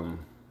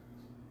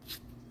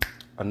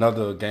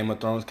another Game of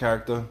Thrones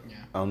character. Yeah.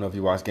 I don't know if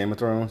you watch Game of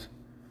Thrones.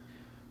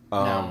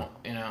 No,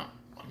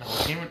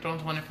 Game of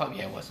Thrones one that flopped.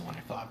 Yeah, it was the one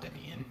that flopped at the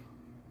end.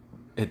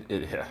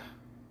 Yeah.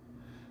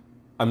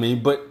 I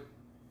mean, but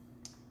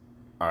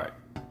all right,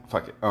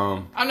 fuck it.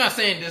 I'm not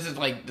saying this is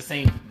like the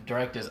same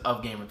directors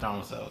of Game of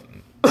Thrones, so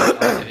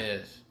it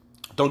is.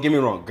 Don't get me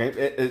wrong.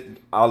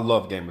 I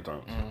love Game of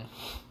Thrones. Mm-hmm.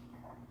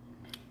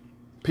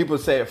 People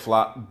say it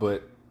flopped,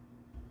 but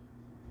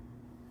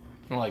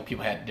Like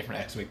people had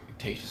different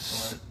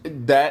expectations for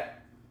it.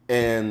 that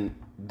and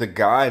the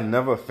guy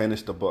never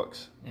finished the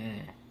books.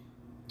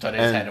 So they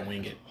just had to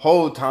wing it.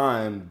 Whole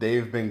time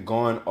they've been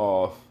going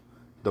off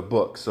the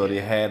book, so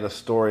they had a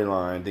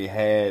storyline. They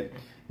had,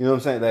 you know what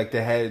I'm saying, like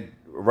they had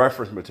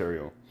reference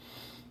material,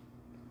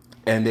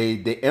 and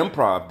they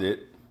improv'd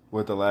it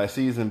with the last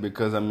season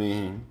because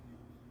they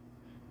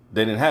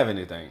didn't have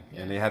anything,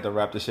 and they had to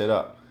wrap the shit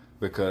up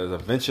because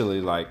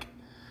eventually, like,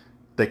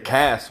 the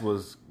cast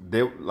was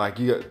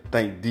you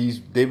think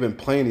they've been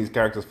playing these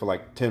characters for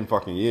like 10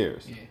 fucking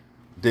years. Yeah.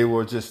 They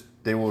were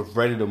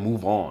ready to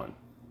move on.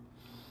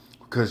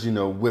 Because,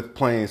 with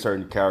playing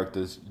certain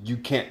characters, you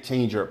can't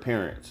change your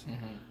appearance.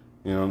 Mm-hmm.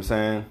 You know what I'm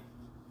saying?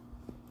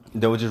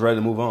 They were just ready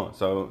to move on.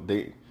 So,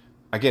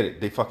 I get it.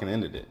 They fucking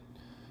ended it.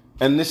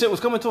 And this shit was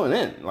coming to an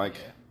end. Like,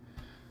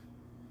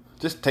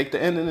 just take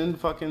the ending and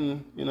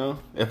fucking,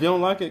 if you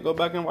don't like it, go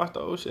back and watch the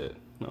old shit.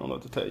 I don't know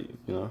what to tell you,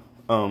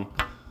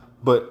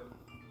 But...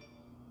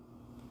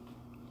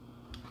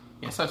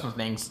 Yeah, such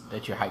things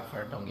that you're hyped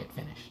for don't get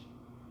finished.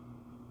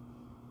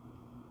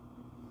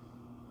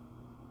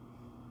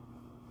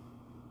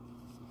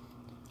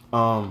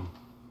 I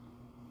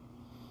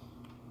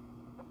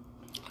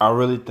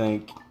really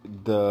think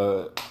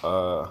the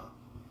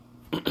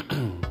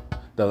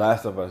The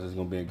Last of Us is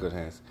gonna be in good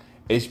hands.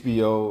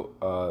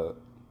 HBO,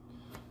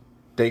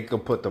 they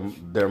could put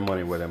their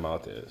money where their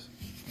mouth is.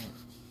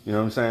 You know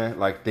what I'm saying?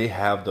 Like, they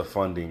have the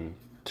funding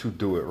to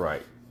do it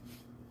right.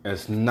 And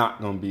it's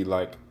not gonna be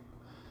like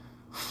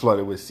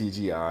flooded with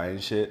CGI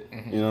and shit.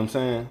 You know what I'm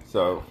saying?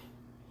 So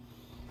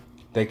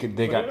they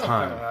got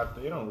time.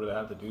 You don't really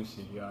have to do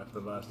CGI for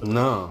The Last of Us.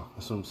 No,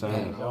 that's what I'm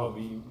saying. That would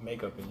be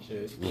makeup and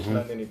shit. It's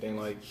not anything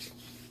like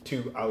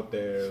too out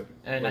there.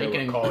 And now you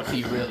can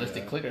see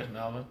realistic clickers,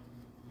 Melvin.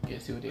 You can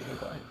see what they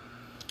look like.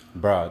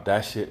 Bro,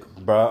 that shit,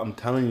 bro, I'm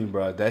telling you,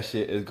 bro, that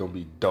shit is gonna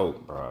be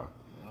dope, bro.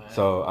 Man.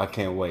 So I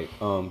can't wait.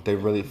 They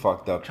really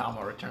fucked up.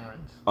 Trauma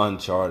Returns.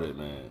 Uncharted,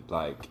 man.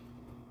 Like,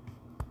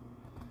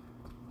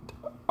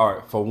 all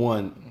right, for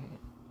one,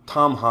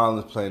 Tom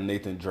Holland's playing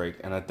Nathan Drake,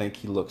 and I think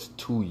he looks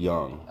too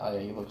young. Oh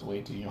yeah, he looks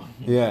way too young.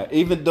 Yeah,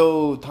 even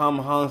though Tom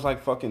Holland's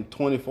like fucking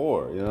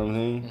 24, you know what I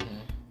mean? Mm-hmm.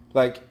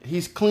 Like,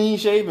 he's clean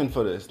shaven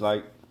for this.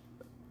 Like,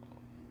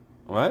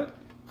 what?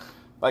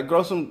 Like,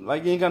 grow some,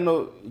 like, you can't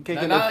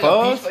get no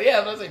fuzz? Yeah,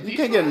 I was like, you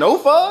can't get no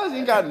fuzz? You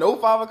ain't got no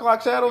 5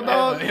 o'clock shadow,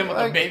 dog? Him with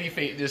like, a baby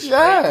face, just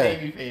straight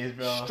baby face,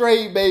 bro.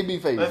 Straight baby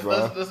face,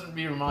 bro. Let's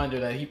be a reminder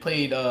that he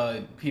played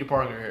Peter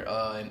Parker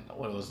in,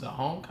 what was the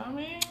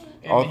Homecoming?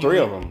 And all three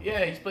of them.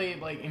 Yeah, he was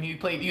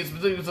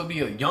supposed to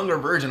be a younger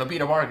version of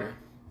Peter Parker.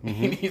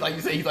 Mm-hmm. He's like,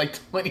 you say he's like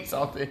 20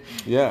 something.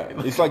 Yeah,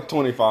 he's like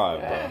 25,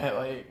 bro.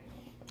 Yeah,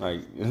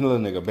 like, this little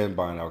nigga been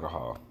buying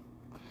alcohol.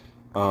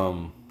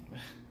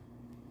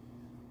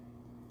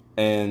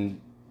 And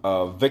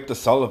Victor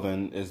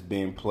Sullivan is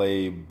being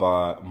played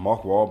by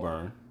Mark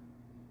Wahlberg.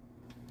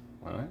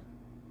 All right.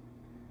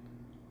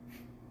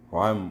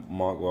 Why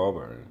Mark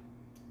Wahlberg?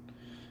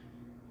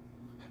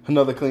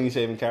 Another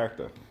clean-shaven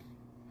character.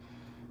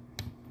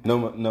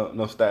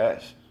 No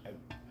stash.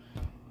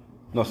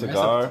 No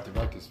cigar. You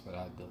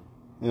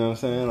know what I'm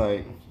saying?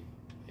 Like,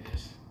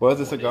 Where's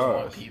the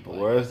cigars?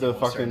 Where's the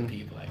fucking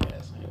people? I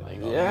guess. Like,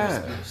 yeah.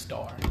 This is a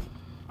star.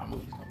 Our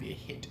movie's gonna be a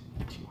hit.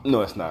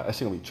 No, it's not. That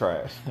shit gonna be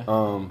trash.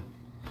 And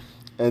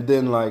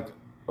then like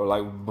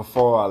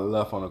before I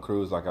left on the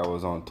cruise, like I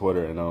was on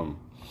Twitter and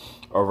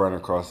I ran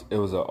across it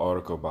was an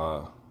article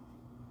by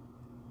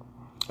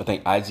I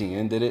think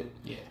IGN did it.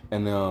 Yeah.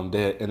 And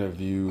they had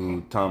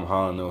interviewed Tom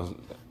Holland.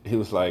 He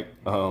was like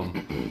how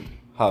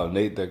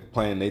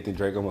playing Nathan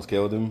Drake almost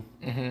killed him.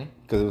 Mm-hmm.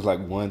 Because it was like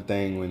one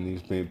thing when he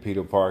was playing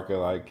Peter Parker,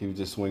 like he was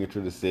just swinging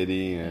through the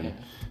city, and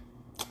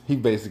he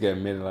basically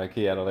admitted like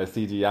he had all that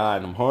CGI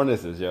and them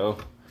harnesses, yo.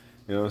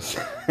 You know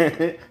what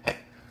I'm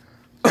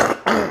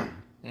saying?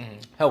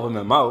 Helping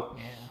him out.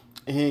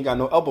 Yeah. He ain't got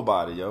no upper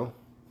body, yo.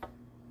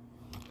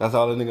 That's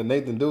all that nigga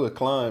Nathan do is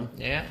climb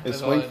and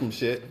swing from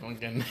shit. You know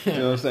what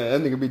I'm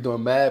saying? That nigga be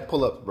doing mad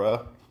pull-ups,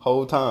 bro.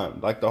 Whole time.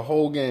 Like the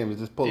whole game is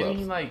just pull-ups. Didn't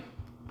he like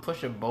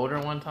push a boulder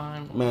one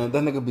time? Man,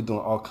 that nigga be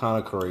doing all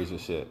kind of crazy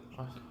shit.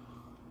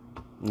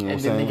 You know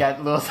and then he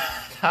got little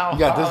He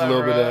got this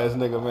little bit ass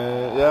nigga,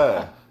 man.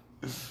 Yeah.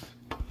 You know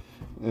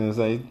what I'm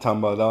saying? He talking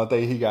about the only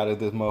thing he got is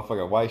this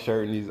motherfucking white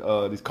shirt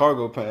and these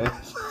cargo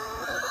pants.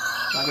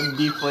 Like a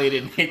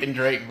deflated Nathan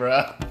Drake,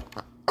 bro.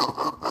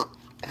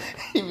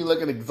 He be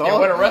looking exhausted. Yeah,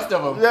 where the rest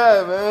of them?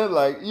 Yeah, man.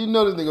 Like, you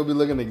know this nigga be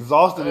looking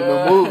exhausted in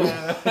the movie.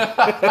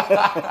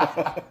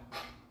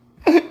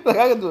 Like,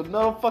 I can do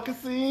another fucking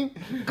scene?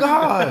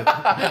 God.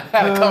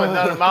 Coming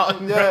down the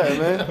mountain. Yeah,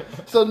 man.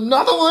 So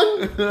another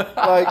one?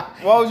 Like,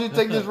 why would you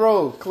take this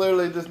role?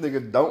 Clearly, this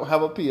nigga don't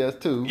have a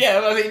PS2.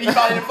 Yeah, I mean, he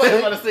probably didn't play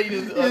about to see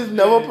this. He's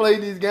never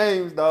played these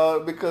games,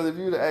 dog. Because if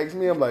you'd asked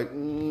me, I'm like,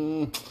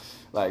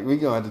 like, we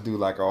gonna have to do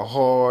like a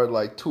hard,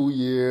 like 2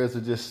 years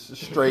of just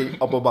straight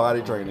upper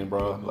body training,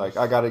 bro. Like,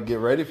 I gotta get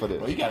ready for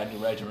this. Well, you gotta do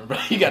regimen, bro.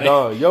 You gotta.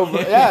 No,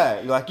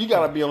 yeah, like you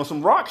gotta be on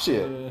some rock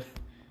shit.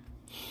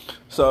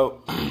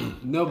 So,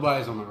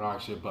 nobody's on the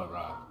rock shit but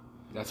Rock.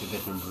 That's a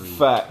different breed.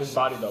 Facts. His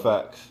body double.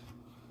 Facts.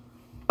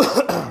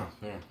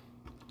 Fair.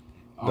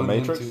 The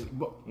Matrix? He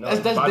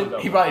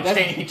probably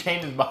changed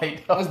his body.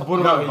 That's No,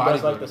 borderline he body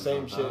does like the building,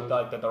 same shit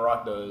like that The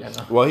Rock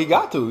does. Well, he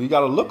got to. He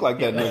got to look like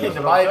that The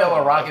nigga. body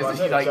double Rock That's is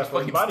what he I like said.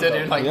 fucking That's stood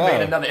there and like Yeah.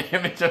 made another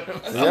image of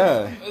him.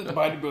 Yeah. The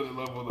bodybuilding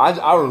level.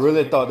 I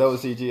really thought that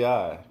was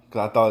CGI.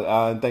 Because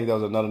I didn't think that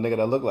was another nigga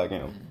that looked like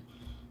him.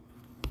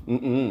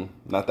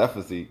 Not that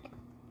physique.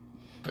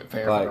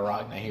 Prepare for The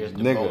Rock. Now here's the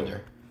nigga.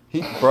 boulder.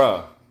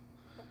 Bruh.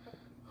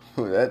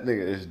 That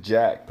nigga is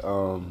jacked.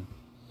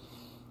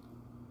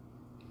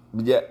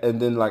 Yeah, and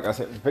then like I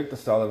said, Victor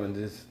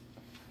Sullivan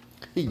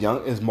he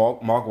young as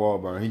Mark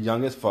Wahlberg. He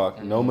young as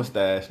fuck, no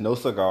mustache, no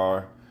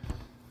cigar.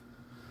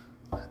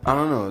 I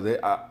don't know.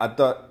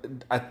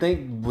 I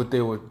think what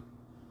they were.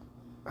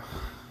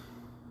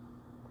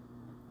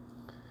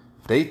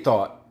 They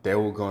thought they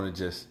were gonna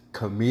just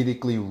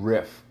comedically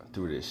riff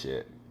through this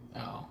shit.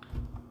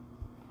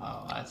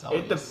 Oh, that's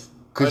always.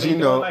 Because you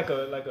know, like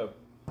a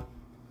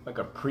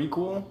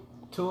prequel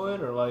to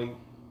it, or like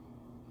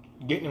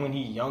getting when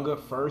he's younger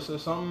first or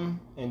something,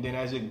 and then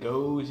as it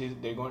goes,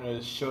 they're going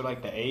to show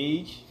like the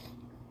age.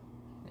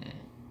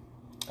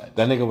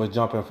 That nigga was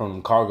jumping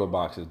from cargo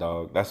boxes,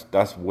 dog.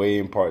 That's way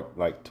in part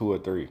like 2 or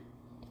 3.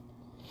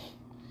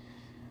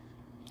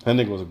 That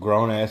nigga was a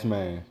grown ass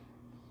man.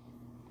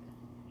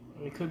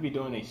 They could be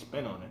doing a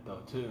spin on it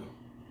though too.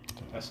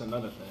 That's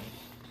another thing.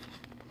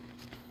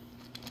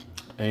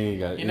 He ain't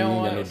got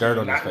no dirt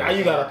on his face. Now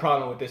you got a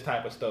problem with this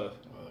type of stuff.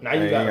 Now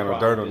you got no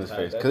dirt on his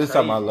face. Because it's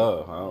something I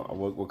love.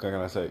 What can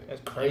I say? That's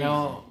crazy. You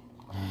know,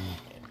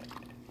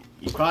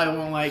 you probably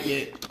won't like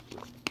it,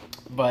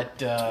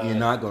 but you're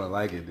not gonna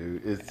like it,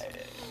 dude.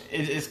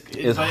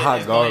 It's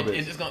hot garbage.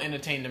 It's just gonna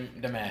entertain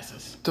the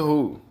masses. To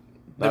who?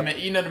 The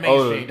mainstream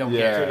don't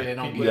care. They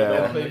don't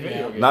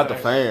yeah. Not the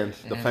fans.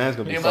 The fans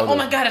gonna be so. Like, oh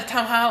my god, it's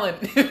Tom Holland.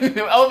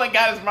 Oh my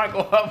god, it's Mark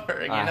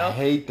Wahlberg. You know, I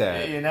hate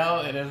that. You know,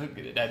 and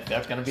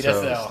that's gonna be that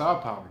sell. Star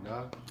power,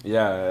 dog.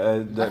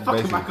 Yeah, that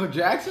fucking Michael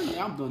Jackson.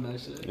 Yeah, I'm doing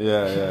that shit.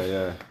 Yeah.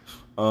 They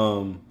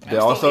I'm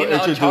also still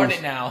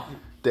introduced. Now.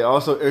 They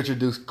also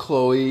introduced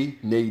Chloe,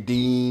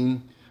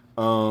 Nadine.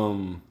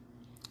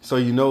 So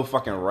you know,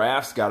 fucking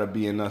Raph's got to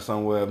be in there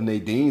somewhere. If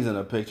Nadine's in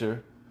a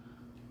picture,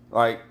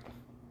 like.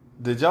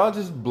 Did y'all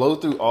just blow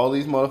through all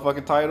these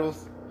motherfucking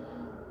titles?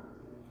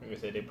 Like I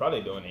said, they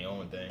probably doing their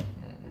own thing.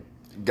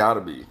 Gotta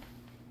be.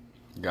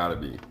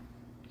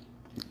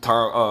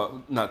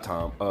 Tom, not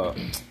Tom.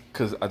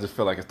 Cause I just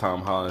feel like it's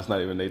Tom Holland. It's not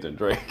even Nathan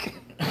Drake.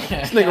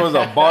 This nigga was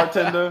a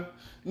bartender.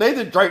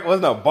 Nathan Drake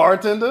wasn't a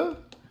bartender.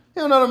 He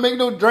don't know how to make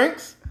no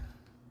drinks.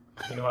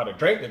 You know how to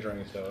drink the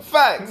drinks though.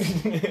 Facts.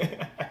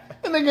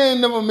 That nigga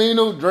ain't never made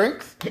no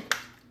drinks.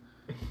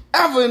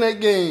 Ever in that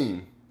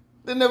game.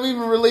 They never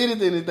even related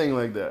to anything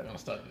like that.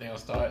 They don't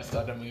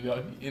start the movie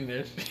in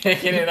there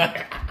shaking it up.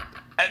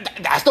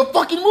 That's the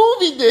fucking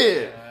movie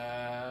did.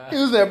 He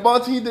was that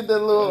bartender. He did that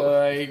little.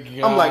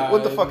 I'm like,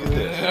 what the fuck is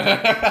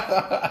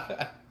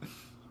this?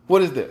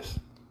 What is this?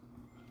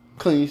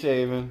 Clean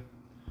shaven.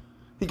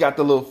 He got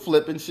the little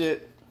flip and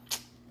shit.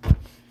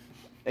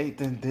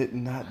 Ethan did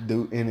not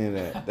do any of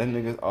that. That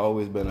nigga's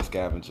always been a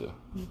scavenger.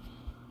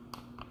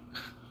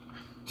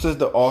 Since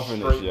the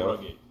orphanage, Straight yo.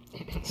 rugged.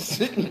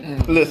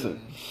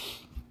 Listen.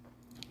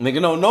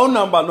 Nigga don't know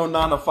nothing about no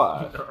 9 to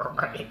 5.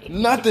 Right.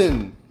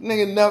 Nothing.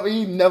 Nigga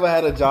he never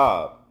had a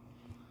job.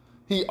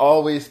 He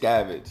always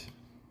scavenged.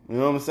 You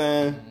know what I'm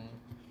saying?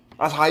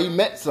 That's how he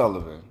met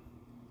Sullivan.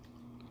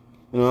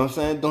 You know what I'm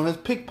saying? Doing his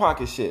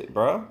pickpocket shit,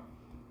 bro.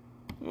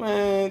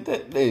 Man,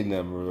 they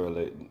never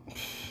really...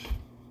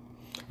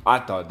 I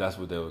thought that's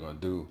what they were going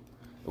to do.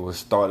 It was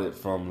started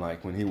from,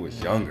 like, when he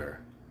was younger.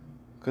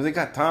 Because they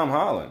got Tom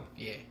Holland.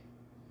 Yeah.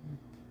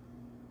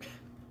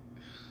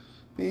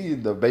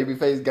 He's the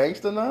babyface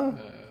gangster now?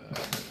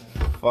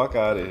 Fuck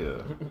out of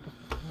here.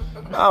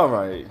 All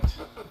right.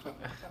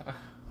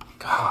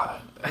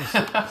 God.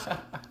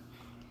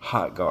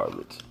 Hot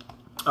garbage.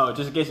 Oh,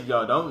 just in case if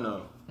y'all don't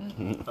know,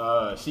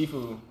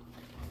 Sifu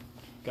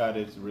got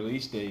its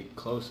release date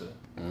closer.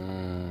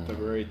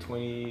 February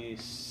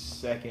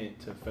 22nd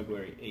to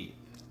February 8th.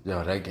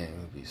 Yo, that game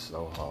would be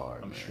so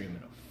hard. I'm streaming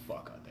the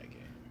fuck out that game.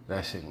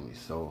 That shit would be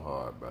so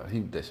hard, bro. He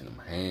dishing them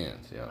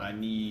hands, yo. I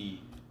need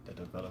the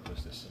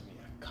developers to send me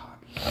a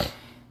copy.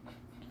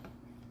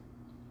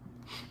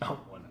 I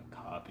want a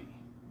copy.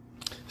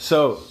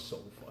 So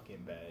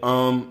fucking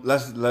bad.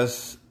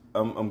 let's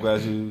I'm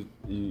glad you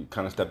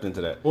kind of stepped into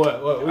that.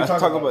 What? We Let's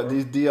talking talk about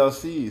these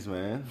DLCs,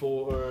 man.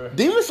 For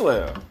Demon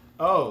Slayer.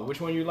 Oh,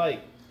 which one you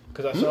like?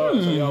 Because I saw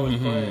y'all was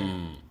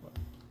playing.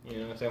 You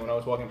know what I'm saying? When I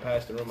was walking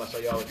past the room, I saw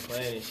y'all was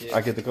playing and shit.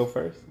 I get to go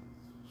first?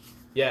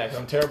 Yeah, because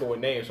I'm terrible with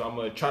names, so I'm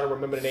going to try to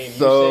remember the name you say,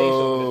 So-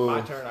 so when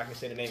it's my turn, I can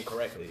say the name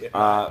correctly. If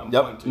not, I'm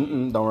going Yep.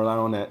 to. Don't rely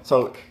on that.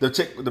 So the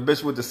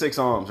bitch with the 6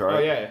 arms,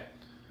 right?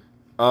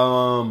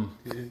 Oh,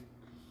 yeah.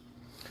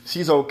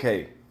 She's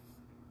okay.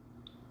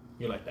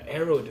 You're like the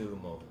arrow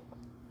dude mode.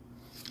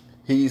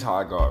 He's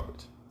hot garbage.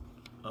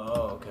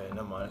 Oh, okay.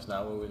 Never mind. That's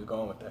not where we was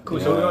going with that. Cool.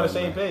 So we're on the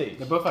same page.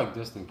 They're both like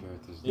distant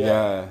characters.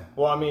 Yeah.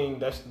 Well, I mean,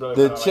 that's really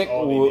The kinda chick like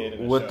all they did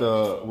in with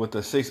show, so.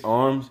 the 6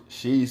 arms,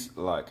 she's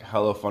like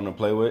hella fun to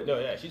play with. Yo,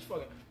 yeah, she's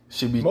fucking.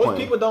 She be Most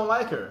playing. people don't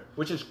like her,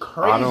 which is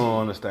crazy. I don't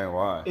understand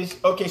why. It's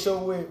okay. So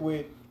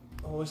with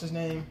what's his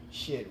name?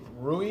 Shit,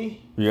 Rui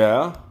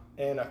Yeah.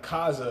 and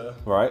Akaza.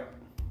 Right.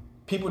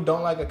 People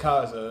don't like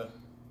Akaza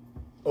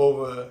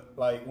over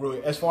like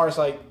Rui. As far as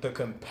like the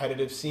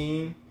competitive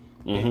scene,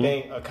 they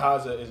think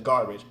Akaza is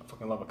garbage. I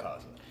fucking love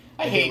Akaza.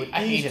 I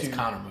hate his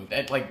counter move.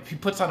 That, like he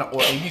puts on an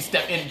order and you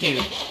step in.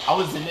 I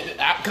was in it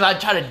because I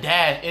tried to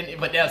dash,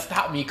 but that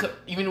stopped me.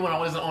 Even when I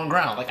wasn't on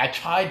ground, like I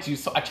tried to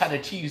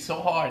achieve so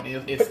hard,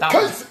 it stopped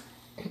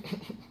me.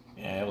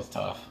 Yeah, it was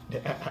tough.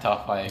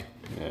 Tough fight.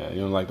 Yeah,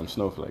 you don't like them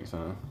snowflakes, huh?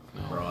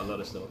 Bro, I love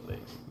the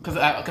snowflakes.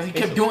 Because he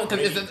kept doing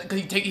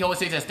because he always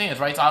takes that stance,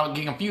 right? So I would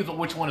get confused with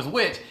which one is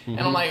which, and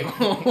I'm like,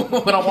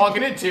 what I'm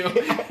walking into,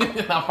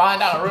 and I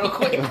find out real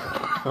quick.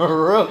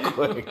 Real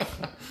quick.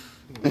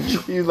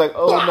 He's like,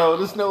 oh no,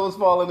 the snow is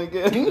falling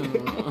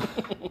again.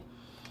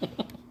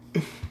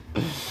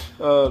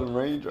 Oh, the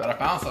raindrop. But I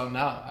found something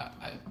now.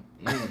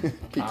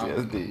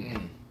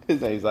 PTSD.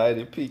 His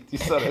anxiety peaked. You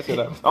saw that shit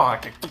out. Oh, I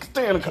can't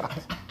stay in the car.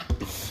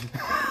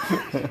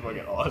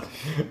 Fucking awesome.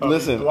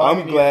 Listen,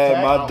 I'm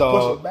glad my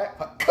dog.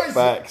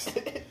 Facts.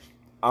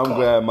 I'm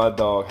glad my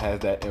dog has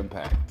that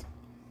impact.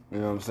 You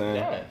know what I'm saying?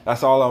 Yeah.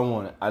 That's all I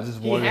wanted. I just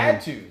He wanted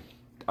had him.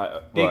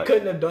 to. They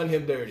couldn't have done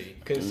him dirty,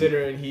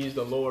 considering he's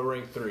the lower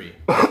rank 3,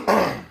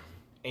 and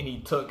he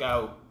took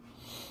out.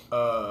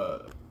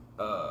 God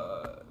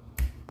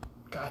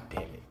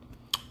damn it,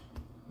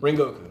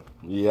 Rengoku.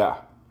 Yeah.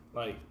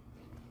 Like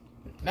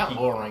Not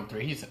lower rank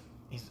 3. He's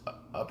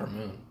upper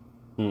moon.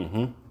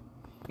 Mm-hmm.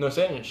 no,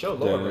 saying in the show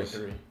lower rank Yes.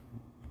 3.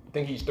 I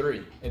think he's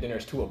 3, and then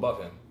there's 2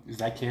 above him. Is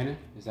that canon?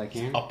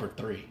 Upper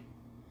 3.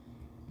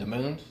 The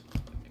moons,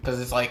 because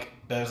it's like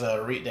there's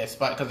a that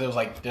spot because there's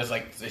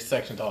like this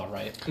sections all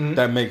right.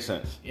 That makes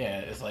sense. Yeah,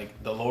 it's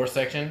like the lower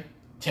section,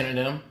 10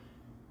 of them,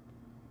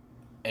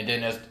 and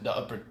then there's the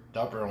upper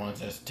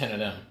ones. There's 10 of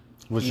them,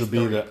 Which He's would be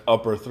 3. the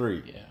upper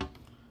 3 Yeah,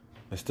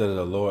 instead of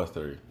the lower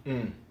 3.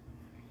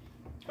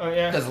 Oh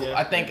yeah, because yeah.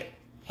 I think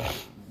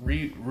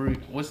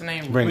what's the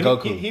name?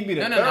 Rengoku. He be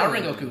the No, third not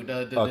one. Rengoku.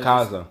 The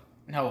Akaza.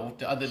 No,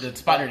 the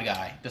spider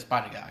guy. The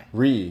spider guy.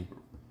 Ri.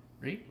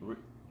 What?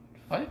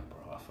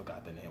 Bro, I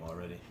forgot the name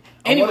already.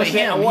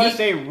 Anyway, I want to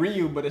say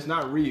Ryu, but it's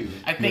not Ryu.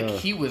 I think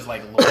he was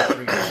like lower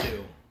 3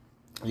 too,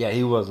 Yeah,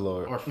 he was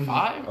lower. or 5.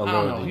 I don't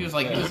lower know. D. He was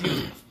like he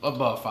was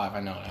above 5. I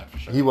know that for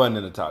sure. He wasn't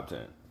in the top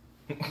 10.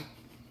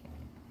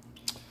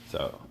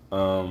 So,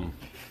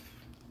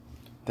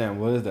 damn,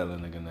 what is that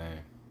little nigga name?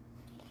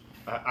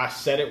 I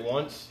said it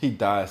once. He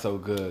died so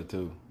good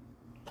too.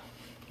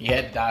 He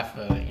had to die for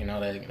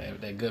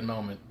that good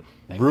moment.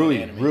 That good Rui.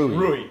 animation.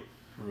 Rui.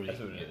 Rui. That's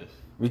what it is.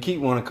 We keep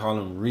want to call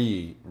him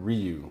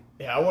Ryu,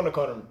 Yeah, I want to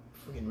call him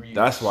freaking Ryu.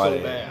 That's why so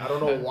they- bad. I don't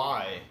know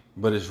why.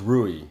 but it's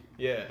Rui.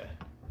 Yeah.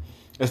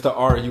 It's the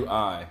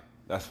RUI.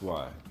 That's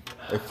why.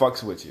 It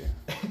fucks with you.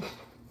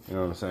 You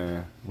know what I'm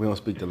saying? We don't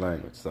speak the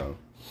language, so.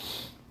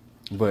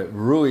 But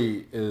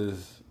Rui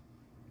is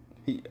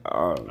he.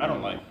 I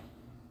don't like him.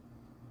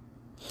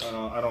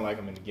 I don't like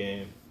him in the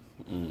game.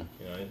 You know,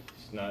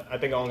 it's not. I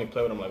think I only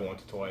played with him like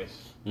once or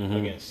twice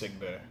against Sick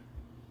Bear.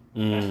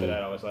 After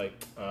that, I was like,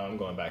 I'm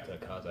going back to the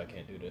cons. I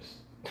can't do this.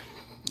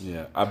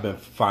 Yeah, I've been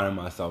finding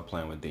myself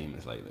playing with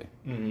demons lately.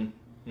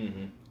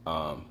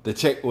 The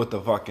chick with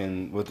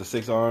the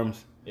 6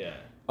 arms. Yeah.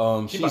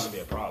 She's about to be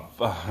a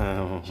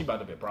problem. She about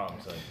to be a problem,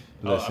 son.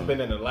 I've been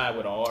in the lab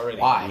with her already.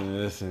 Why?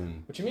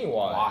 Listen. What you mean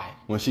why? Why?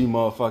 When she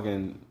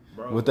motherfucking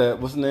with that,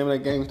 what's the name of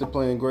that game to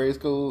play in grade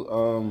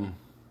school?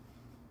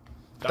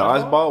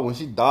 Dodgeball. When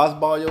she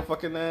dodgeball your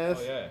fucking ass.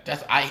 Oh yeah.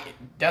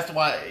 That's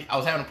why I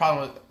was having a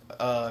problem with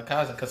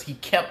Kaza, because he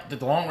kept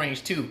the long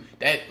range too.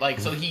 That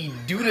so he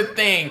do the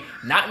thing,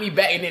 knock me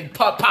back, and then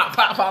pop.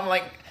 I'm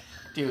like,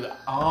 dude,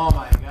 oh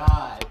my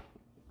god.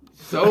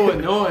 So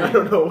annoying. I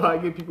don't know why I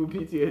give people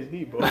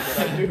PTSD, bro, but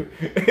I do.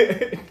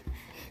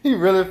 He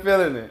really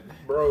feeling it,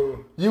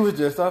 bro. You was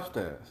just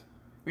upstairs.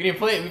 We didn't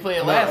play it. We played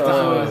it last time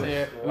I was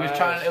there. We was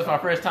trying. It was my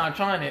first time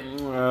trying it.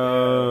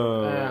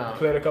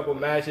 Played a couple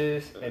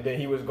matches, and then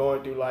he was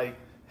going through like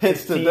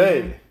hits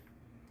today.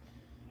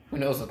 Who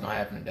knows what's gonna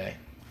happen today?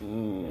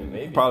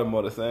 Maybe probably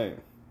more the same.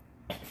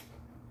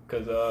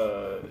 Cause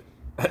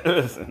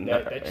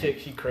that chick,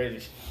 she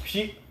crazy.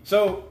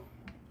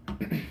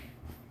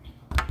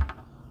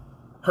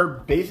 Her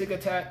basic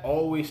attack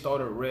always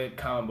started red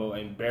combo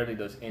and barely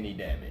does any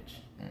damage.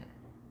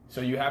 So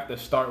you have to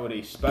start with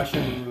a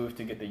special move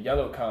to get the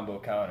yellow combo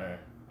counter,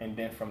 and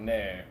then from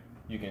there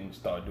you can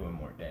start doing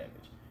more damage.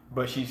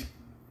 But she's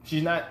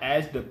not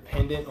as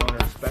dependent on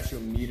her special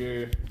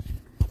meter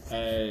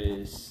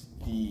as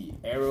the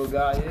arrow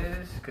guy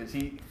is, because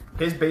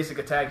his basic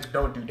attacks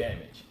don't do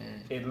damage.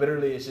 It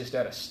literally is just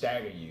to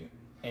stagger you,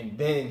 and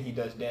then he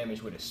does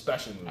damage with his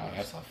special moves. Oh,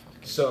 that's all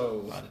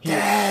so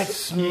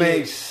that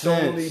makes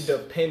sense. Solely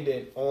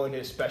dependent on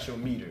his special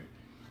meter.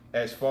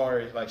 As far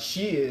as like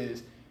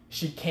she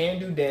can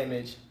do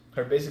damage.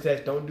 Her basic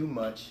attacks don't do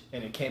much,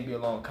 and it can be a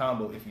long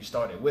combo if you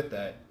started with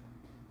that.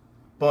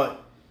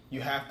 But you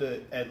have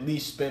to at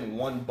least spend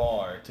 1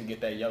 bar to get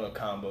that yellow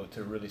combo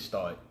to really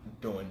start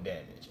doing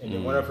damage. And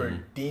then one of her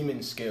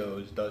demon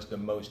skills does the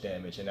most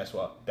damage, and that's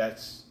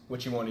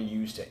what you want to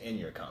use to end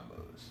your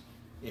combos,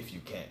 if you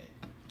can.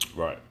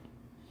 Right.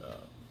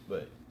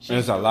 But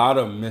there's a lot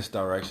of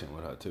misdirection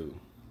with her too.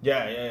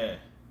 Yeah,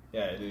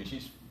 dude,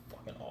 she's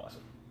fucking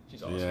awesome.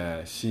 She's awesome.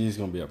 Yeah, she's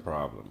gonna be a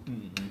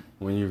problem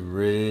when you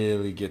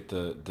really get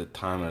the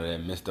time of that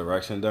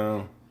misdirection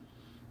down.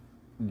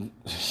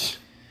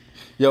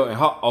 Yo, and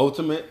her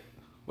ultimate,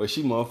 where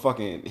she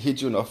motherfucking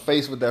hit you in the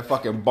face with that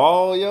fucking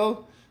ball,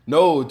 yo.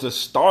 No,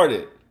 just start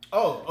it.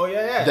 Oh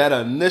yeah. That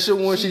initial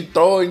one she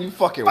throwing, you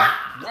fucking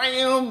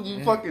wham,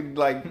 you fucking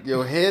like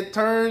your head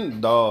turn,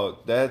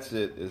 dog. That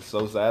shit is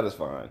so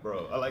satisfying,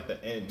 bro. I like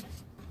the end.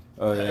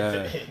 Oh yeah,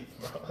 the end,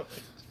 bro.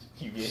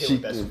 You get hit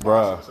with that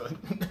bro.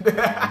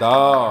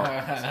 Dog.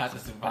 Not the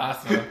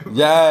Tsubasa.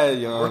 Yeah,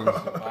 young.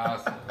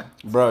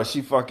 Bro,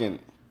 she fucking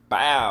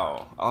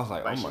bow. I was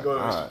like, oh my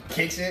god.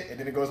 Kicks it, and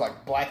then it goes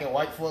like black and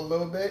white for a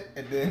little bit,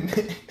 and then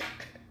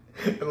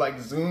it like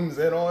zooms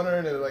in on her,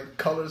 and then like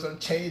colors are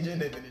changing,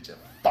 and then it just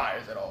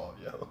fires it all,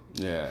 yo.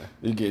 Yeah,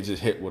 you get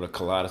just hit with a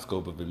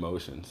kaleidoscope of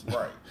emotions.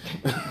 Right.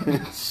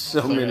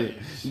 so many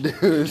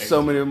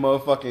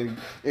motherfucking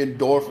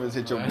endorphins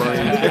hit your brain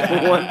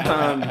at one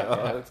time,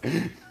 dog.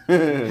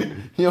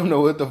 You don't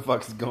know what the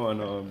fuck's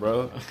going on,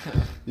 bro.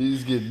 You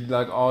just get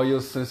like all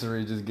your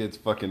sensory just gets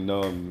fucking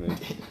numb. Man.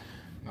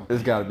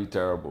 It's got to be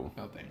terrible.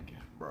 No, thank you,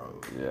 bro.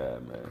 Yeah,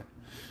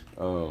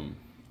 man.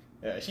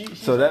 Yeah, she's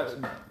so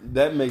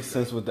that makes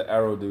sense with the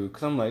arrow dude,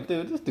 because I'm like,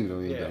 dude, this dude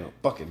don't even got no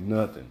fucking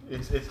nothing.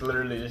 It's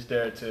literally just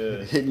there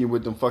to hitting you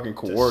with them fucking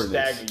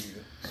coordinates, to stagger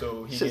you,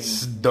 so he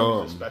shit's can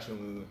dumb. use a special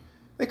move.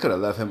 They could have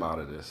left him out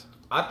of this.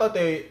 I thought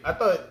they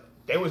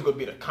was gonna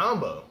be the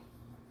combo.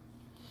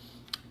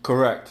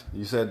 Correct,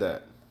 you said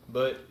that.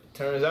 But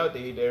turns out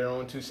they're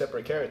on 2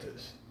 separate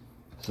characters.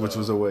 So, which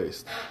was a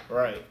waste.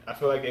 Right. I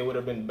feel like they would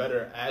have been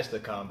better as the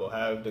combo.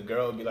 Have the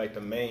girl be like the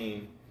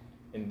main,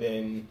 and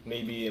then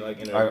maybe like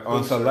in a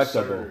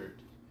unselectable.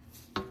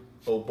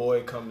 Old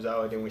boy comes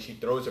out, and then when she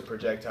throws a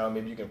projectile,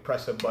 maybe you can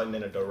press a button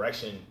in a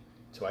direction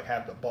to like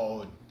have the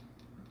ball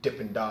dip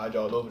and dodge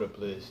all over the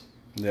place.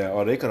 Yeah,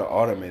 or they could have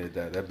automated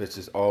that. That bitch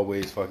just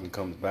always fucking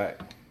comes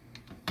back.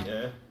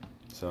 Yeah.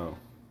 So.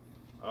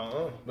 I don't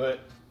know, but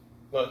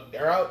look,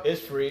 they're out.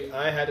 It's free.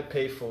 I ain't had to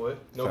pay for it.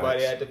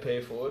 Nobody had to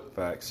pay for it.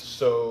 Facts.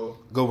 So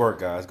good work,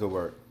 guys. Good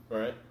work.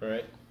 Right. You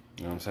know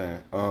what I'm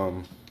saying?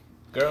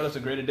 Girl, that's a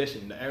great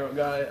addition. The arrow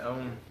guy, I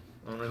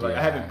really like.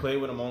 I haven't played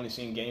with him. Only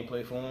seen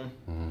gameplay for him.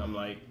 Mm-hmm. I'm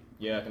like,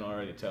 yeah, I can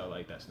already tell.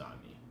 Like, that's not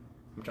me.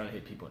 I'm trying to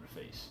hit people in the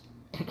face.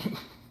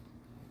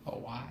 Oh,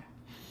 why?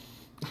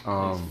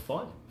 It's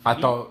fun. I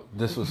thought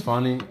this was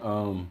funny.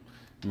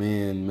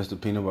 Me and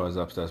Mr. Peanut Butter was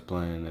upstairs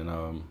playing,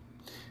 and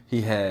he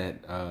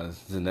had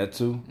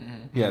Zenitsu. Mm-hmm.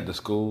 He had the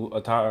school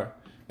attire,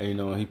 and you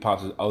know when he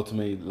pops his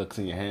ultimate, he looks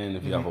in your hand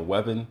if you have a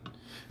weapon.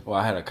 Well,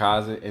 I had a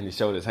Kaza, and he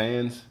showed his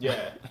hands.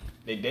 Yeah,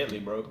 they deadly,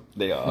 bro.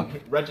 They are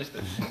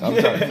registered. I'm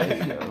trying to say,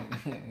 you know.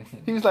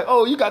 He was like,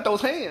 "Oh, you got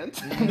those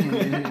hands?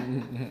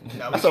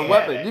 That's a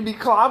weapon. You be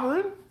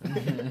clobbering."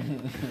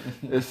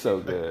 It's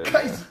so good.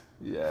 Crazy.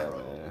 Yeah, bro,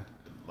 man.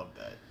 love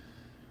that.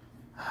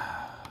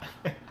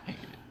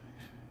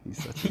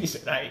 He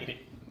said, I ate it.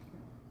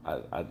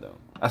 I don't.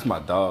 That's my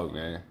dog,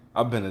 man.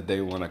 I've been a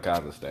day one of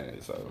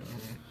Kazakhstan, so.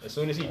 As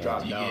soon as he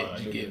dropped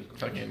down, you get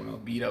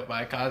fucking beat up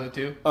by Kaza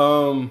too?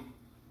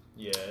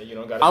 Yeah, you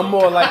don't gotta. I'm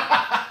more like.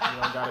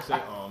 You don't gotta say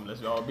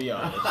let's all be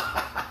honest.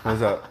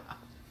 What's up?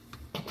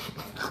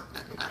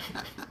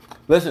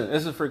 Listen,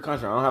 it's a free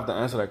country. I don't have to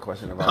answer that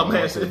question. I'm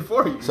answering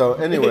for you. So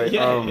anyway,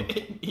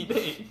 he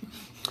did.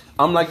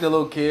 I'm like the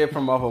little kid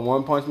from off of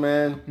One Punch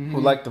Man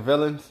who like the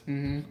villains.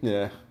 Mm-hmm.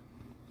 Yeah.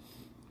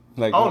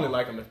 Like I only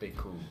like them if they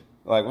cool.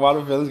 Like why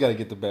the villains gotta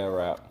get the bad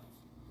rap?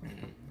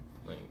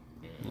 Like,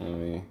 I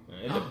mean,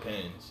 it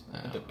depends.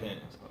 It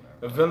depends.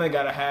 The villain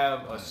gotta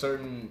have a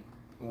certain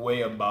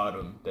way about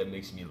him that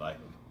makes me like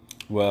him.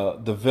 Well,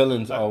 the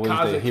villain's always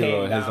Kaza the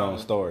hero in his down. own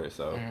story,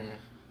 so.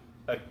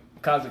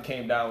 Kaza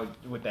came down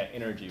with that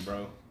energy,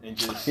 bro, and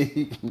just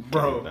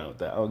bro. Down with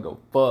that, I'll go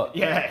fuck.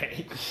 Yeah,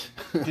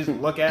 just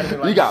look at it.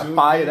 Like, you got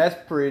fire.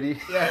 That's pretty.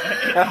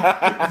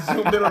 Yeah,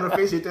 zoomed in on the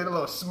face. He did a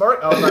little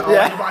smirk. I was like,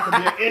 it's about to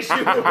be an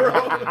issue,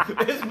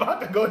 bro. It's about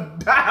to go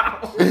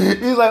down.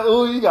 He's like,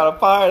 ooh, you got a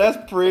fire.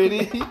 That's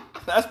pretty.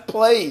 That's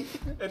plate.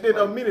 And then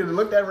immediately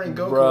looked at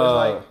Rengoku and was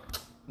like,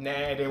 nah,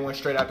 and then went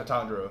straight out to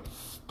Tanjiro.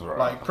 Bro.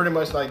 Like, pretty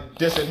much like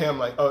dissing him,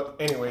 like, oh,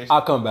 anyways.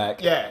 I'll come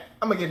back. Yeah,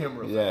 I'm gonna get him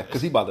real fast. Yeah,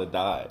 because he about to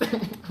die.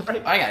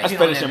 Right? I gotta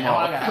finish him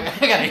off.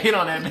 I gotta hit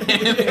on that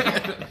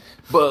man.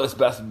 Buzz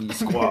about to be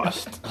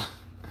squashed.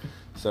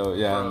 So,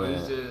 yeah, bro, man.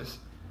 It's just,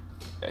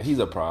 yeah, he's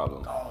a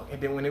problem. oh, and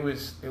then when it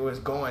was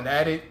going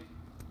at it,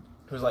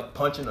 it was like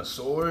punching a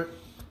sword.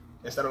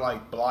 Instead of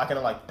like blocking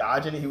or like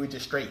dodging it, he was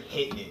just straight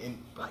hitting it.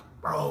 And like,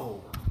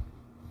 bro,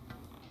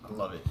 I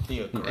love it.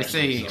 The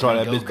aggression.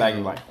 Try that bitch back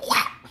and like,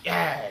 whap.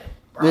 Yeah.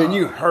 Bro. Then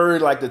you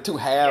heard like the two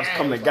halves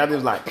come together.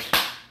 Like,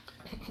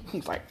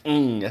 he's like,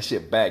 that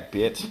shit back,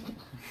 bitch.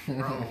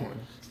 Bro.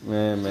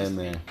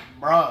 Man.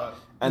 Bro.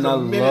 And I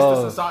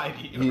love to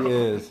society. Bro. He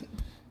is.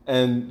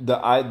 And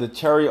the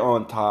cherry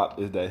on top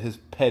is that his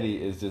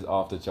petty is just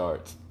off the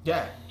charts.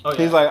 Yeah. Oh, yeah.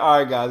 He's like, all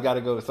right, guys,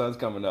 gotta go. The sun's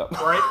coming up.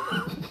 Right?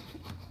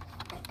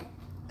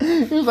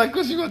 He was like,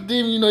 Chris, you gonna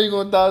demon, you know you're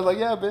gonna die. I was like,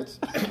 yeah, bitch.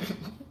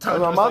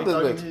 I'm out this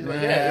bitch. He's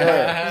like,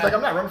 yeah. He's like,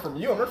 I'm not running from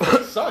you, I'm running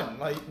from the sun.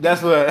 Like,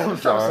 that's what I'm trying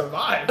to sorry.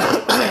 survive.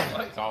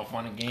 Like, it's all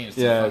fun and games.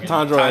 Yeah,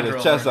 Tanjiro had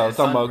his chest out,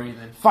 talking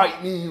about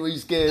fight me when you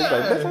scared. Yeah.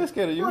 Like, that's not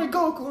scared of you.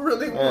 Goku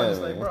really won. It's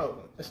like, bro,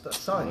 it's the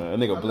sun. Yeah, that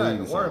nigga I'm bleeding, not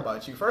even worried son.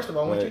 about you. First of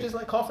all, weren't you just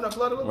like coughing up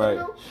blood a little Right.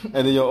 bit ago?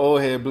 And then your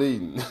old head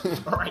bleeding.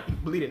 All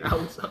right, bleeding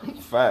out. Son.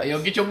 Facts.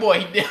 Yo, get your boy.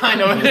 He I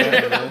know.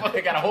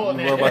 He got a hole in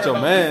there. What about your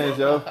man,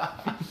 yo?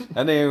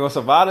 That nigga gonna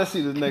survive to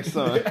see the next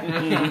son.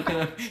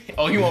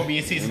 Oh, he won't be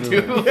in season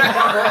 2.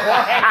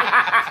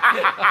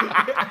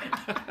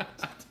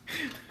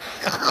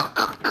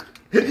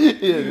 He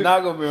is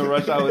not gonna be in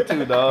Rush Hour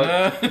 2,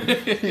 dog.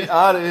 He's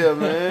out of here,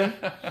 man.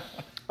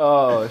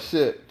 Oh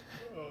shit.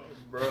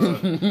 Bro.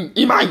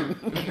 He might.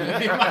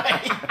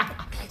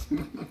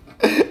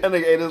 That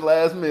nigga ate his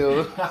last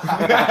meal.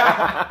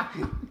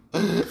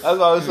 That's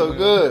why it's so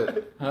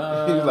good. He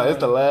was like, it's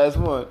the last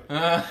one.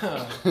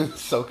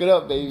 Soak it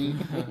up, baby.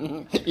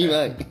 He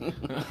like.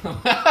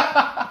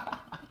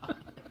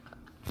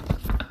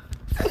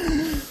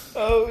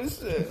 Oh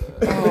shit.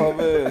 Oh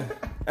man.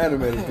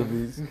 Animated to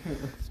beats.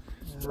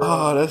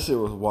 Oh, that shit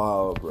was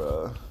wild,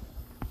 bro.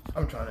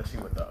 I'm trying to see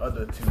what the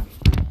other two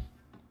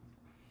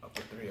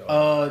upper three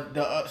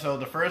are. So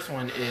the first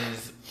one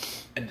is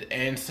an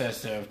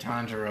ancestor of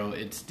Tanjiro.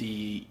 It's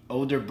the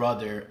older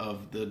brother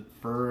of the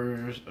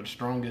first, or the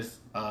strongest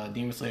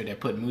Demon Slayer that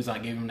put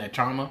Muzan, gave him that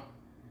trauma.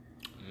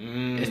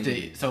 It's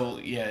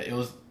it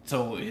was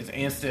his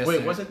ancestor.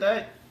 Wait, wasn't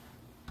that?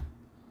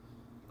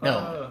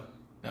 No.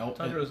 No,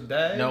 Tanjiro's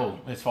dad? No,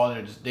 his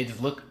father. They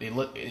look.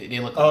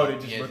 Oh, they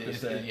just look the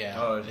same.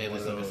 Yeah, oh, they look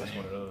the same.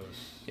 One of those.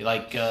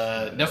 Like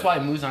that's why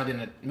Muzan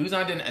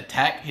didn't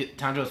attack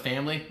Tanjiro's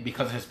family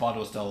because his father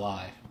was still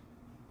alive.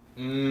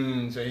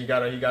 So he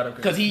got him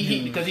because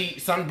he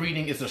sun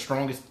breathing is the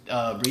strongest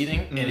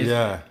breathing,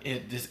 and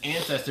his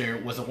ancestor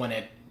was the one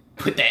that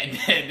put that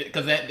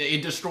because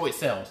it destroyed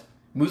cells.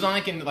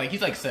 Muzan can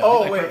he's like cells.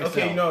 Oh like wait,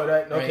 okay, cell, no,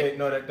 that okay, right?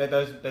 no, that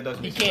does.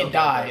 He can't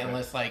die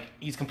unless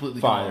he's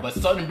completely fire. gone. But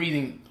sudden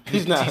breathing,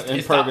 he's not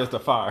impervious to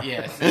fire.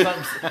 Yes,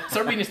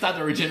 sudden breathing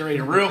started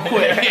regenerating real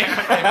quick.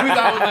 And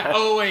Muzan was like,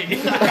 "Oh wait, we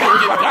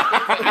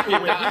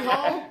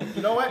home?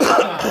 You know what?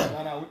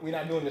 No, we're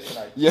not doing this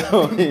tonight."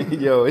 Yo,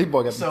 he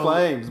boy got the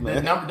flames,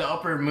 man. The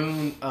upper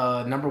moon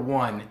number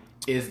 1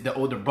 is the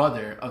older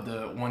brother of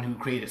the one who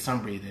created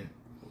sun breathing.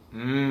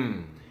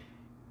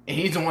 And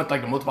he's the one with the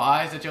multiple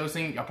eyes that y'all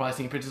probably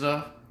seen pictures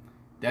of.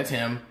 That's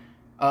him.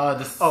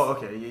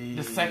 Okay. Yeah,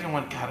 the second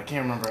one, God, I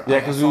can't remember. Yeah,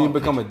 because when you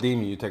become a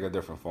demon, you take a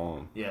different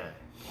form. Yeah.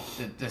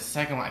 The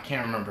second one, I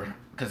can't remember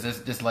because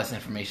there's less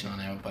information on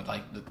that. But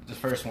the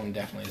first one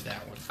definitely is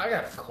that one. I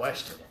got a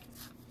question.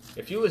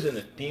 If you was in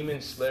a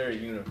Demon Slayer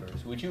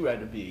universe, would you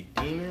rather be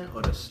a demon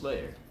or the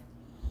Slayer?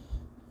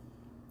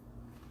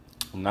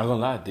 I'm not gonna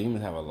lie,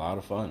 demons have a lot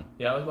of fun.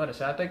 Yeah, I was about to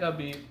say. I think I'd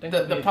be.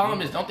 The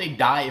problem is, don't they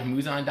die if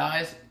Muzan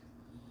dies?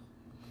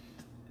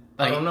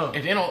 Like, I don't know.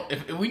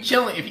 If we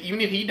chilling,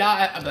 even if he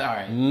died, I'm like, all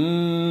right.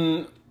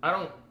 I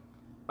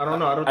don't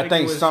know. I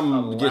think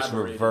something gets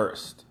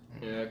reversed.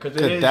 Yeah,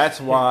 because that's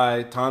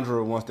why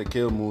Tanjiro wants to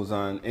kill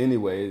Muzan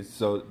anyways,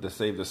 so to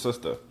save the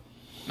sister.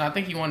 No, I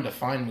think he wanted to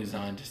find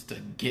Muzan just to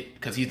get,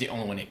 because he's the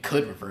only one that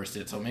could reverse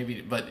it. So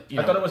maybe, but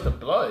I thought it was the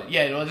blood.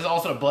 Yeah, well, there's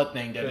also the blood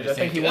thing. That I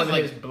think he wanted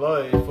his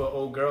blood for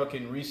old girl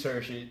can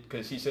research it,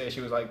 because she said she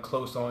was like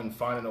close on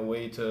finding a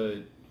way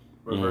to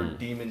revert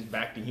demons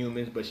back to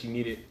humans, but she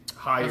needed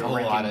higher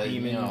ranking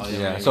demons.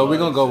 Yeah, so we're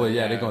gonna go with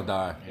they're gonna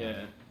die.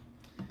 Yeah.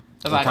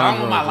 It's like, I don't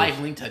want my life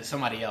linked to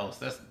somebody else.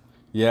 That's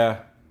They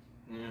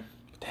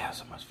have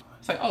so much fun.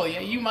 It's like, oh yeah,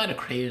 you might have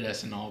created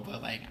us and all,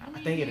 but like, I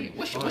think it'd be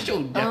what's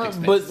your death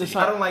but expectancy? it's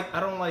I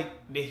don't like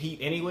the heat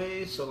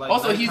anyways. So like,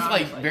 also he's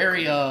like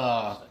very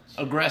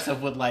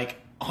aggressive with like,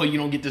 oh, you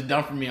don't get this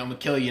done for me, I'm gonna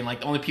kill you. And like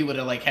the only people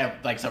that like have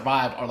like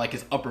survived are like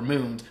his upper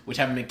moons, which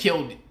haven't been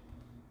killed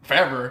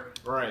forever.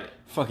 Right.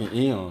 Fucking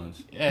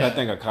eons. Yeah. I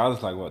think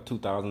Akaza's like what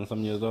 2,000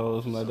 some years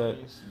old, something like that.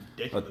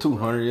 Or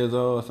 200 years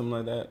old, or something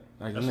like that.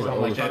 Like, that's what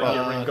I tried to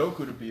get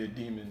Rengoku to be a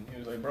demon. He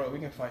was like, bro, we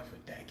can fight for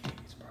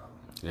decades, bro.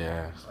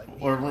 Yeah.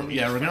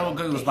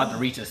 Rengoku was about to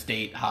reach a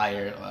state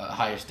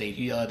higher state.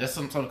 He there's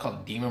something called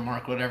a demon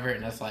mark or whatever,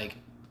 and that's like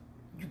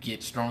you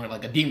get stronger,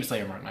 like a demon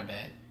slayer mark. My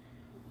bad.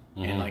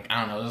 And like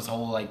I don't know, this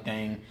whole like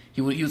thing.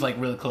 He was like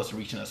really close to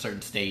reaching a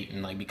certain state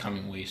and like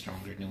becoming way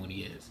stronger than what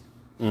he is.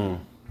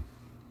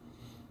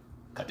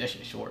 Cut that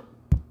shit short.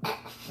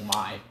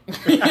 My.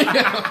 We're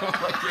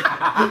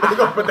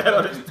gonna put that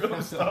on his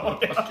tombstone.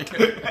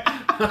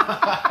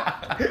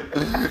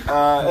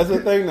 It's a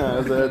thing now.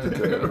 It's a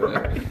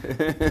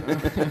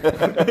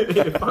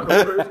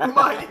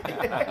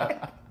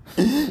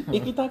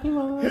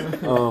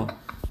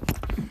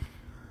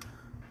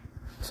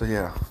So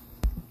yeah,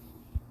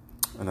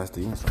 and that's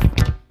the answer.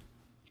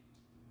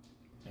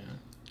 Yeah.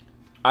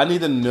 I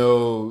need to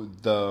know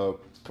the.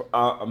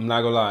 I'm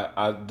not gonna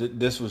lie.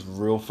 This was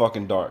real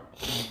fucking dark.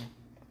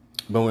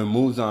 But when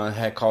Muzan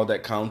had called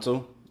that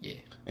council,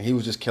 and he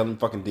was just killing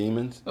fucking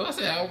demons. Well, I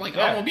said, I don't want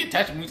to be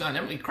attached to Muzan.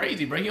 That would be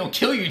crazy, bro. He don't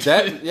kill you.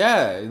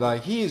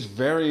 Like he is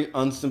very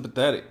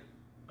unsympathetic.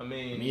 I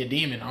mean, he a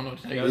demon. I don't know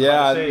what to tell you.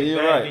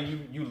 You're right.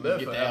 Then you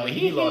live forever.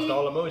 He lost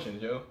all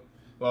emotions, yo.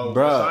 Well,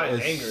 bruh,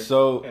 besides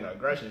anger and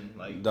aggression,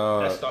 like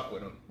that stuck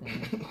with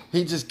him.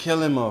 He just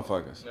killing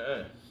motherfuckers.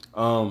 Yeah.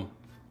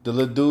 The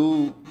little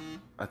dude,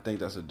 I think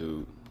that's a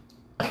dude.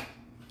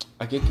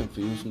 I get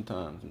confused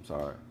sometimes. I'm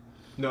sorry.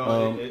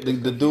 No,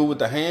 the dude with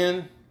the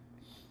hand.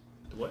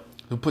 What?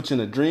 Who puts you in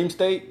a dream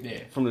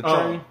state from the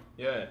train?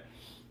 Yeah.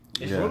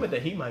 It's rumored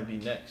that he might be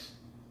next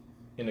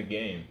in the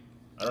game.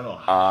 I don't know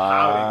how.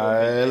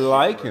 I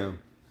like him.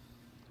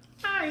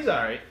 He's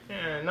alright.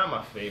 Not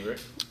my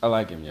favorite. I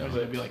like him, yo.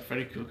 It'd be like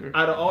Freddy Krueger.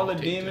 Out of all the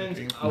demons,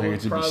 I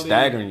would probably be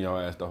staggering your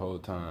ass the whole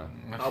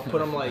time. I'll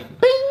put him like.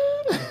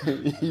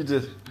 You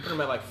just put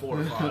him at like 4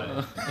 or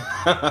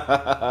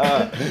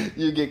 5.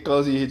 You get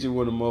close, he hit you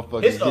with a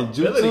motherfucking his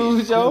ability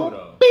is cool,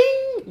 though.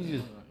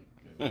 Bing!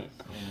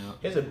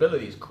 His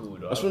ability is cool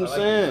though. That's what I'm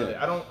saying.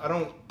 I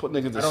don't put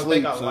niggas to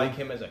sleep. I don't think I like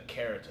him as a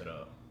character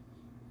though.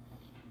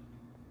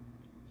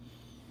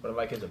 But I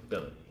like his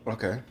ability.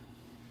 Okay.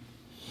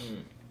 You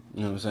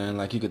know what I'm saying?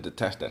 Like you could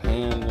detach that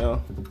hand,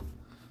 yo.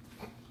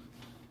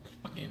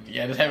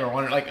 Yeah, just have it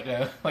run like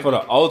for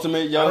the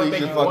ultimate, yo. You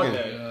just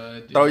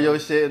fucking throw your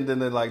shit and then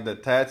they like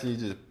detach and you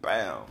just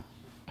bam.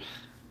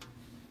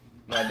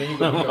 No, then you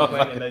go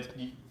playing and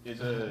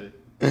it's a.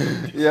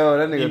 Yo,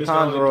 that nigga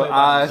Tanjiro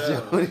eyes,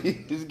 yo,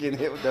 he's getting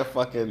hit with that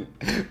fucking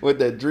with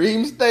that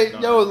dream state,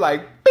 yo,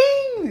 like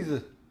bing. He's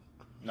just,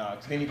 nah,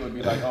 cause then you gonna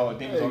be like, oh,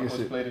 demons only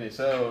supposed to play to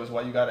themselves.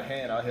 Why you got a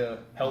hand out here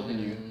helping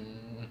you?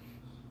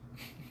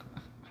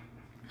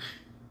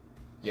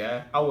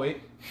 Yeah, I'll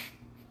wait.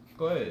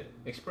 Go ahead,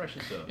 express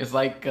yourself. It's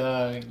like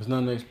there's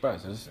nothing to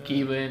express. It's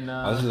Kiba and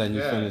I was just letting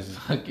you finish.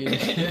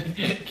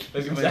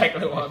 That's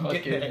exactly what I'm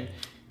getting at.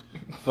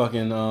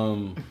 Fucking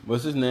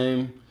what's his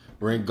name?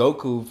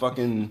 Rengoku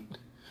fucking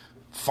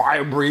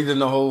fire breathing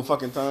the whole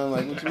fucking time.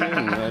 Like, what you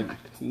mean? Like,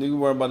 nigga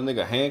worry about a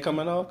nigga hand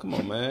coming off? Come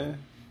on, man.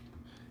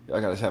 I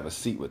gotta have a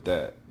seat with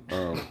that.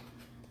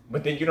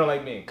 But then you don't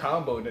like being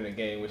comboed in a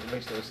game, which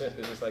makes no sense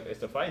because it's like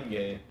it's a fighting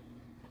game.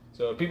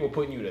 So if people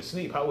putting you to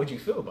sleep, how would you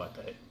feel about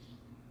that?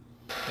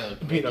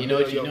 Have you played the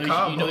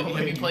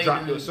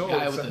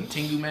guy with the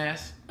Tengu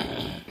mask? Have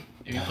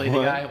you played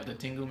the guy with the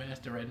Tengu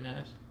mask, the red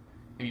mask?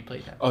 Have you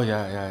played that? Oh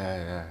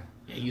yeah.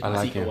 Yeah, he's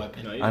my secret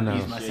weapon. I know.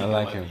 He's my secret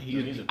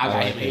weapon. I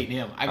got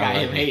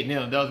him hating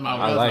him. That was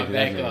my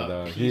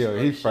backup.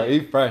 He's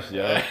fresh,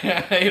 yo.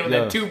 He on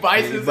that 2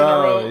 bisons in a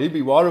row. He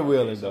be water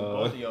wheeling,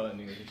 dog. He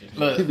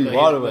be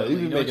water wheeling. He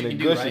be making a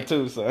good shit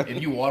too, son.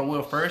 If you water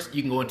wheel first,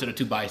 you can go into the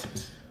 2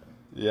 bisons.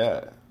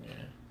 Yeah.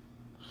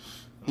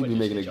 He be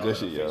making a good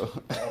shit, yo.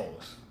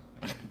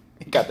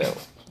 He got that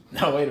one.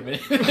 No, wait a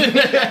minute.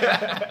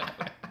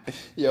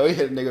 Yo, he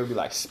hit a nigga be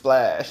like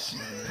splash.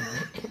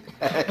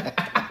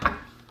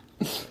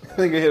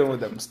 Nigga hit him with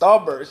them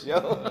Starburst,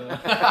 yo.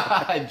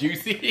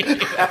 Juicy.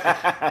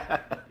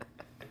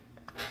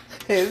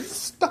 His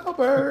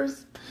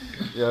stoppers.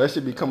 Yeah, that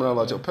should be coming out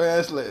like your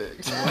pants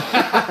legs.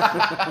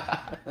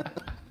 Out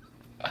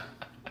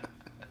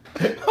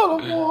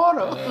of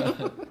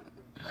water.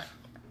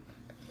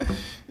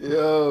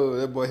 Yo,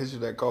 that boy hit you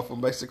that call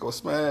from Mexico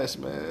smash,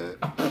 man.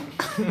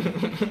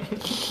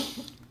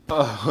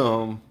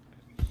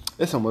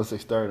 It's almost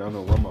 6:30. I don't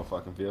know where my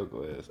fucking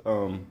vehicle is.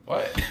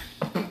 What?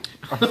 I'm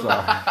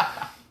sorry.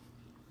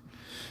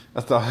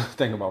 I started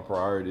thinking about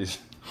priorities.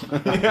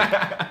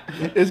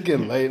 It's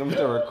getting late. I'm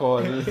still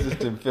recording. This just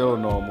didn't feel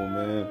normal,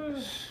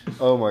 man.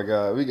 Oh my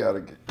god, we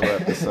gotta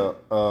wrap this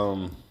up.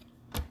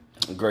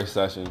 Great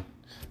session.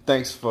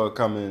 Thanks for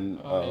coming,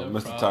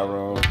 Mr.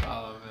 Tyrone.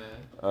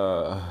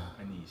 I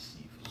need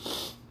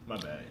seafood. My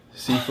bad.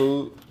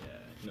 Seafood?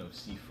 Yeah, no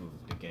seafood.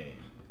 The game.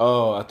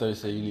 Oh, I thought you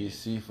said you need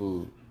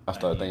seafood. I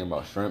started thinking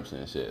about shrimps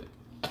and shit.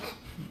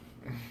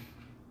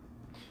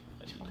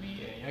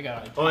 Yeah, I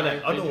got. Oh, and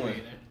that other one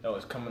that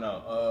was coming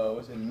out.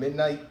 What's it?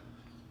 Midnight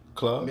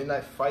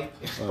Fight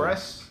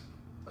Express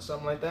or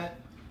something like that.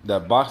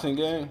 That boxing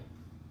game?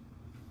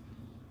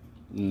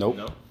 Nope.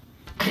 No.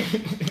 He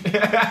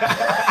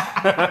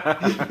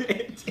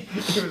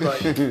was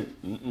like,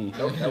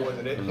 nope, that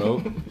wasn't it.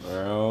 Nope.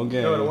 Wrong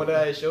game. No, the one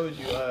that I showed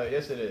you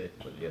yesterday.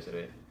 Was it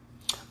yesterday?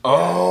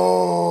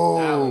 Oh.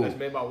 That one that's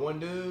made by one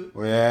dude.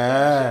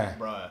 Yeah.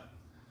 Bro,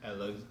 that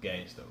looks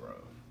gangster, bro.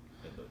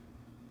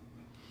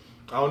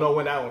 I don't know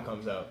when that one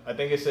comes out. I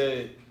think it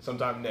said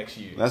sometime next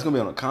year. That's gonna be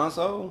on a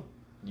console?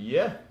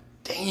 Yeah.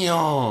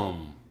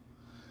 Damn.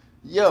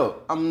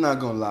 Yo, I'm not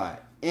gonna lie.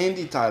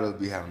 Indie titles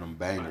be having them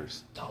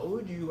bangers. I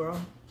told you, bro.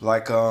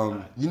 Like,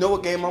 you know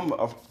what game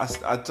I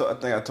think I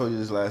told you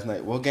this last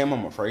night. What game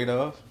I'm afraid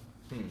of?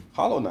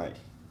 Hollow Knight.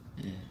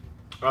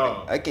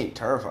 Oh. That game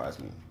terrifies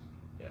me.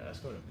 Yeah, that's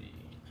gonna be.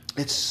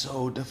 It's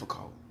so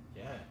difficult.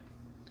 Yeah.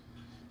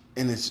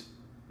 And it's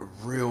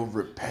real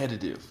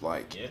repetitive.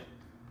 Like, Yeah.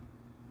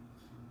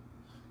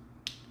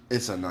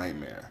 it's a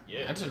nightmare.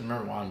 Yeah. I just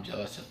remember why I'm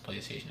jealous of the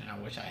PlayStation, and I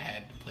wish I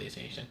had the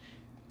PlayStation.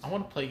 I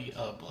want to play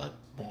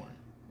Bloodborne.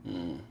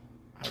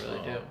 I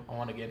really do. I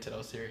want to get into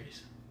those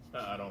series.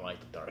 I don't like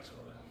the Dark Souls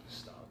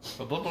stuff.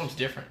 But Bloodborne's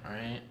different,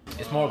 right?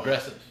 It's more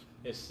aggressive.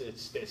 It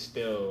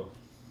still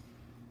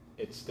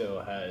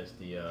has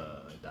the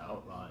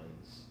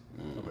outlines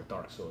of a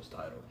Dark Souls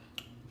title.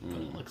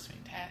 But it looks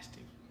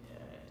fantastic.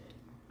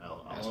 Yeah.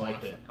 I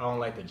don't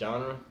like the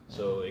genre,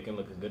 so it can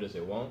look as good as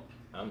it won't.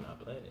 I'm not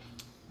playing it.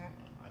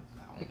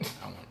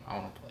 I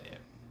want to play it.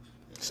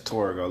 It's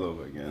Torg all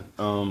over again.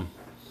 Oh man.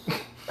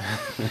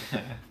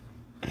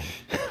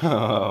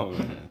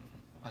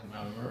 Like I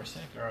remember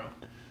Sekiro.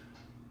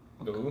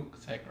 Who?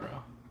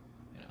 Sekiro.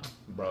 You know.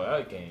 Bro,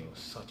 that game was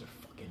such a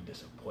fucking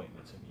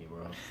disappointment to me,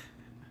 bro.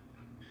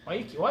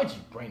 Why'd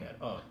you bring that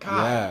up?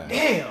 God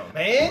damn,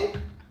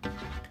 man.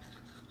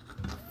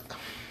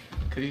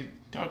 Cause you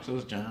Dark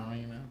Souls genre,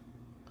 you know.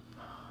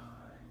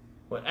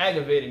 What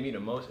aggravated me the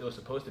most, it was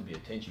supposed to be a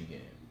Tenchu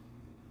game.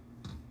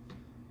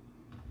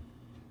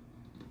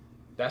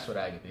 That's what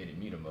aggravated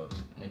me the most.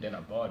 And then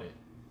I bought it.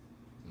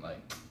 I'm like,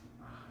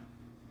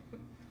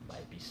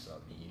 might be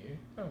something here.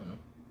 I don't know.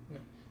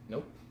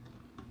 Nope.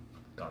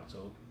 Dark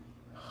Souls.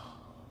 I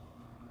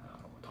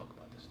don't want to talk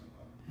about this no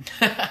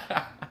more.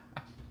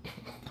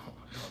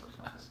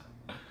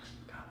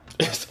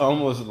 It's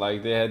almost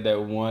like they had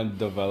that one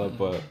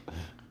developer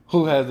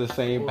who has the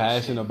same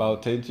passion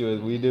about Tenchu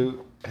as we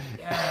do.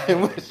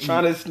 And was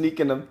trying to sneak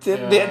in them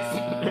tidbits.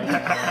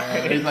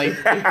 It's like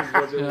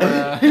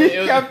he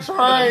kept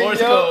trying. Morse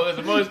code. It's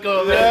a Morse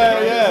code.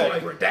 Yeah.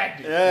 Like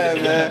redacted. Yeah,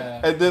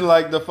 man. And then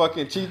like the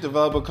fucking chief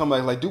developer come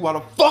back like, dude, why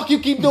the fuck you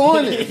keep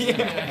doing this?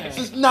 This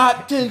is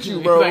not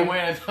Tenchu, bro. He's like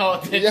wearing a tall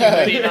Tenchu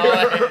hoodie and all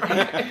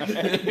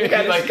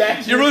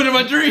that. You're ruining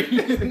my dream.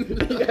 You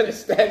got his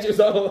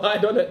statues all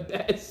lined on the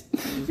desk.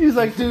 He's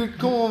like, dude,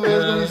 come on, man.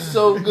 It's gonna be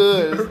so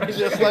good. It's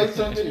just like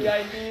so many Tenchu.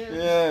 ideas.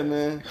 Yeah,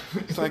 man.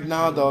 It's like,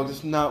 nah, dog.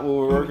 It's not what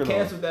we're working on.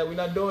 Canceled that. We're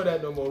not doing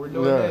that no more. We're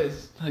doing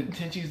this. Like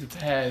Tenchu's the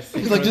past.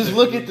 He's like, just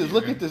look at this.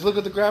 Look at this. Look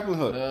at the grappling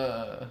hook.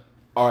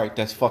 All right,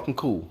 that's fucking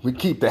cool. We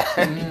keep that.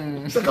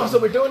 It's like, oh, so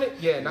we're doing it?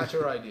 Yeah, not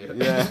your idea.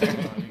 Yeah.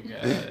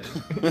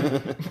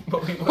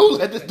 But we Who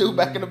let this dude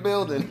back in the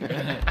building?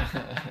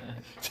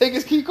 Take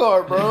his key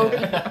card, bro.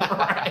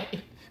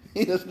 Right.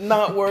 He does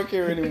not work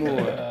here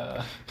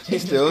anymore. He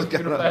still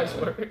got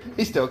password.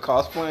 He's still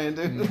cosplaying,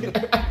 dude.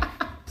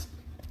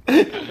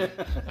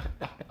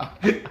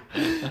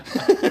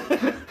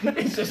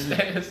 It's just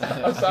standing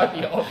outside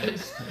the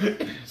office.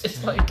 It's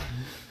just like,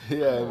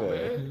 Yeah,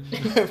 man.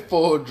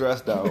 Full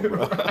dressed out,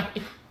 bro.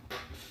 right.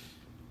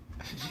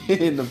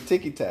 In them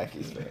ticky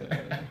tackies,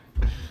 man.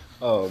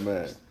 Oh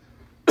man.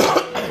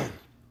 All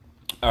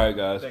right,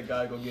 guys. That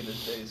guy gonna get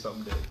his day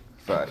someday.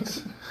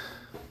 Facts.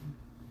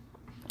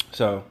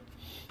 So,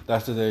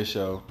 that's today's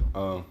show.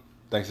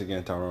 Thanks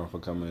again, Tyrone, for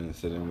coming and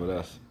sitting with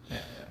us.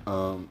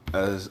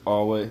 As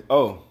always.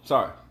 Oh,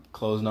 sorry.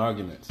 Closing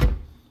arguments.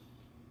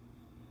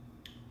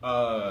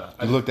 You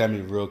looked at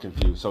me real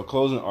confused. So,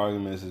 closing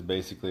arguments is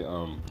basically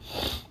I'm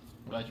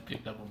glad you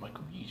picked up on my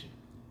cohesion.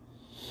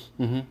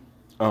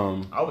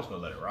 I I was gonna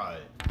let it ride.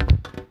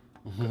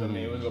 Because I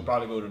mean, it was gonna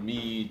probably go to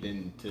me,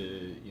 then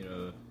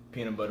to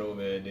peanut butter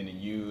over it, then to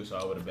you. So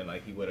I would have been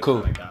like, he would have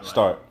cool. Got like,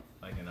 Start.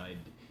 Like an idea.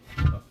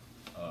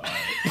 Oh,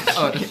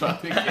 that's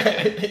fucking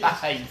good.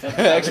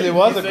 Actually, it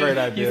was a great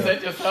idea. You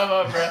set yourself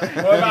up, bro.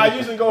 Well, I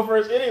usually go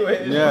first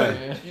anyway.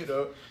 Yeah.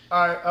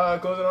 All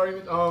right. Closing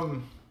argument.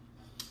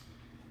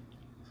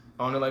 I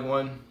only like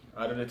one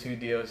out of the 2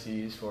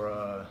 DLCs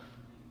for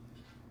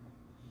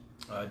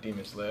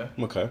Demon Slayer.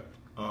 Okay.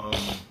 I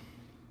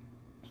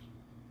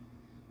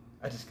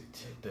just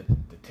the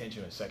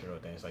tension and Sekiro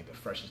thing is like the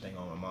freshest thing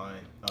on my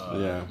mind.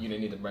 Yeah. You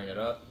didn't need to bring it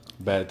up.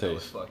 Bad That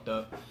was taste. fucked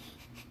up.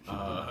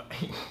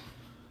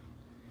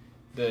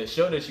 The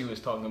show that she was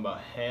talking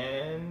about,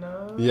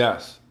 Hannah.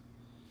 Yes.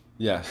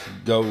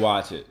 Go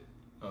watch it.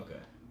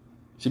 Okay.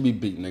 She be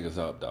beating niggas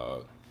up,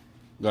 dog.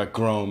 Like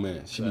grown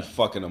men. She be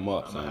fucking them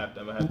up. I'm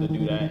gonna have to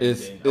do that.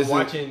 I'm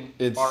watching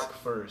Arc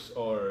first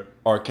or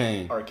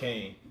Arcane.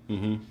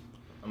 Mm-hmm.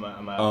 I'm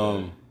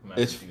gonna have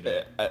to do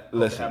that.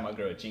 Listen. I have my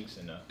girl Jinx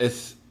in there.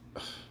 It's.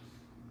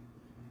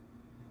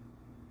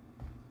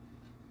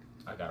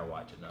 I gotta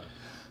watch it now.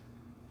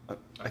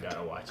 I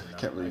gotta watch it now. I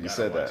can't believe you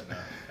said that.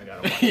 I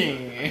gotta watch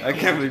it now. I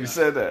can't believe you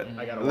said that.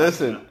 I gotta watch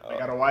Listen. it now. I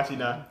gotta watch it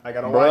now. I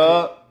gotta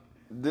watch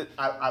it.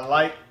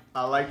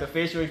 I like the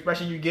facial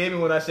expression you gave me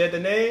when I said the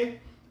name.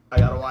 I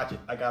gotta watch it.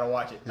 I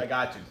got to.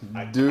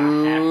 I have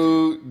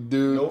to.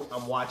 Nope,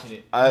 I'm watching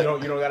it. You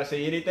don't gotta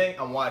say anything.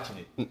 I'm watching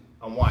it.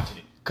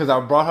 Cause I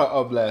brought her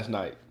up last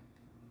night.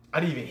 I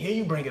didn't even hear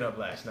you bring it up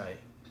last night.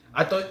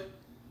 I thought.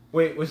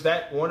 Wait, was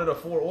that one of the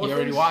 4 orphans? You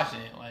already watching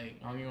it,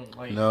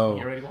 No,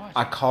 you already watched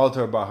I it. called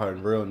her by her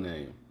real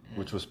name,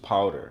 which was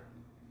Powder.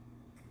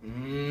 I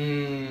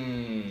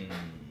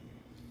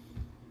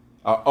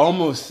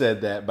almost said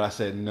that, but I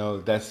said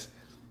no. That's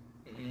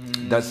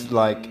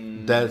a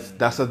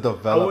developed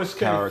character. I was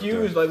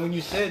confused. Like when you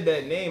said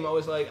that name, I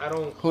was like, I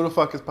don't. Who the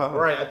fuck is Powder?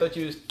 Right, I thought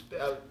you was.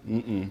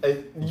 You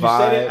Vibe,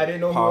 said it. I didn't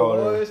know Powder.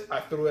 who it was.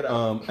 I threw it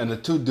out. And the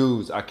 2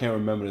 dudes, I can't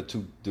remember the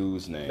 2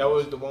 dudes' names. That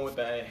was the one with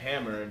the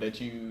hammer that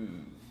you.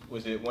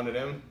 Was it one of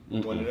them?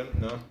 Mm-mm. One of them?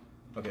 No.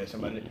 Okay,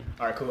 somebody.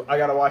 All right, cool. I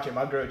gotta watch it.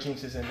 My girl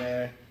Jinx is in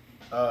there.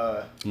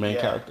 Main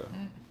character.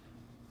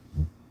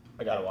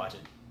 I gotta watch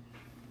it.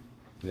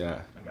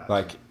 Yeah, I got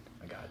like you.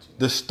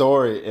 the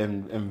story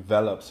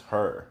envelops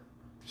her.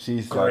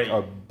 She's Great.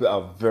 like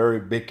a very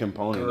big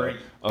component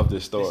of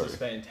the story. This is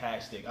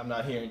fantastic. I'm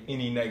not hearing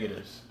any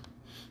negatives.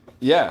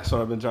 Yeah,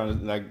 so I've been trying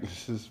to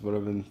this is what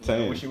I've been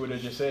saying. I wish you would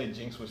have just said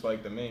Jinx was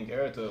like the main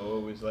character or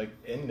was like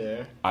in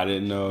there. I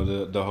didn't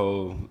know the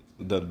whole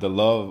the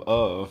love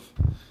of.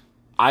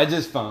 I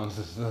just found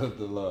the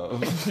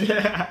love.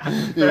 Yeah,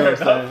 you know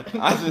what I'm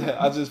saying?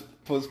 I just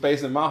put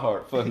space in my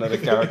heart for another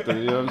character.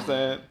 You know what I'm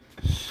saying?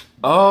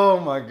 Oh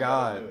my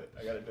god,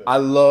 I gotta do it. I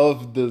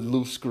love the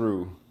loose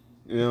screw.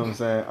 You know what I'm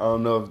saying? I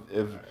don't know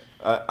if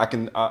I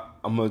can.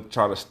 I'm gonna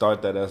try to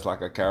start that as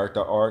like a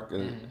character arc.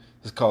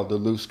 It's called the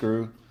loose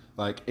screw.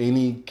 Like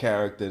any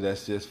character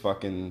that's just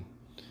fucking,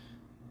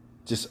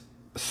 just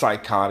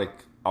psychotic,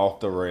 off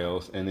the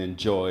rails, and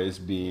enjoys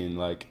being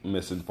like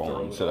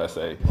misinformed. Should I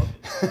say?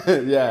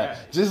 Yeah,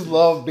 just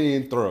love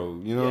being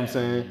thrown. You know what I'm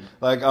saying?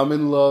 Like I'm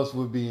in love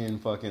with being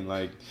fucking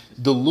like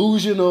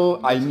delusional.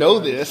 I know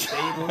this.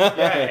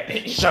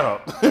 Shut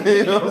up.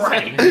 You know what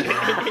I'm saying?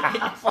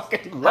 I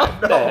fucking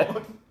love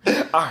that.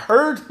 I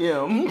heard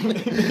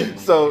him.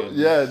 So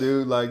yeah,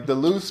 dude, like the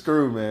loose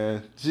screw,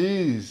 man.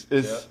 Jeez,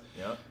 it's.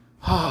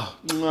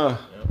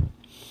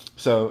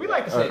 So we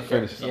like to say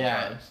finish.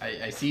 Yeah,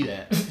 I see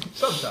that.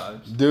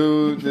 Sometimes,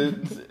 dude.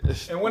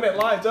 And when it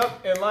lines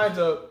up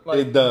like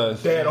it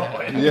does. Dead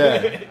on.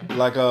 Yeah,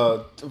 like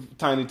a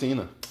Tiny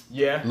Tina.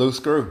 Yeah, loose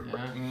screw.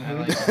 I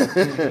like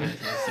that.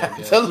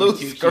 It's a loose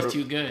screw. She's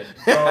too good.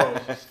 Oh,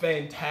 it's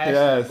fantastic.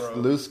 Yes, bro.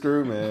 loose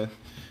screw, man.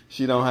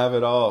 She don't have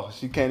it all.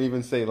 She can't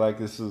even say like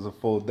this is a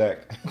full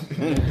deck.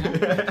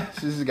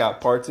 She's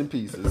got parts and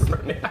pieces.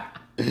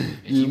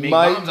 You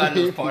might bombs out of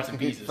those parts and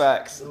pieces.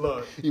 Facts.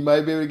 Look, you might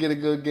be able to get a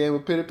good game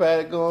of Pity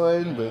Pat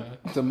going, but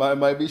somebody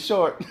might be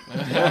short.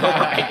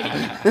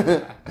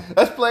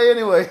 Let's play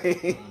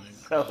anyway.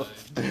 So,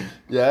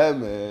 yeah,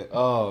 man.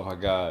 Oh my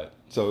god.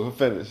 So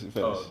finish.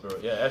 Oh, bro.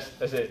 Yeah,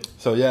 that's it.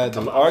 So yeah,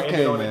 the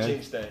Arcane, man.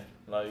 Jinx thing.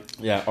 Like,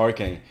 yeah,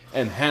 Arcane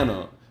and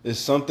Hannah is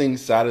something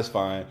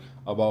satisfying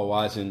about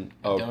watching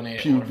a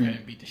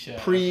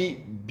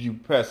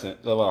prepubescent,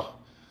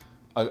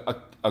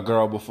 a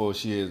girl before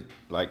she is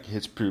like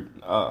hits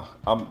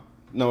I'm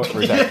no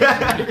redacted.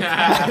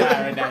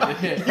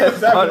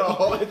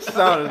 It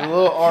sounded a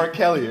little R.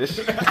 Kelly-ish.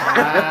 It's not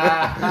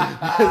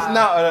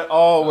at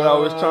all what I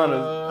was trying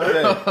to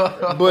say,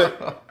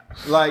 but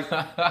like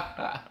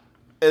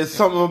it's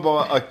something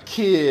about a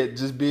kid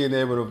just being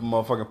able to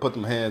motherfucking put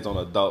them hands on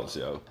adults,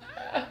 yo.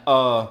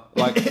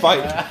 Like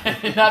fight.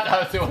 Not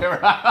that whatever.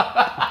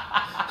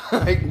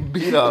 Like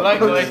beat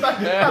up.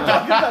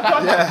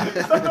 Yeah.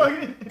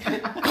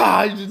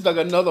 God, you just dug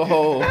another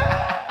hole.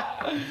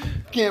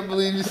 Can't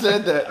believe you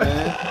said that,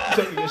 man.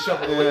 Taking your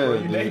shovel away, bro.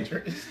 You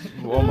dangerous.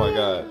 Oh my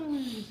god.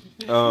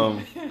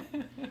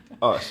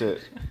 Oh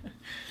shit.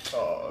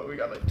 Oh, we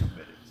got like 2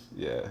 minutes.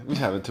 Yeah, we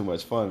having too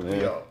much fun, man.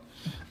 We are.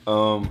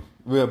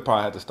 We'll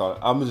probably have to start.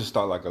 I'm gonna just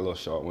start like a little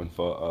short one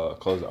for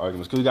closing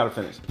arguments because we gotta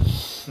finish.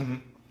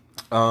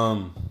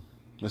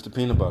 Mr.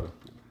 Peanut Butter.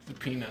 The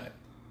peanut.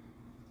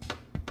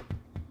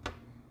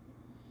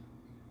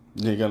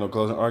 You ain't got no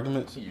closing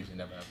arguments? He usually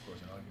never have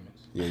closing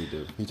arguments. Yeah, you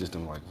do. He just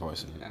don't like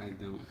voicing it. I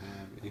don't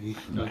have any.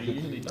 No, he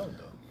usually don't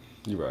though.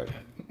 You're right.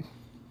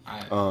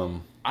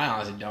 I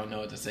honestly don't know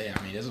what to say.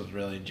 I mean, this was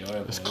really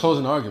enjoyable. It's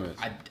closing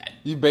arguments. I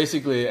You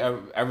basically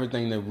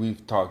everything that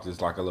we've talked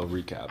is like a little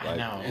recap. Like, I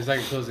know. It's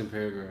like a closing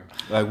paragraph.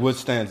 Like what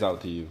stands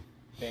out to you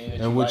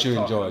and what you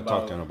enjoy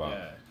talking about.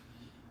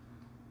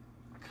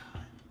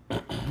 Yeah.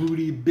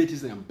 Booty,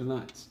 bitches, and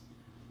blunts.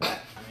 I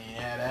mean,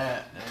 yeah,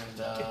 that.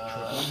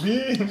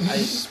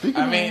 And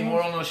I mean,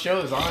 more on those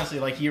shows. Honestly,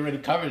 like he already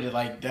covered it.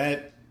 Like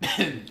that.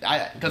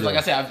 Because like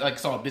I said, I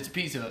saw bits and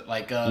pieces of it,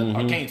 like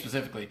Arcane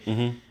specifically,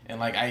 and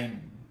like I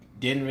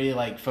didn't really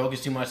like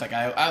focus too much. Like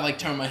I like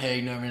turn my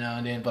head every now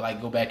and then, but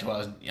like go back to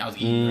what I was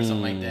eating or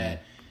something like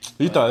that.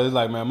 You thought it was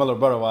like, man, my little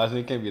brother watching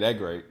it can't be that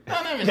great.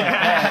 Not even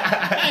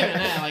that. Not even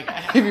that. Like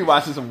He be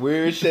watching some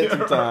weird shit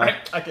sometimes.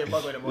 I can't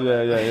fuck with him.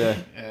 Yeah.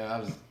 yeah, I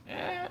was.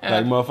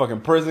 Like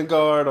motherfucking Prison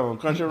Guard on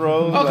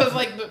Crunchyroll. Oh, because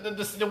like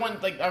the one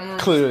like I remember.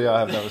 Clearly, y'all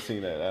have never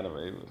seen that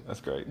anime. That's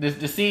great.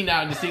 The scene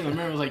I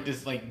remember was like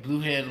this like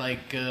blue head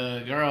like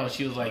girl.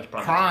 She was like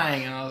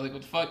crying, and I was like,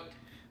 what the fuck?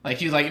 Like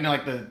she was like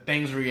like the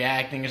things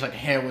reacting. It's like her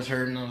hair was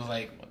hurting. I was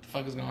like, what the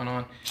fuck is going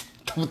on?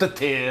 With the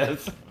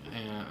tears.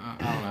 Yeah,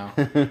 I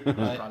don't know.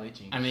 But,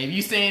 I mean, if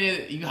you saying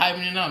it, you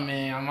hyping it up,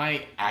 man.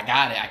 I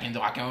got it. I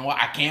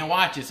can't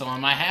watch it, so I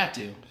might have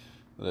to.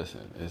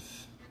 Listen,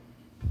 it's.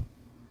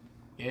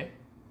 Yeah.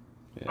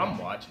 I'm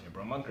watching it,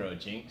 bro. My girl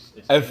Jinx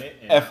is If in it.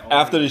 And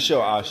after the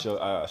show, I'll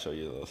show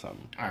you a little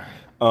something. All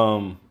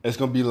right. It's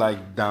gonna be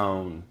like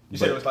down. You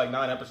said it was like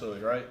 9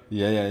 episodes, right?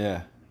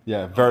 Yeah.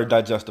 Very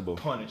digestible.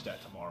 Punish that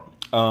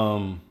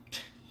tomorrow.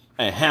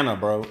 And Hannah,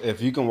 bro.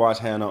 If you can watch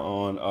Hannah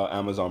on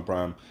Amazon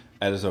Prime,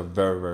 that is a very, very